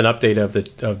 It's an update of the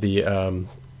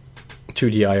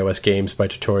 2D iOS games by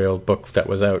tutorial book that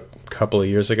was out a couple of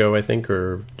years ago, I think,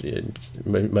 or it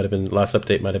might have been last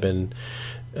update might have been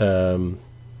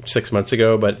 6 months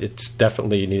ago, but it's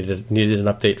definitely needed an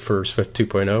update for Swift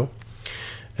 2.0.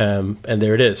 And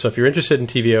there it is. So if you're interested in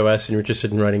tvOS and you're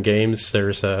interested in writing games,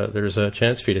 there's a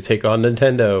chance for you to take on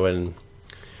Nintendo and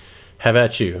have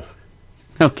at you.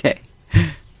 Okay.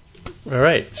 All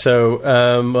right. So,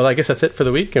 well, I guess that's it for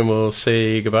the week, and we'll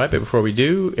say goodbye. But before we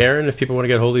do, Aaron, if people want to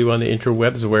get hold of you on the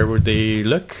interwebs, where would they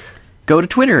look? Go to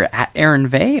Twitter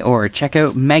 @AaronVay or check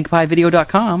out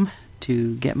magpievideo.com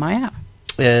to get my app.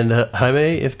 And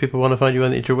Jaime, if people want to find you on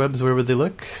the interwebs, where would they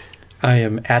look? I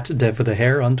am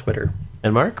 @DevWithAHair on Twitter.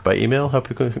 And Mark, by email, how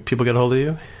people get a hold of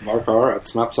you?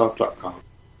 MarkR@snapsoft.com.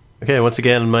 Okay, once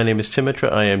again, my name is Tim Mitra.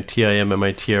 I am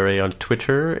TIMMITRA on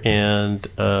Twitter, and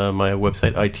my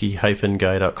website,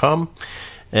 it-guy.com.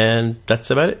 And that's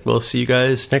about it. We'll see you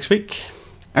guys next week.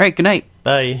 All right, good night.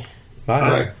 Bye. Bye.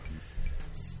 Bye.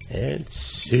 And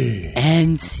see.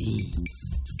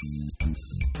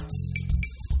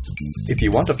 If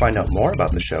you want to find out more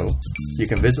about the show, you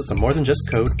can visit the More Than Just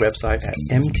Code website at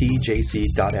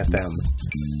mtjc.fm.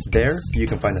 There, you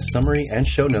can find a summary and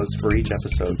show notes for each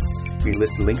episode. We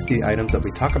list links to the items that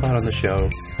we talk about on the show,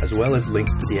 as well as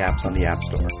links to the apps on the App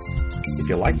Store. If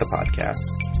you like the podcast,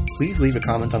 please leave a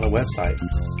comment on the website.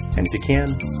 And if you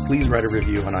can, please write a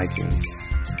review on iTunes.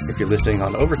 If you're listening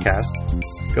on Overcast,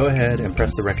 go ahead and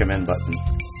press the recommend button.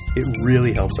 It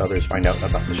really helps others find out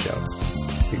about the show.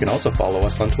 You can also follow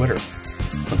us on Twitter.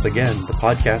 Once again, the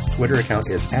podcast Twitter account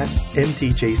is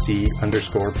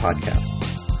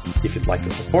 @mtjc_podcast. If you'd like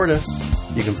to support us,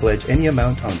 you can pledge any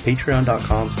amount on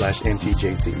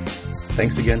patreon.com/mtjc.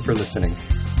 Thanks again for listening.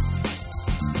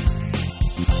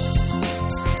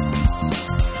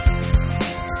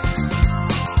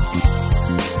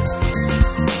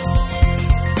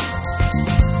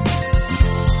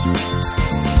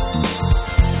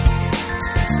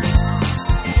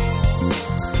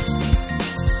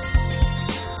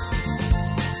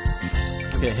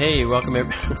 Hey, welcome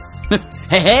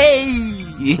Hey!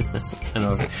 I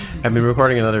know. I've been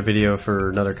recording another video for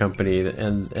another company,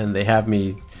 and they have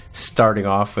me starting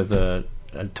off with a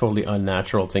totally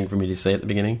unnatural thing for me to say at the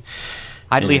beginning.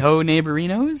 Idly ho,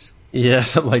 neighborinos? Yeah,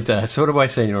 something like that. So what do I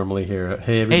say normally here?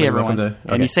 Hey, everybody, Hey, everyone. welcome to...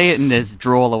 Okay. And you say it in as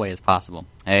droll a way as possible.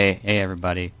 Hey,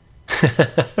 everybody.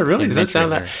 Really? Does that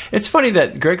sound that? It's funny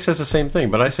that Greg says the same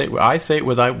thing, but I say it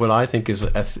with what I think is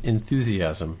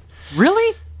enthusiasm.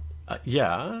 Really?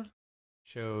 Yeah.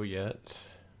 Show yet.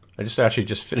 I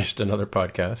just finished another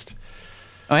podcast.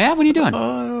 Oh, yeah? What are you doing?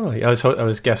 I don't know. I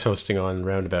was guest hosting on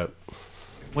Roundabout.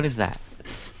 What is that?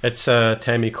 It's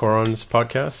Tammy Coron's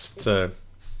podcast. It's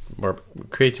more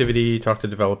creativity, talk to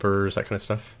developers, that kind of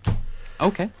stuff.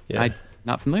 Okay. Yeah. I'm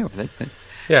not familiar with it. But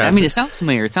Yeah. I mean, it sounds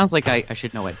familiar. It sounds like I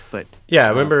should know it. But Yeah, I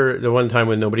remember the one time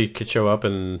when nobody could show up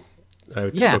and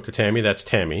I spoke to Tammy. That's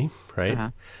Tammy, right?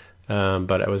 Uh-huh.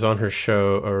 But I was on her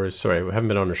show, I haven't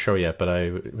been on her show yet, but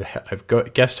I've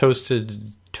guest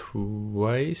hosted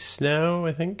twice now,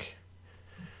 I think.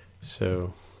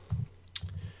 So,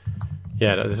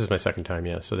 yeah, this is my second time.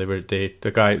 Yeah, so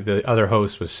the other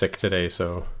host was sick today,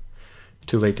 so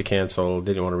too late to cancel.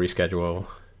 Didn't want to reschedule.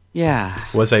 yeah.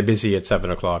 Was I busy at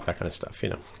 7:00? That kind of stuff,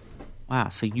 Wow,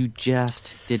 so you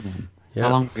just did one. Yeah. How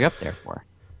long were you up there for?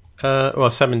 Well,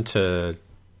 7 to...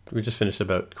 We just finished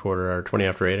about 20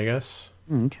 after 8, I guess.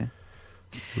 Okay.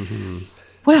 Mm-hmm.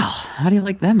 Well, how do you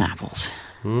like them apples?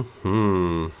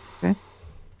 Mm-hmm. Okay.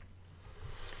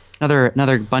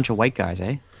 Another bunch of white guys,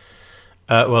 eh?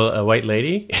 Well, a white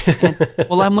lady.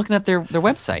 Well, I'm looking at their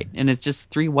website, and it's just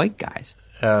 3 white guys.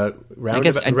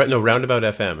 Roundabout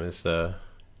FM is the...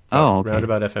 Okay.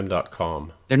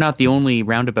 Roundaboutfm.com. They're not the only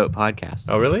Roundabout podcast.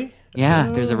 Oh, really? Yeah,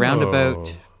 there's a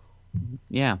Roundabout...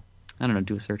 Yeah, I don't know,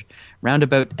 do a search.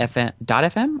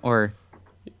 Roundabout.fm or...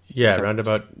 Yeah, So-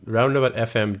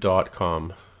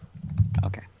 roundaboutfm.com.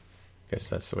 Okay. Guess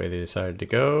that's the way they decided to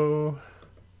go.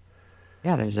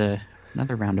 Yeah, there's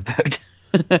another Roundabout.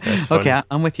 That's fun. Okay,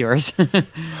 I'm with yours.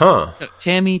 Huh. So,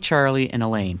 Tammy, Charlie, and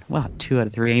Elaine. Well, 2 out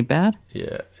of 3 ain't bad.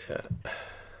 Yeah.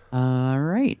 All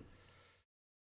right.